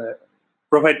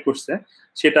প্রোভাইড করছে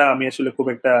সেটা আমি আসলে খুব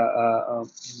একটা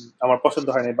আমার পছন্দ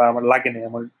হয় না বা আমার লাগে না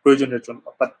আমার প্রয়োজনের জন্য।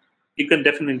 But you can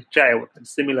definitely try out,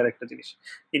 similar একটা জিনিস,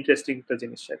 ইন্টারেস্টিং একটা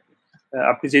জিনিস আর কি।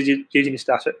 আপনি যে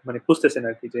জিনিসটা মানে খুঁজতেছেন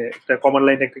আর কি, যে একটা কমন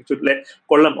লাইন একটা কিছু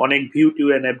করলাম, অনেক ভিউ টিউ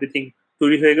এন্ড এভরিথিং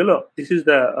তৈরি হয়ে গেল, this is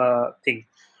the thing.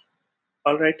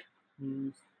 Alright,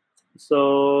 so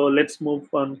let's move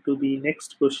on to the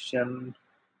next question.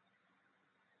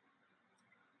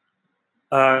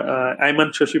 Ayman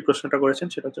Shashi প্রশ্নটা করেছেন,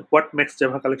 সেটা হচ্ছে what makes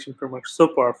Java collection framework so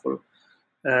powerful?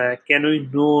 Can we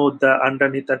know the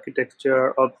underneath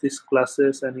architecture of these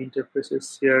classes and interfaces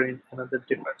here in another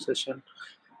different session?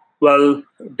 Well,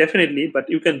 definitely, but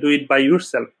you can do it by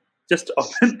yourself. Just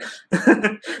open,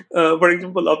 for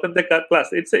example, open the class.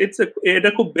 এটা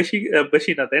খুব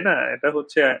বেশি না, তাই না? এটা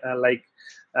হচ্ছে like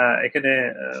এখানে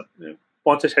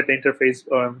 50-60 interface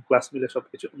class মিলে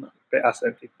সবকিছু আছে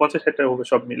আর কি, 50-60 হবে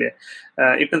সব মিলে।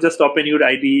 You can just open your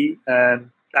ID and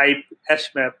type hash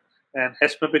map, and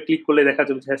hash ম্যাপে ক্লিক করলে দেখা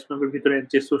যাবে যে হ্যাশ ম্যাপের ভিতরে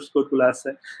যে সোর্স কোড গুলো আছে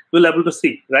you will able to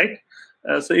see, right?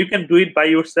 So you can do it by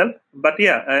yourself, but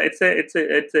yeah,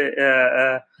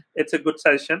 it's a good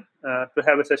session to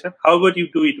have a session. How about you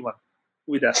do it one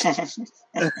with us?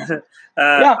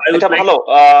 I would এটা like ভালো।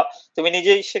 তুমি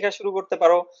নিজেই শেখা শুরু করতে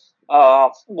পারো,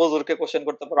 বজুরকে question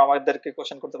করতে পারো, আমাদেরকে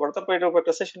কোশ্চেন করতে পারো, তারপর এটার উপর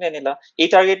একটা সেশন নিয়ে নিলা। এই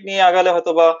টার্গেট নিয়ে আগালে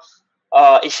হয়তো বা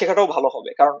এই শেখাটাও ভালো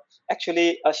হবে। কারণ অ্যাকচুয়ালি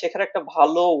শেখার একটা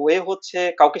ভালো ওয়ে হচ্ছে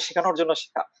কাউকে শেখানোর জন্য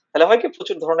শেখা। তাহলে হয় কি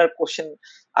প্রচুর ধরনের কোশ্চেন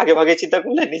আগে ভাগে চিন্তা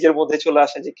করলে নিজের মধ্যে চলে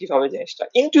আসে যে কিভাবে জিনিসটা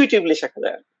ইনটুইটিভলি শেখা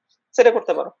যায়। সেটা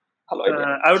করতে পারো, ভালো idea.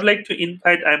 I would like to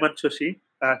invite Ayman Shashi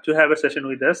to have a session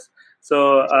with us. So,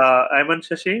 Ayman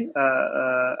Shashi,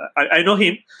 I know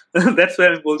him. That's why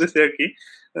I'm bold here.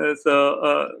 So,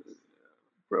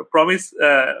 promise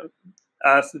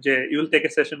us that you will take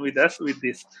a session with us with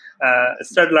this.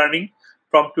 Start learning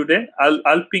from today.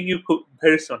 I'll ping you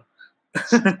very soon.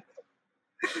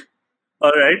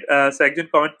 All right. So, একজন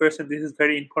comment person, this is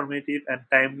very informative and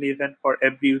timely event for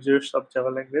every users of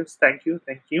Java language. Thank you.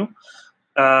 Thank you.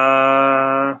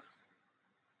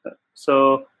 So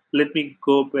let me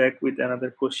go back with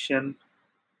another question.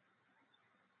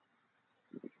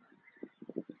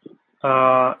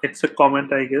 It's a comment,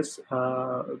 I guess.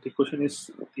 The question is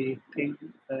the thing.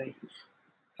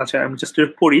 I'm just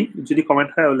reporting. যদি comment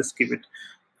হয়, I will skip it.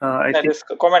 I think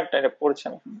comment পড়ছে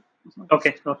না।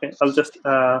 Okay. I'll just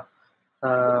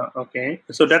okay.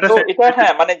 So data তো set. এটা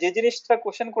হ্যাঁ, মানে যে জিনিসটা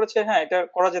কোশ্চেন করেছে, হ্যাঁ এটা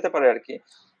করা যেতে পারে আর কি।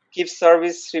 Keep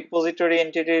service repository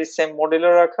entity same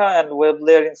modular রাখা and web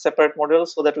layer in separate module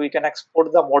so that we can export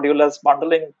the module as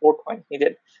bundle and import when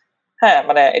needed. হ্যাঁ,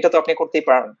 মানে এটা তো আপনি করতেই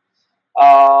পারেন।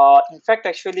 ইনফ্যাক্ট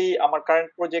অ্যাকচুয়ালি আমার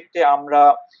কারেন্ট প্রজেক্টে আমরা,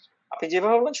 আপনি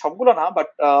যেভাবে বলবেন সবগুলো না, বাট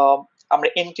আমরা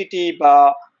এন্টিটি বা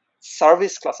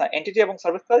সার্ভিস ক্লাস, এন্টিটি এবং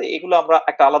সার্ভিস ক্লাস এগুলো আমরা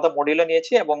একটা আলাদা মডিউলে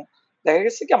নিয়েছি, এবং দেখা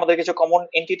গেছে কি আমাদের কিছু কমন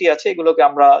এন্টিটি আছে, এগুলোকে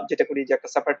আমরা যেটা করি যে একটা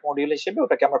সেপারেট মডিউল হিসেবে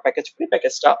ওটাকে আমরা প্যাকেজ করি,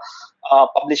 প্যাকেজটা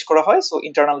পাবলিশ করা হয়। সো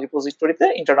ইন্টারনাল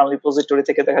রিপোজিটরি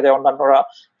থেকে দেখা যায় অন্যান্যরা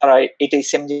তারা এটাই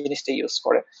সেম জিনিসটা ইউজ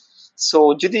করে। সো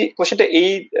যদি কোশ্চেনটা এই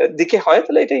দিকে হয়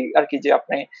তাহলে এটাই আর কি, যে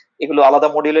আপনি এগুলো আলাদা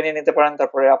মডিউলে নিয়ে নিতে পারেন,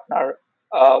 তারপরে আপনার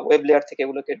ওয়েব লেয়ার থেকে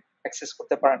এগুলোকে অ্যাক্সেস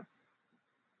করতে পারেন,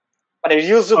 মানে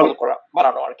রিউজেবল করা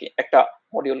বানানো আর কি একটা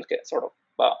মডিউলকে সর্ট অফ,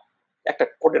 বা একটা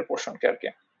কোডের পোরশনকে আর কি।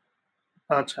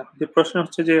 আচ্ছা, the প্রশ্ন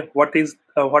হচ্ছে যে what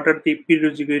are the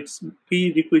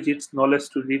prerequisites knowledge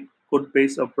to read code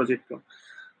base of project room?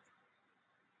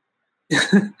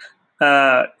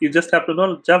 You just have to know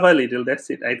Java a little, that's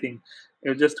it. I think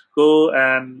you just go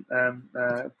and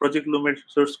project loom এর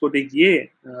source code এ গিয়ে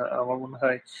আমার মনে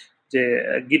হয় যে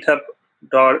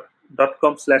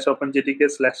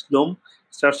github.com/openjdk/loom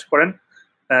search করেন,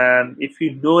 and if you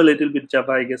know a little bit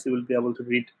Java, I guess you will be able to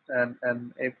read. And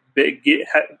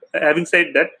having said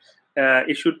that,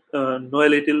 you should know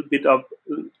a little bit of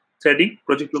threading,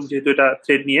 project লুম যেহেতু এটা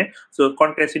thread নিয়ে, so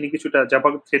contents নিয়ে কিছুটা Java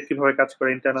thread কিভাবে কাজ করে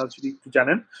internal যদি একটু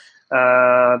জানেন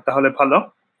তাহলে ভালো,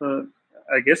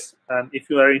 I guess. And if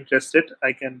you are interested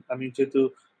আমি যেহেতু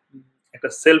একটা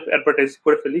সেলফ অ্যাডভার্টাইজ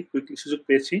করে ফেলি, কুইকলি সুযোগ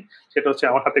পেয়েছি, সেটা হচ্ছে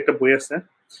আমার হাতে একটা বই আছে,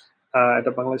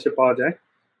 এটা বাংলাদেশে পাওয়া যায়,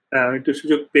 আমি একটু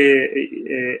সুযোগ পেয়ে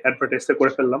অ্যাডভার্টাইজটা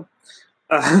করে ফেললাম।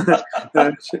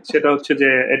 সেটা হচ্ছে যে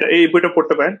এই বইটা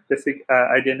পড়তে পারেন বেসিক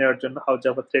আইডিয়া নেওয়ার জন্য, how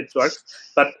Java threads works.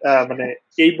 But মানে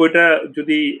এই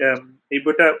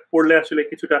বইটা পড়লে আসলে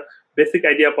কিছুটা বেসিক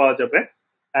আইডিয়া পাওয়া যাবে।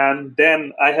 And then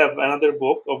I have another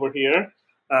book over here,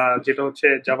 যেটা হচ্ছে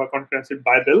জাভা কনফারেন্সের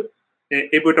বাইবেল।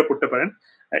 এই বইটা পড়তে পারেন।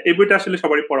 এই বইটা আসলে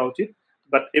সবারই পড়া উচিত,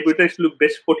 বাট এই বইটা আসলে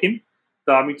বেশ কঠিন, তো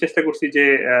আমি চেষ্টা করছি যে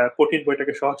কঠিন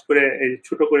বইটাকে সহজ করে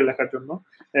ছোট করে লেখার জন্য,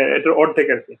 এটার অর্ধেক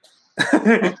আর কি।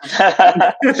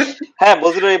 হ্যাঁ,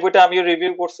 বজরুল এই বইটা আমিও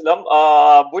রিভিউ করছিলাম।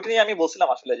 বইটা নিয়ে আমি বলছিলাম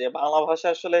আসলে যে বাংলা ভাষা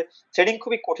আসলে থ্রেডিং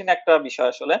খুবই কঠিন একটা বিষয়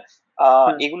আসলে।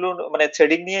 এগুলো মানে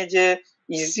থ্রেডিং নিয়ে যে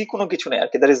ইজি কোনো কিছু নেই আর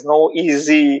কি, there is no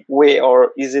easy way or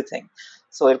easy thing.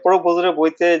 So এরপরও বজরুলের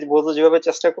বইতে বজরুল যেভাবে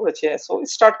চেষ্টা করেছে, সো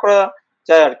স্টার্ট করা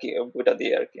যায় আর কি বইটা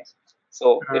দিয়ে আর কি। সো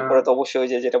এরপরে তো অবশ্যই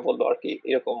যে যেটা বললো আর কি,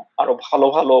 এরকম আরো ভালো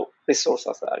ভালো রিসোর্স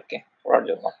আছে আর কি পড়ার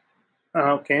জন্য।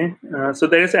 Okay, so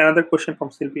there is another question from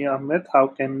Sylvia Ahmed. How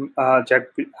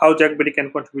Jackberry can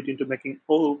contribute into making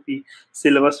OOP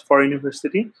syllabus for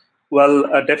university? Well,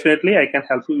 definitely I can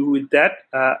help you with that.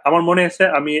 আমার মনে আছে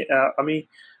আমি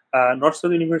নর্থ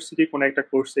সাউথ ইউনিভার্সিটি কোন একটা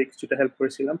কোর্সে কিছুটা হেল্প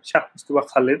করেছিলাম। শাহ মুস্তফা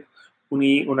খালেদ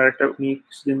উনি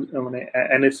কিছুদিন মানে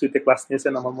এনএসইউ তে ক্লাস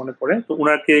নিয়েছেন আমার মনে পড়ে, তো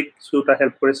উনাকে কিছুটা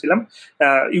হেল্প করেছিলাম।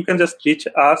 You can just rich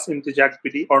us in the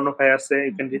জ্যাকবেরি, Arna ভাই আছে,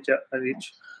 you can reach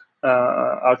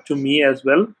out to me as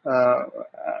well.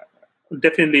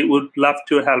 definitely would love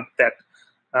to help that.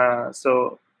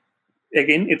 So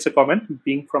again, it's a comment.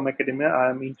 Being from academia,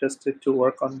 I'm interested to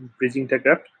work on bridging the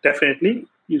gap. Definitely,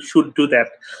 you should do that.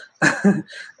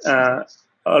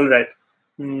 All right.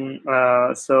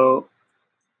 So,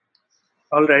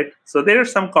 all right. So there are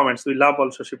some comments. We love all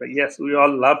Shashi Bhai. Yes, we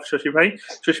all love Shashi Bhai.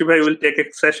 Shashi Bhai will take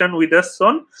a session with us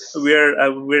soon.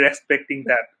 We're expecting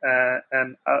that.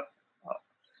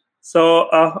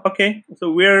 Okay.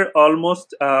 So we're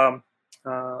almost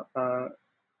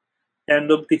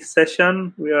end of the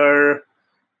session. We're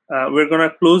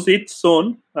gonna close it soon,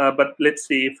 but let's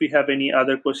see if we have any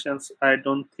other questions. I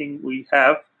don't think we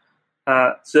have.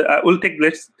 So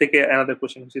let's take another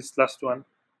question, which is last one.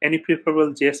 Any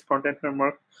preferable JS front-end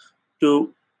framework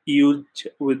to use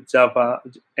with Java,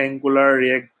 Angular,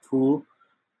 React, Vue?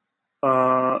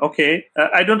 Okay,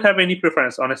 I don't have any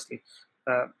preference, honestly.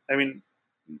 I mean,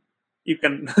 you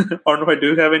can. Or no, do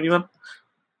you have anyone?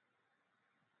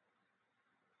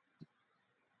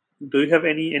 Do you have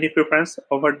any preference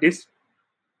over this?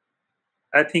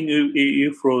 I think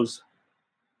you froze.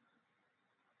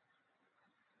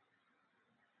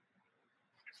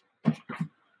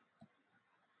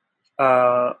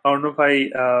 Arnavai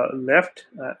left.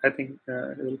 I think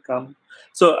it will come.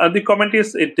 So the comment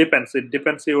is, it depends. It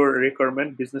depends your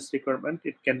requirement, business requirement.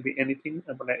 It can be anything.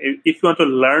 If you want to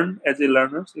learn as a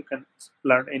learner, you can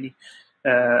learn any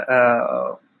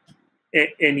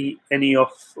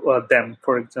of them.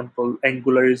 For example,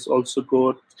 Angular is also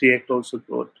good. React also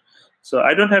good. So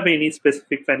I don't have any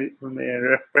specific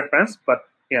preference, but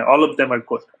yeah, all of them are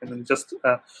good. I mean, just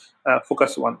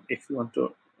focus one if you want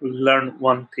to learn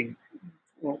one thing,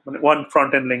 one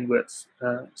front-end language.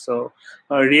 So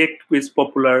React is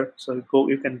popular, so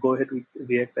you can go ahead with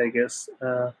React, I guess.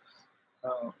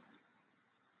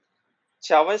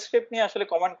 JavaScript নিয়ে আসলে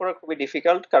comment করা খুবই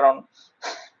difficult, কারণ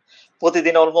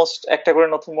প্রতিদিন almost একটা করে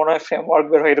নতুন মনে হয় ফ্রেমওয়ার্ক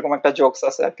বের হয়, এরকম একটা জোকস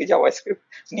আছে আর কি জাভাস্ক্রিপ্ট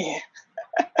নিয়ে।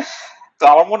 তো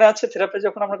আমার মনে আছে থেরাপি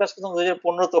যখন আমরা কাজ করতাম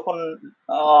 2015,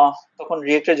 তখন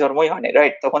রিয়েক্টের জন্মই হয়নি,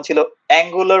 রাইট? তখন ছিল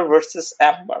অ্যাঙ্গুলার ভার্সেস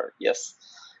এম্বার। ইয়েস,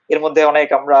 এর মধ্যে অনেক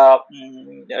আমরা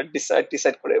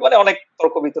ডিসাইড করে, মানে অনেক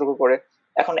তর্ক বিতর্ক করে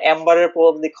এখন এম্বারের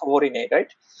প্রবাবলি খবরই নেই,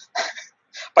 রাইট?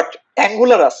 বাট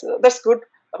অ্যাঙ্গুলার আছে, দ্যাটস গুড।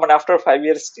 মানে after 5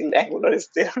 years still Angular is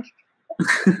there.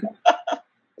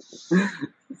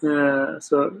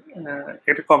 So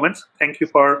comments. Thank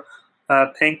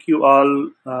you all.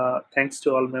 Thanks to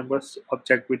all members of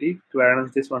JackBD to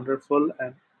arrange this wonderful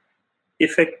and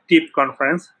effective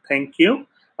conference. Thank you.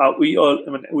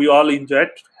 We all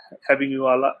enjoyed having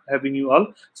you all.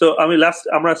 So আমি last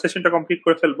আমরা সেশনটা complete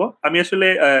করে ফেলবো। আমি আসলে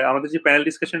আমাদের যে panel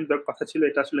discussion কথা ছিল,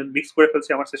 এটা আসলে মিক্স করে ফেলছি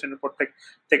আমার সেশনের পর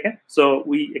থেকে। সো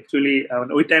উই অ্যাকচুয়ালি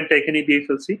ওই টাইমটা এখানেই দিয়ে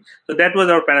ফেলছি। So that was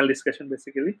our panel discussion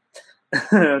basically,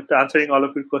 to answering all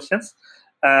of your questions.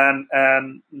 And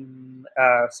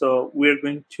so we're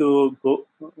going to go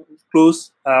close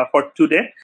for today.